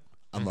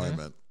 a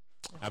moment.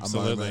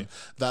 Absolutely. A moment.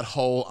 That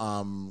whole,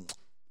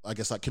 I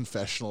guess, like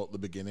confessional at the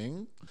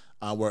beginning,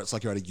 where it's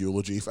like you're at a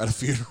eulogy at a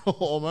funeral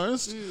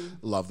almost.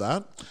 Love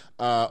that.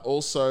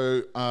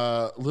 Also,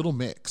 Little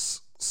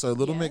Mix. So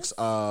Little Mix,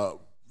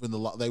 when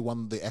they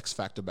won the X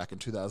Factor back in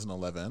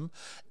 2011,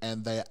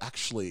 and they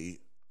actually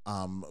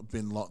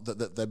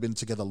they've been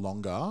together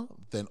longer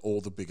than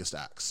all the biggest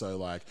acts. So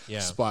like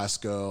Spice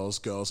Girls,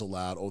 Girls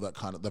Aloud, all that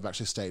kind of. They've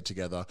actually stayed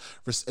together.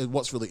 And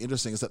what's really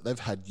interesting is that they've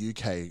had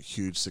UK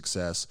huge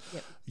success,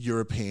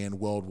 European,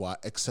 worldwide,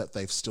 except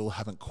they still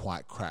haven't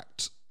quite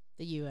cracked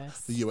the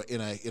US. The US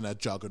in a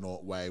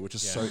juggernaut way, which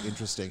is so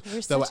interesting.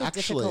 We're such a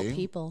difficult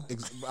people.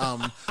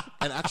 And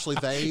actually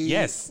they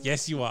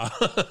yes you are.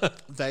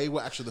 They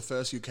were actually the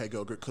first UK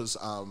girl group because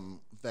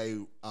they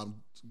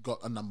got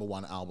a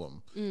 #1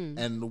 album,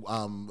 and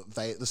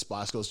the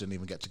Spice Girls didn't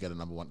even get to get a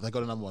 #1. They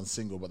got a #1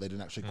 single, but they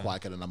didn't actually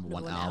quite get a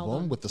 #1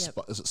 album with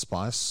the is it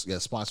Spice? Yeah,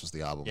 Spice was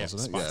the album,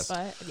 wasn't it?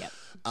 Spice. Yeah.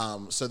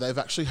 So they've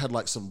actually had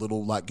like some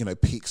little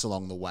peaks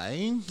along the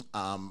way,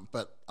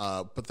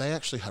 but they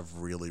actually have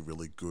really,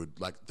 really good,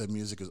 like their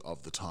music is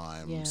of the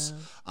times.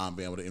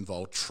 Being able to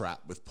involve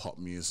trap with pop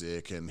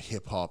music and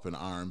hip hop and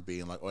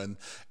R&B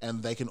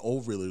and they can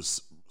all really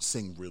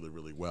sing really,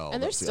 really well.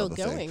 And they're still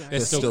going.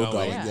 They're still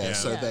going. Yeah.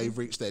 So they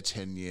reached their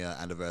 10-year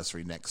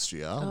anniversary next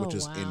year, which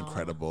is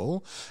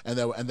incredible. And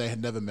they had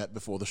never met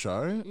before the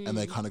show, and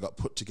they kind of got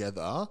put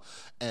together.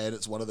 And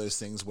it's one of those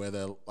things where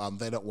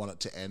they don't want it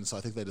to end. So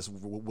I think they're just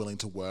willing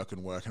to work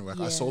and work and work.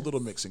 I saw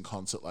Little Mix in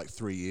concert like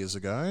 3 years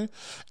ago,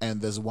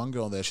 and there's one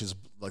girl there. She's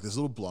like this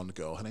little blonde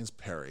girl. Her name's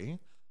Perry.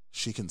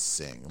 She can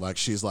sing. Like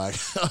she's like,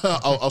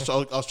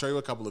 I'll show you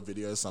a couple of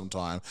videos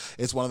sometime.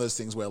 It's one of those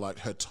things where like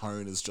her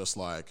tone is just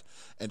like,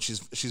 and she's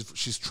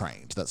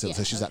trained. That's it.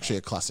 So she's actually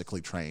a classically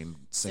trained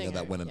singer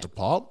that went into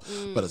pop,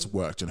 but it's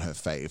worked in her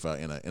favor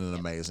in an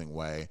amazing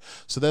way.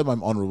 So they're my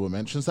honorable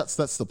mentions. That's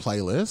the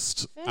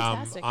playlist.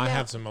 Fantastic. I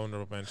have some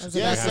honorable mentions.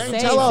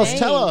 Tell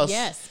us.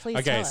 Yes, please.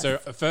 Okay, so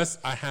first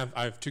I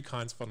have two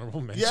kinds of honorable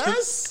mentions.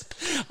 Yes.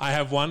 I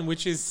have one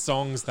which is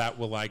songs that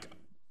were like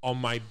on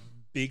my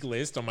big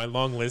list, on my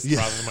long list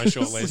rather than my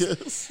short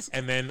list.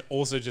 And then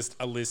also just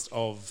a list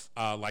of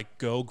like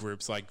girl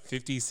groups, like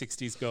 50s,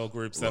 60s girl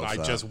groups that I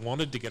just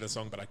wanted to get a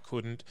song, but I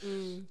couldn't.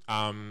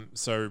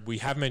 So we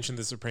have mentioned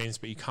the Supremes,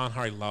 but You Can't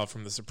Hurry Love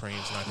from the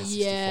Supremes,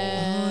 1964.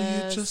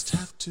 Oh, you just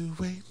have to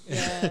wait.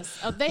 Yes.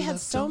 Oh, they had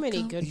so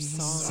many good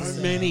songs. So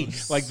many.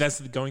 Like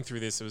that's going through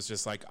this, it was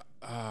just like,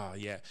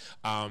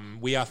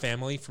 We Are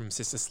Family from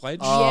Sister Sledge.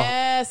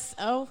 Yes.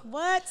 Oh,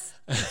 what?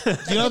 Do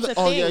you know that?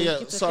 Oh, yeah.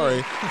 Sorry.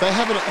 They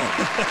haven't.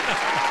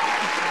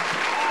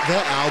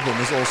 Their album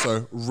is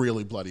also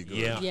really bloody good.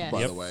 Yeah.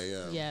 By the way.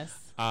 Yeah. Yes.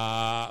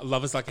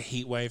 Love Is Like a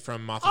Heat Wave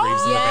from Martha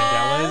Reeves and the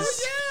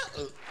Vandellas.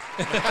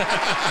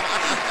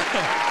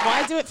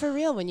 Why do it for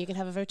real when you can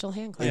have a virtual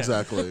hand clap?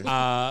 Exactly.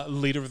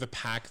 Leader of the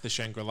Pack, the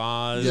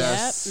Shangri-Las.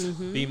 Yes.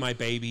 Be My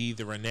Baby,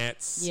 the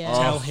Ronettes. Yes.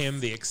 Tell Him,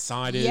 the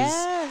Exciters.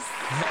 Yes.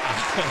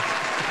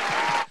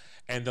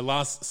 And the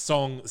last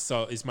song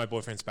is My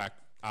Boyfriend's Back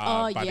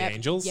by the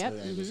Angels. Yep.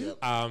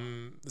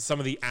 Some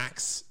of the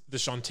acts, the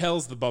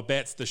Chantels, the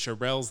Bobettes, the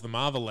Shirelles, the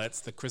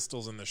Marvelettes, the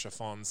Crystals, and the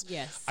Chiffons.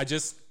 Yes.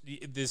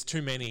 There's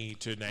too many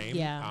to name.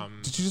 Yeah.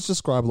 Did you just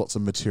describe lots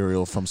of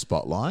material from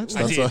Spotlight?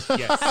 I did,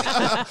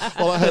 yes.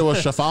 All I heard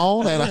was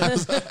chiffon.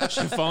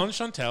 Chiffon,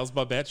 Chantels,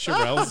 Bobettes,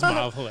 Shirelles,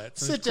 Marvelettes.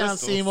 Sit down,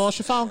 Seymour.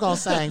 Chiffon gonna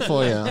sing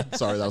for you.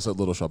 Sorry, that was a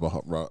Little Shop of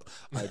Hot Rock.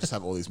 I just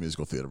have all these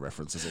musical theatre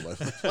references all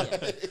over the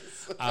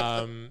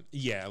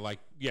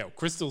place.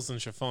 Crystals and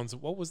Chiffons.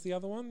 What was the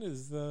other one?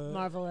 Is the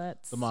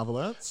Marvelettes. The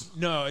Marvelettes?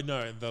 No,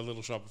 the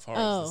Little Shop of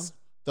Horrors.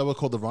 They were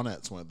called the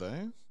Ronettes, weren't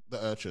they?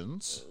 The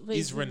Urchins.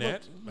 Is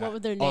Renette? What were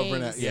their names?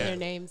 Renette, yeah. Their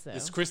names, though.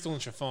 It's Crystal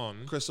and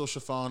Chiffon. Crystal,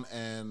 Chiffon,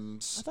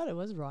 and... I thought it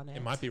was Ronette.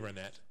 It might be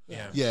Renette.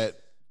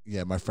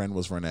 Yeah, my friend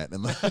was Renette. Now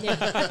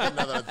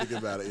that I think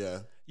about it, yeah.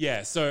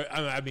 Yeah, so,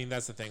 I mean,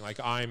 that's the thing. Like,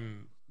 I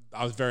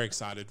was very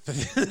excited for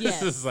this. Yes.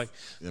 This is like,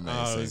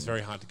 Amazing. it was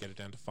very hard to get it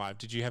down to 5.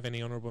 Did you have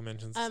any honorable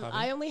mentions?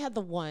 I only had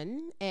the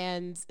one,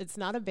 and it's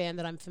not a band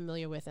that I'm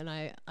familiar with, and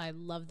I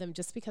love them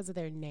just because of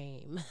their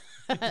name.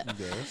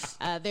 Yes.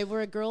 They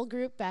were a girl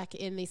group back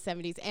in the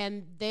 70s,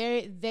 and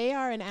they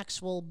are an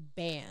actual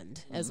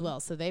band as well,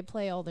 so they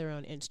play all their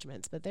own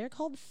instruments, but they're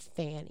called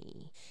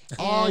Fanny.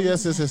 Oh,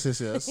 yes.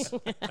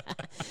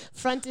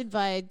 Fronted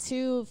by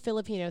two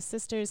Filipino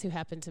sisters who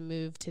happen to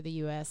move to the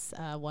U.S.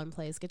 One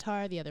plays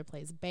guitar, the other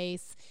plays bass.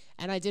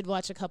 And I did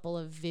watch a couple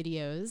of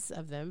videos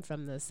of them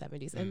from the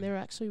 70s, and they're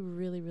actually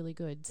really, really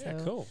good. So,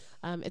 cool.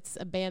 It's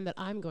a band that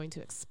I'm going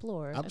to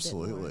explore.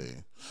 Absolutely. A bit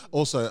more.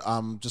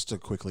 Also, just to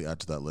quickly add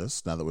to that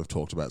list, now that we've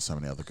talked about so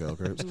many other girl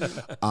groups,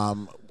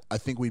 I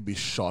think we'd be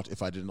shot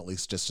if I didn't at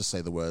least just to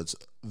say the words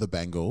The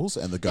Bangles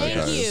and the Go-Go's.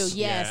 Thank you. Yes.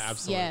 Yeah,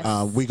 absolutely.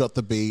 Yes. We Got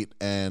the Beat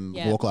and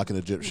Walk Like an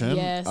Egyptian.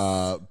 Yes.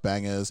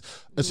 Bangers.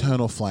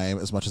 Eternal Flame,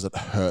 as much as it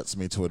hurts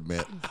me to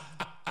admit.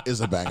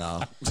 is a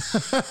banger.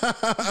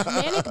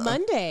 Manic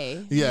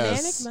Monday.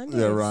 Yes. Manic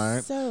Monday. Yeah,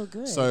 right. So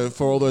good. So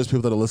for all those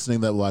people that are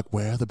listening that were like,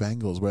 where are the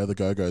Bangles? Where are the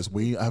Go-Go's?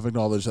 We have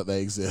acknowledged that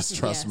they exist.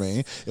 Trust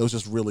me. It was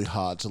just really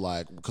hard to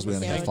because we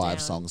only had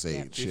 5 songs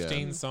each.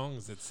 15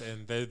 songs.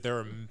 And there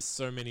are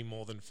so many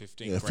more than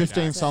 15. Yeah,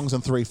 15 songs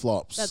and 3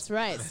 flops. That's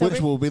right. So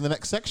which will be the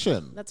next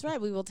section. That's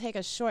right. We will take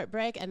a short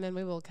break and then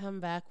we will come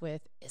back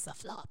with It's a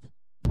Flop.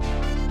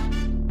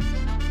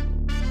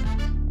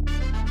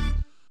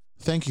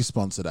 Thank you,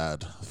 sponsored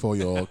ad, for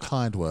your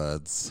kind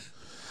words.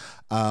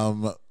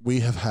 We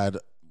have had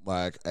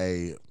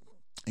a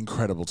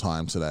incredible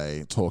time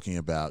today talking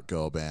about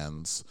girl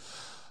bands,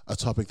 a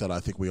topic that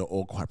I think we are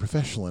all quite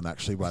professional in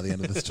actually by the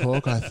end of this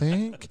talk, I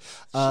think.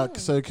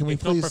 So can we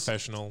if please... not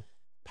professional,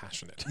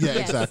 passionate. Yeah,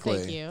 yes, exactly.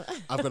 Thank you.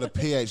 I've got a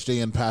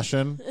PhD in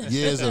passion,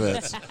 years of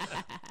it.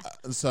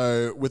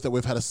 So with it,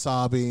 we've had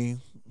Asabi.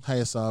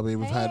 Hey, Asabi.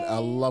 We've had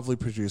our lovely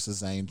producer,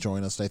 Zane,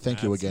 join us today.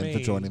 Thank you again for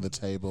joining the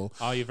table.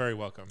 Oh, you're very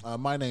welcome.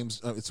 My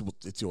name's...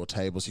 it's your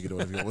table, so you can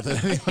do whatever you want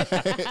with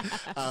it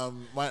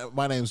anyway.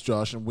 My name's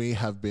Josh, and we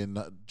have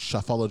been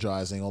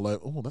shuffologizing all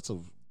over... Oh, that's a...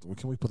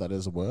 Can we put that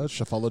as a word?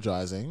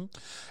 Shuffologizing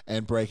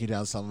and breaking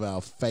down some of our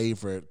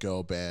favorite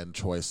girl band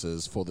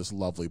choices for this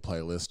lovely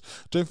playlist.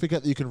 Don't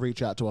forget that you can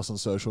reach out to us on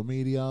social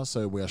media.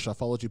 So we are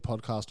Shuffology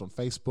Podcast on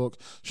Facebook,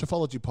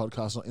 Shuffology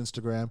Podcast on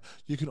Instagram.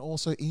 You can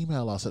also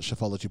email us at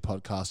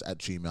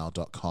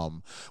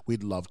shuffologypodcast@gmail.com.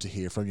 We'd love to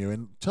hear from you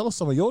and tell us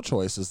some of your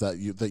choices that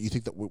you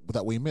think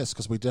that we missed,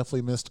 because we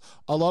definitely missed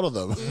a lot of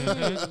them.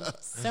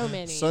 So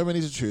many. So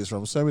many to choose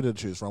from.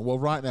 Well,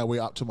 right now we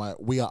are up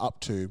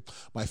to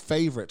my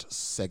favorite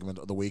segment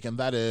of the week, and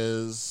that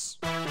is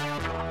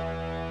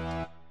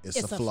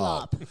It's a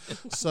Flop.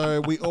 So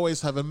we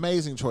always have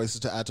amazing choices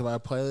to add to our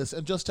playlist,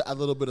 and just to add a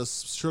little bit of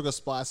sugar,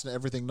 spice, and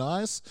everything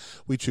nice,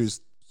 we choose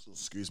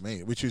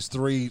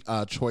 3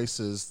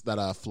 choices that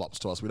are flops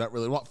to us. We're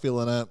not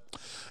feeling it.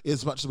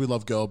 As much as we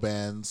love girl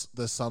bands,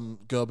 there's some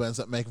girl bands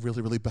that make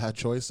really, really bad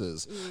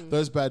choices.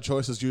 Those bad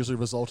choices usually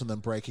result in them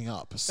breaking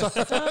up. So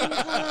sometimes,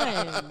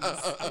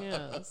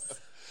 yes.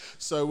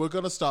 So we're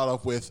going to start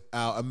off with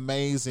our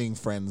amazing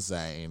friend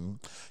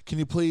Zane. Can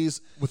you please,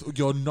 with all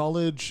your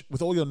knowledge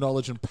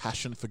and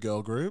passion for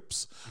girl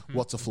groups,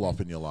 what's a flop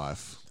in your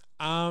life?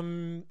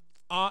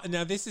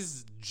 Now this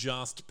is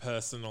just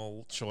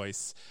personal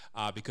choice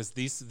because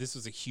this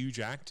was a huge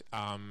act.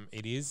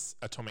 It is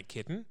Atomic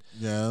Kitten.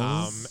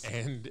 Yes.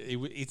 And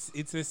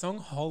it's their song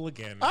 "Whole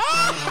Again."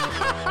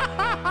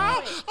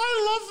 I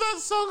love that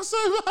song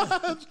so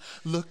much.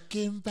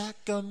 Looking back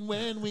on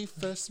when we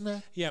first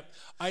met. Yep.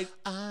 I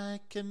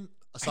can.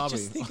 I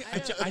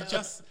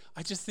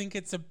just think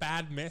it's a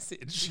bad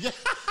message.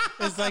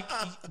 It's like,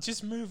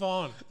 just move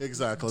on.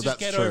 Exactly. Just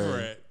that's get true. over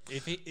it.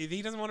 If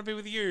he doesn't want to be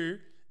with you,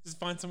 just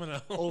find someone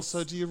else.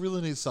 Also, do you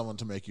really need someone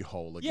to make you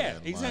whole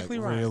again? Yeah, exactly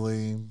right.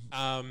 Really?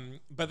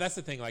 But that's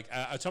the thing.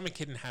 Atomic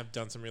Kitten have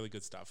done some really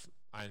good stuff,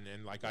 and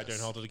I don't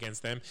hold it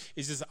against them.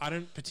 It's just I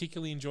don't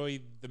particularly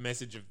enjoy the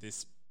message of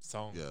this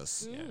song.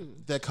 Yes.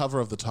 Their cover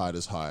of The Tide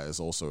is High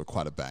is also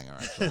quite a banger,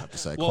 actually, I have to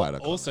say.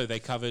 Also, they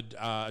covered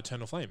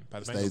Eternal Flame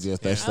by the Bangles. Yes,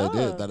 they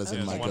did. That is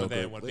in my one of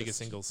their list. biggest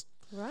singles.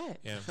 Right.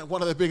 Yeah.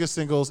 One of their biggest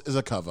singles is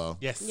a cover.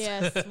 Yes.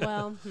 Yes.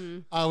 Well.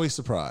 Are we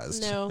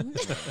surprised? No.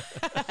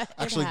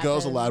 Actually,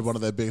 Girls Aloud, one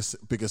of their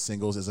biggest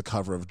singles is a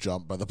cover of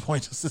Jump by the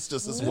Pointer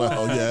Sisters as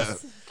well. Yeah.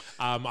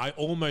 I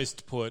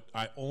almost put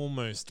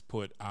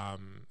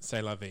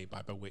C'est La Vie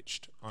by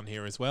Bewitched on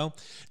here as well,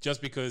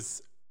 just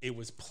because it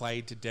was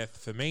played to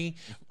death for me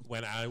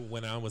when I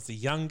was a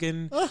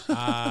youngin.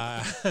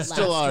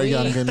 Still are a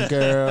youngin,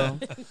 girl.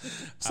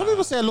 Some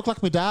people say I look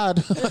like my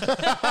dad.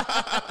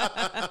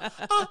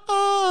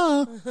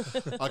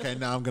 Okay,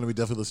 now I'm going to be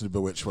definitely listening to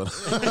Bewitched when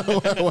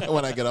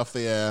I get off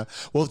the air.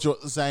 Well,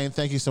 Zane,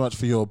 thank you so much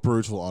for your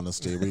brutal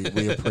honesty.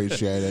 We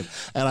appreciate it.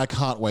 And I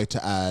can't wait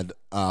to add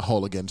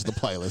Whole Again to the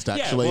playlist,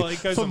 actually,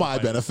 for my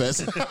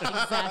benefit.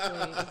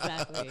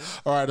 Exactly.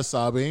 All right,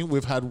 Asabi,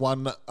 we've had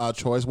one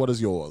choice. What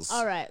is yours?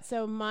 All right,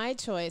 so my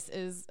choice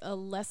is a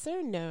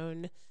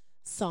lesser-known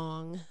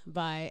song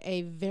by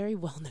a very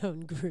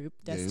well-known group,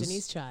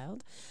 Destiny's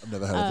Child. I've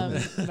never heard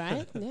of them.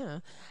 Right? Yeah.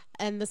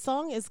 And the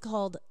song is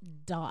called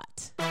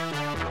Dot.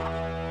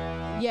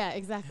 Yeah,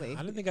 exactly.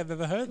 I don't think I've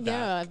ever heard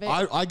that.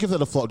 No, I give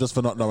that a flop just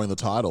for not knowing the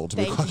title, to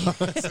be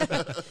quite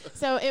honest.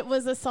 So it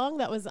was a song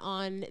that was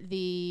on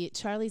the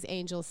Charlie's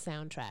Angels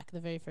soundtrack,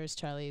 the very first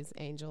Charlie's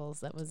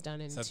Angels that was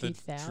done in 2000.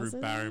 The Drew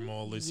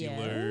Barrymore, Lucy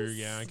Liu.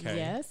 Yeah, okay.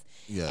 Yes.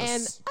 Yes.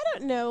 And I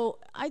don't know,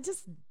 I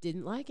just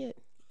didn't like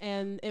it.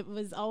 And it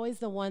was always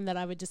the one that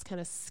I would just kind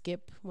of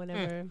skip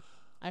whenever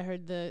I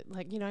heard I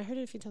heard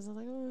it a few times. I was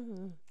like,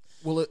 oh.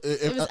 Well,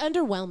 it was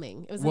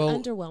underwhelming. It was an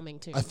underwhelming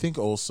tune. I think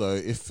also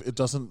if it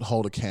doesn't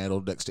hold a candle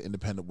next to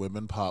Independent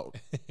Women Part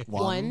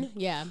 1.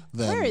 Yeah.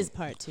 Where is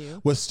Part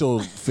 2? We're still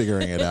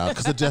figuring it out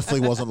because it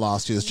definitely wasn't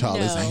last year's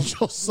Charlie's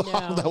Angels song.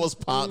 No. That was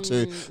Part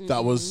 2.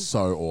 That was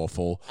so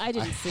awful. I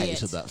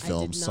hated that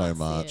film so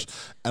much.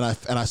 And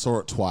I saw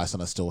it twice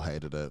and I still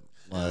hated it.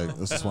 Like it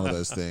was just one of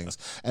those things.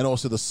 And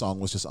also the song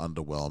was just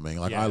underwhelming.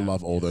 Like I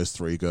love all those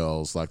three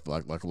girls. Like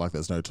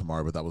there's no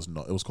tomorrow, but that was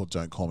not. It was called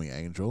Don't Call Me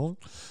Angel,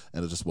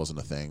 and it just wasn't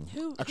a thing.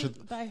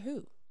 By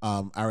who?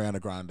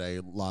 Ariana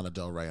Grande, Lana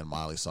Del Rey, and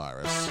Miley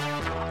Cyrus.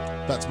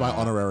 That's my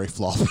honorary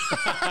flop.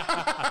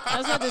 I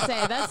was about to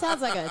say, that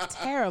sounds like a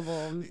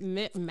terrible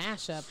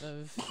mashup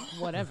of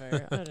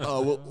whatever. I don't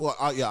know.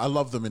 I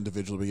love them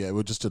individually, but yeah,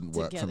 it just didn't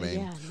work for me.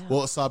 Yeah, no.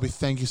 Well, Asabi,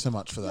 thank you so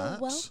much for that.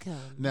 You're welcome.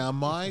 Now,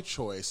 my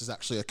choice is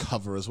actually a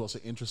cover as well. So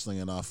interestingly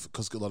enough,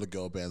 because a lot of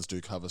girl bands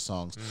do cover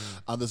songs,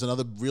 there's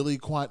another really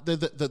quite,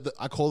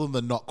 I call them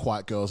the Not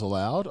Quite Girls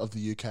Aloud of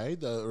the UK.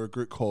 They're a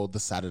group called The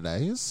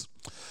Saturdays.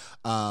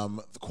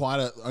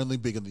 Only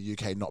big in the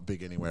UK, not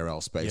big anywhere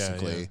else,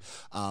 basically.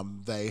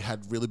 They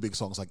had really big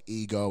songs like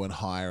Ego and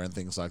Higher and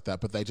things like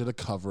that, but they did a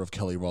cover of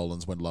Kelly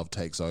Rowland's When Love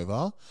Takes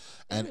Over.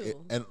 And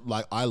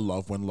I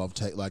love When Love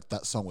Takes, like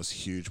that song was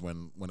huge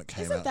when it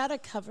came out. Isn't that a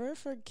cover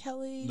for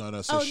Kelly? No.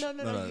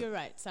 No, you're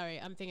right. Sorry,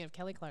 I'm thinking of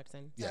Kelly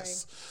Clarkson.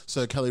 Yes.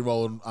 So Kelly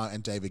Rowland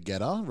and David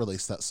Guetta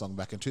released that song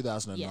back in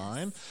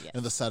 2009,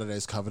 and the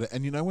Saturdays covered it.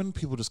 And you know when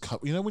people just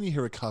when you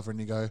hear a cover and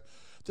you go,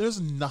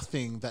 there's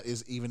nothing that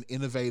is even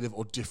innovative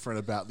or different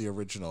about the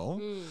original,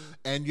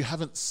 and you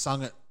haven't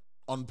sung it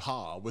on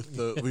par with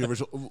the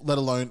original, let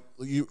alone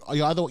you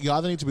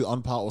either need to be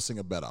on par or sing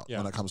it better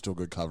when it comes to a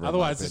good cover.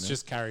 Otherwise, it's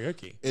just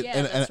karaoke.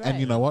 And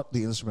you know what?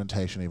 The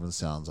instrumentation even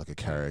sounds like a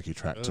karaoke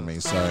track to me.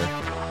 So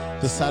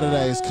the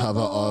Saturdays cover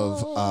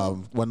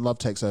of When Love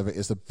Takes Over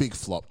is a big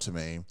flop to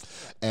me,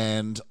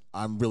 and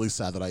I'm really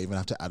sad that I even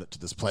have to add it to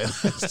this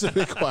playlist, to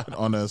be quite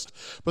honest.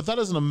 But that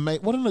is an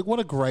amazing. What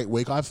a great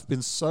week! I've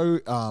been so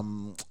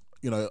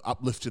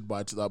uplifted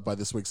by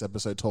this week's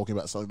episode, talking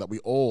about something that we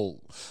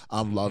all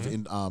love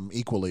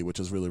equally,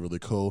 which is really, really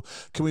cool.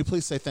 Can we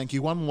please say thank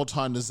you one more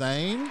time to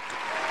Zane?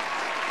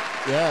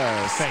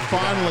 Yes,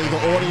 finally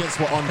the audience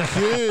were on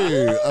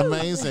cue.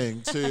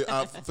 Amazing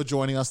for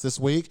joining us this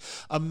week.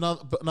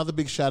 Another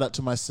big shout out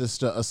to my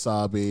sister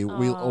Asabi.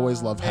 We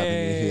always love having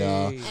you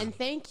here. And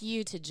thank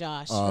you to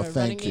Josh for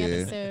running the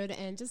episode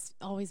and just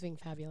always being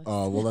fabulous.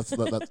 Oh well, that's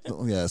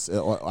yes.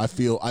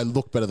 I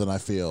look better than I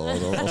feel.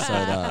 I'll say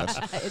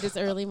that. It is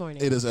early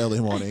morning. It is early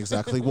morning,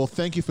 exactly. Well,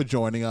 thank you for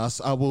joining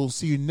us. We'll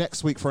see you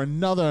next week for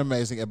another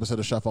amazing episode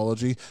of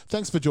Shuffology.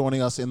 Thanks for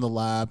joining us in the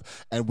lab,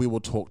 and we will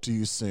talk to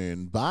you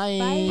soon. Bye. Bye.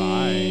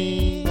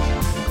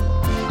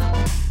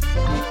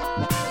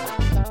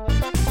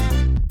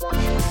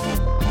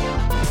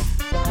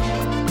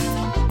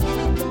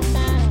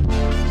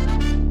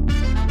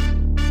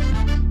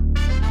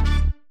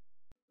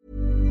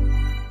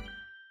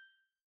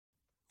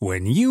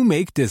 When you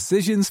make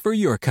decisions for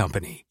your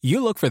company,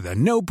 you look for the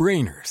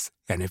no-brainers.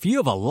 And if you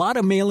have a lot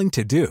of mailing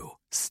to do,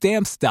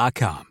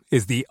 Stamps.com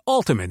is the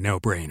ultimate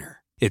no-brainer.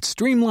 It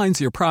streamlines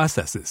your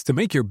processes to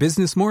make your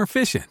business more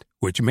efficient,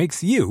 which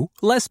makes you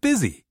less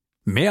busy.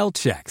 Mail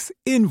checks,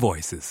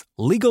 invoices,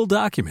 legal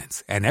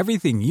documents, and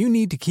everything you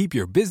need to keep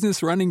your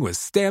business running with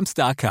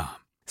Stamps.com.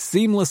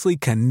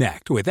 Seamlessly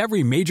connect with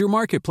every major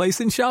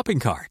marketplace and shopping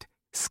cart.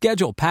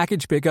 Schedule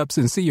package pickups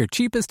and see your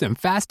cheapest and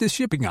fastest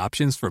shipping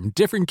options from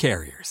different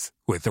carriers,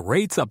 with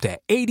rates up to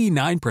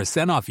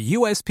 89% off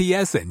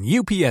USPS and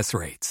UPS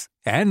rates.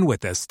 And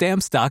with the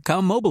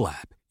Stamps.com mobile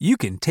app, you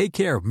can take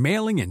care of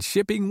mailing and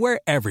shipping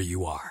wherever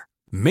you are.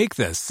 Make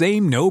the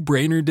same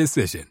no-brainer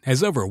decision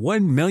as over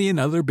 1 million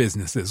other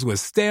businesses with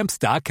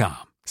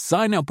Stamps.com.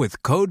 Sign up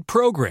with code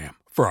PROGRAM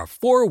for a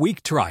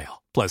 4-week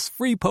trial, plus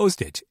free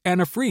postage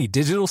and a free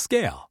digital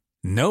scale.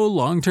 No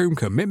long-term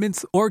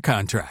commitments or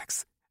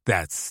contracts.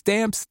 That's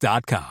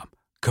Stamps.com.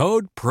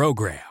 Code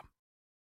PROGRAM.